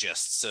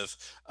strategists of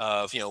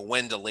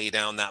when to lay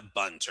down that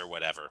bunt or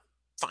whatever.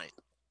 Fine.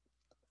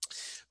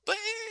 But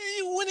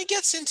when it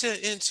gets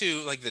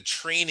into like the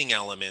training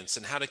elements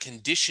and how to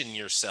condition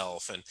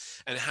yourself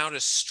and how to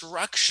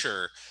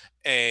structure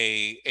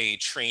a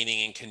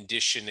training and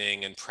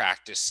conditioning and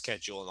practice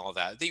schedule and all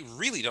that, they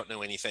really don't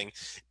know anything.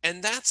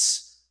 And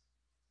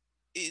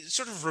it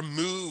sort of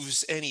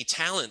removes any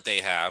talent they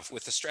have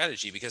with the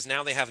strategy, because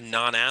now they have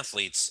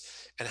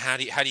non-athletes, and how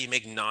do you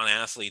make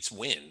non-athletes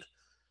win?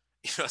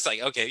 It's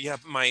like, okay, yeah,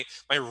 my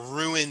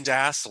ruined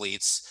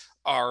athletes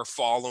are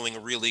following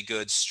really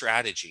good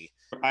strategy.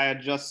 I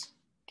had just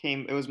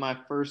came. It was my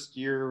first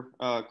year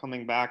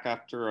coming back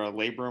after a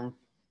labrum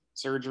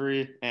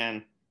surgery,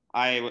 and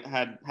I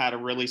had a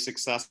really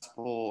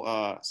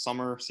successful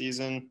summer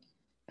season,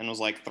 and was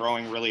like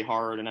throwing really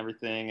hard and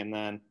everything. And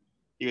then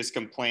he was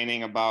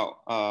complaining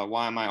about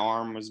why my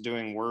arm was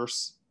doing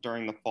worse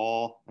during the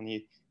fall, and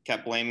he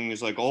kept blaming me. He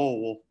was like, "Oh,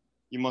 well,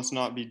 you must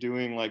not be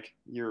doing like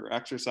your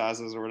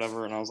exercises or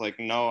whatever." And I was like,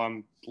 "No,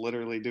 I'm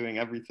literally doing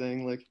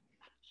everything." Like,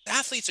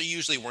 Athletes are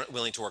usually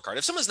willing to work hard.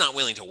 If someone's not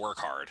willing to work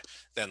hard,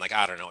 then like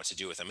I don't know what to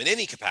do with them in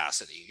any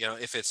capacity.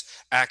 If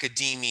it's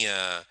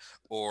academia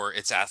or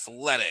it's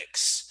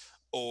athletics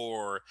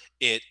or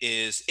it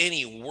is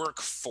any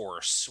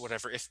workforce,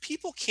 whatever. If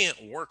people can't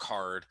work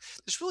hard,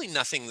 there's really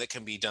nothing that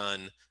can be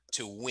done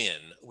to win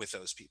with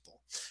those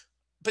people.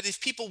 But if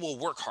people will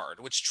work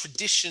hard, which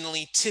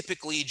traditionally,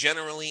 typically,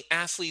 generally,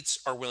 athletes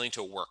are willing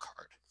to work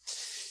hard.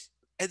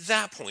 At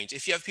that point,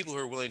 if you have people who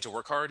are willing to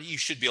work hard, you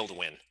should be able to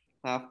win.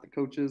 half the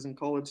coaches in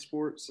college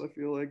sports, I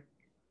feel like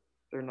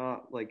they're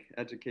not like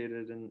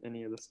educated in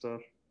any of this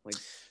stuff. Like,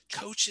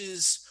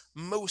 Coaches,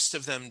 most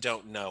of them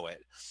don't know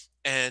it,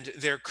 and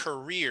their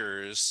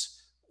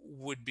careers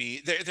would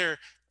be their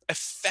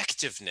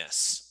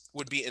effectiveness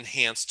would be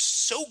enhanced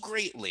so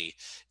greatly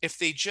if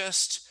they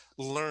just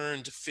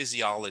learned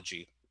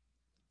physiology.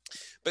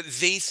 But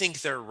they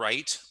think they're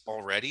right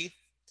already,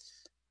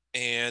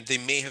 and they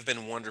may have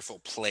been wonderful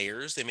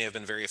players. They may have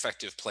been very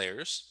effective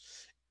players.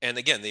 And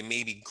again, they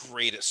may be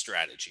great at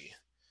strategy.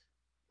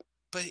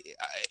 But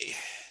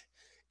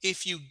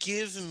if you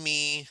give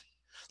me,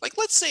 like,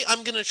 let's say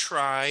I'm going to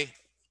try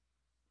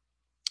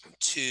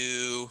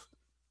to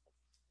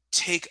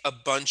take a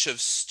bunch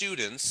of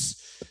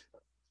students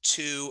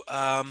to,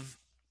 I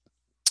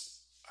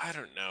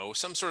don't know,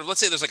 some sort of, let's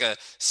say there's like a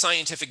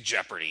scientific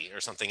Jeopardy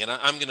or something, and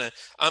I'm gonna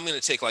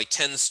take like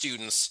 10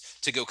 students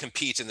to go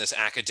compete in this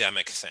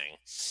academic thing.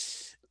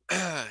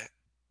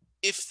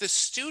 If the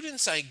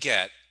students I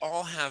get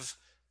all have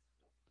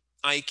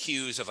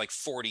IQs of like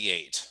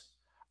 48,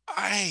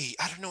 I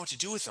don't know what to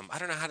do with them. I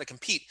don't know how to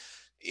compete.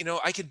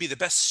 I could be the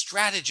best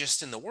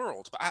strategist in the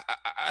world, but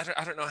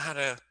I don't know how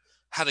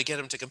to get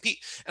them to compete.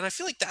 And I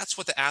feel like that's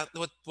what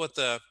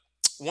the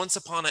once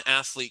upon an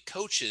athlete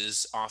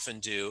coaches often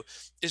do,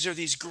 is they're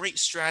these great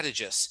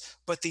strategists,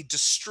 but they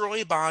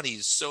destroy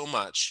bodies so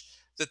much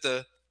that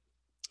the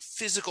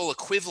physical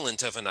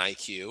equivalent of an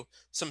IQ,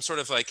 some sort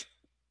of like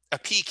a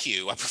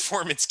PQ, a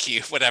performance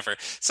Q, whatever,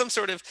 some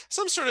sort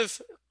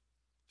of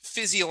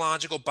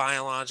physiological,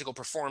 biological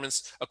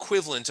performance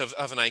equivalent of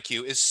an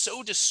IQ is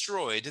so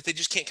destroyed that they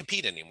just can't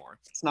compete anymore.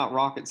 It's not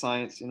rocket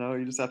science,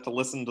 you just have to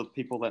listen to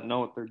people that know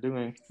what they're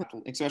doing.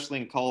 Especially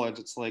in college,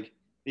 it's like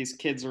these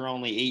kids are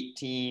only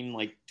 18,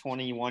 like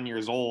 21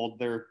 years old.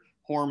 Their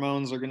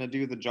hormones are going to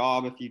do the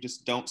job if you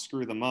just don't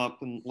screw them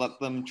up and let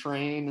them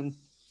train and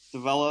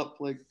develop.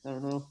 Like, I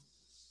don't know.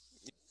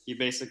 You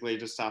basically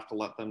just have to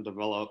let them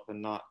develop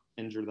and not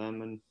injure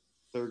them. And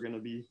they're going to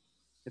be,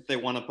 if they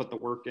want to put the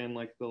work in,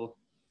 like a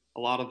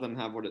lot of them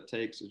have what it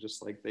takes. It's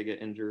just like they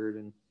get injured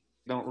and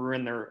don't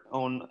ruin their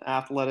own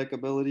athletic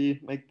ability.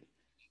 Make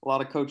a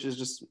lot of coaches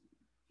just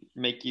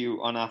make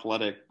you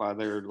unathletic by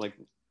their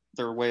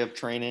way of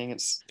training.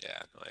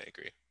 Yeah, I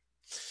agree.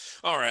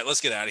 All right,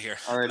 let's get out of here.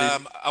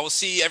 Alrighty. I will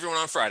see everyone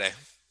on Friday.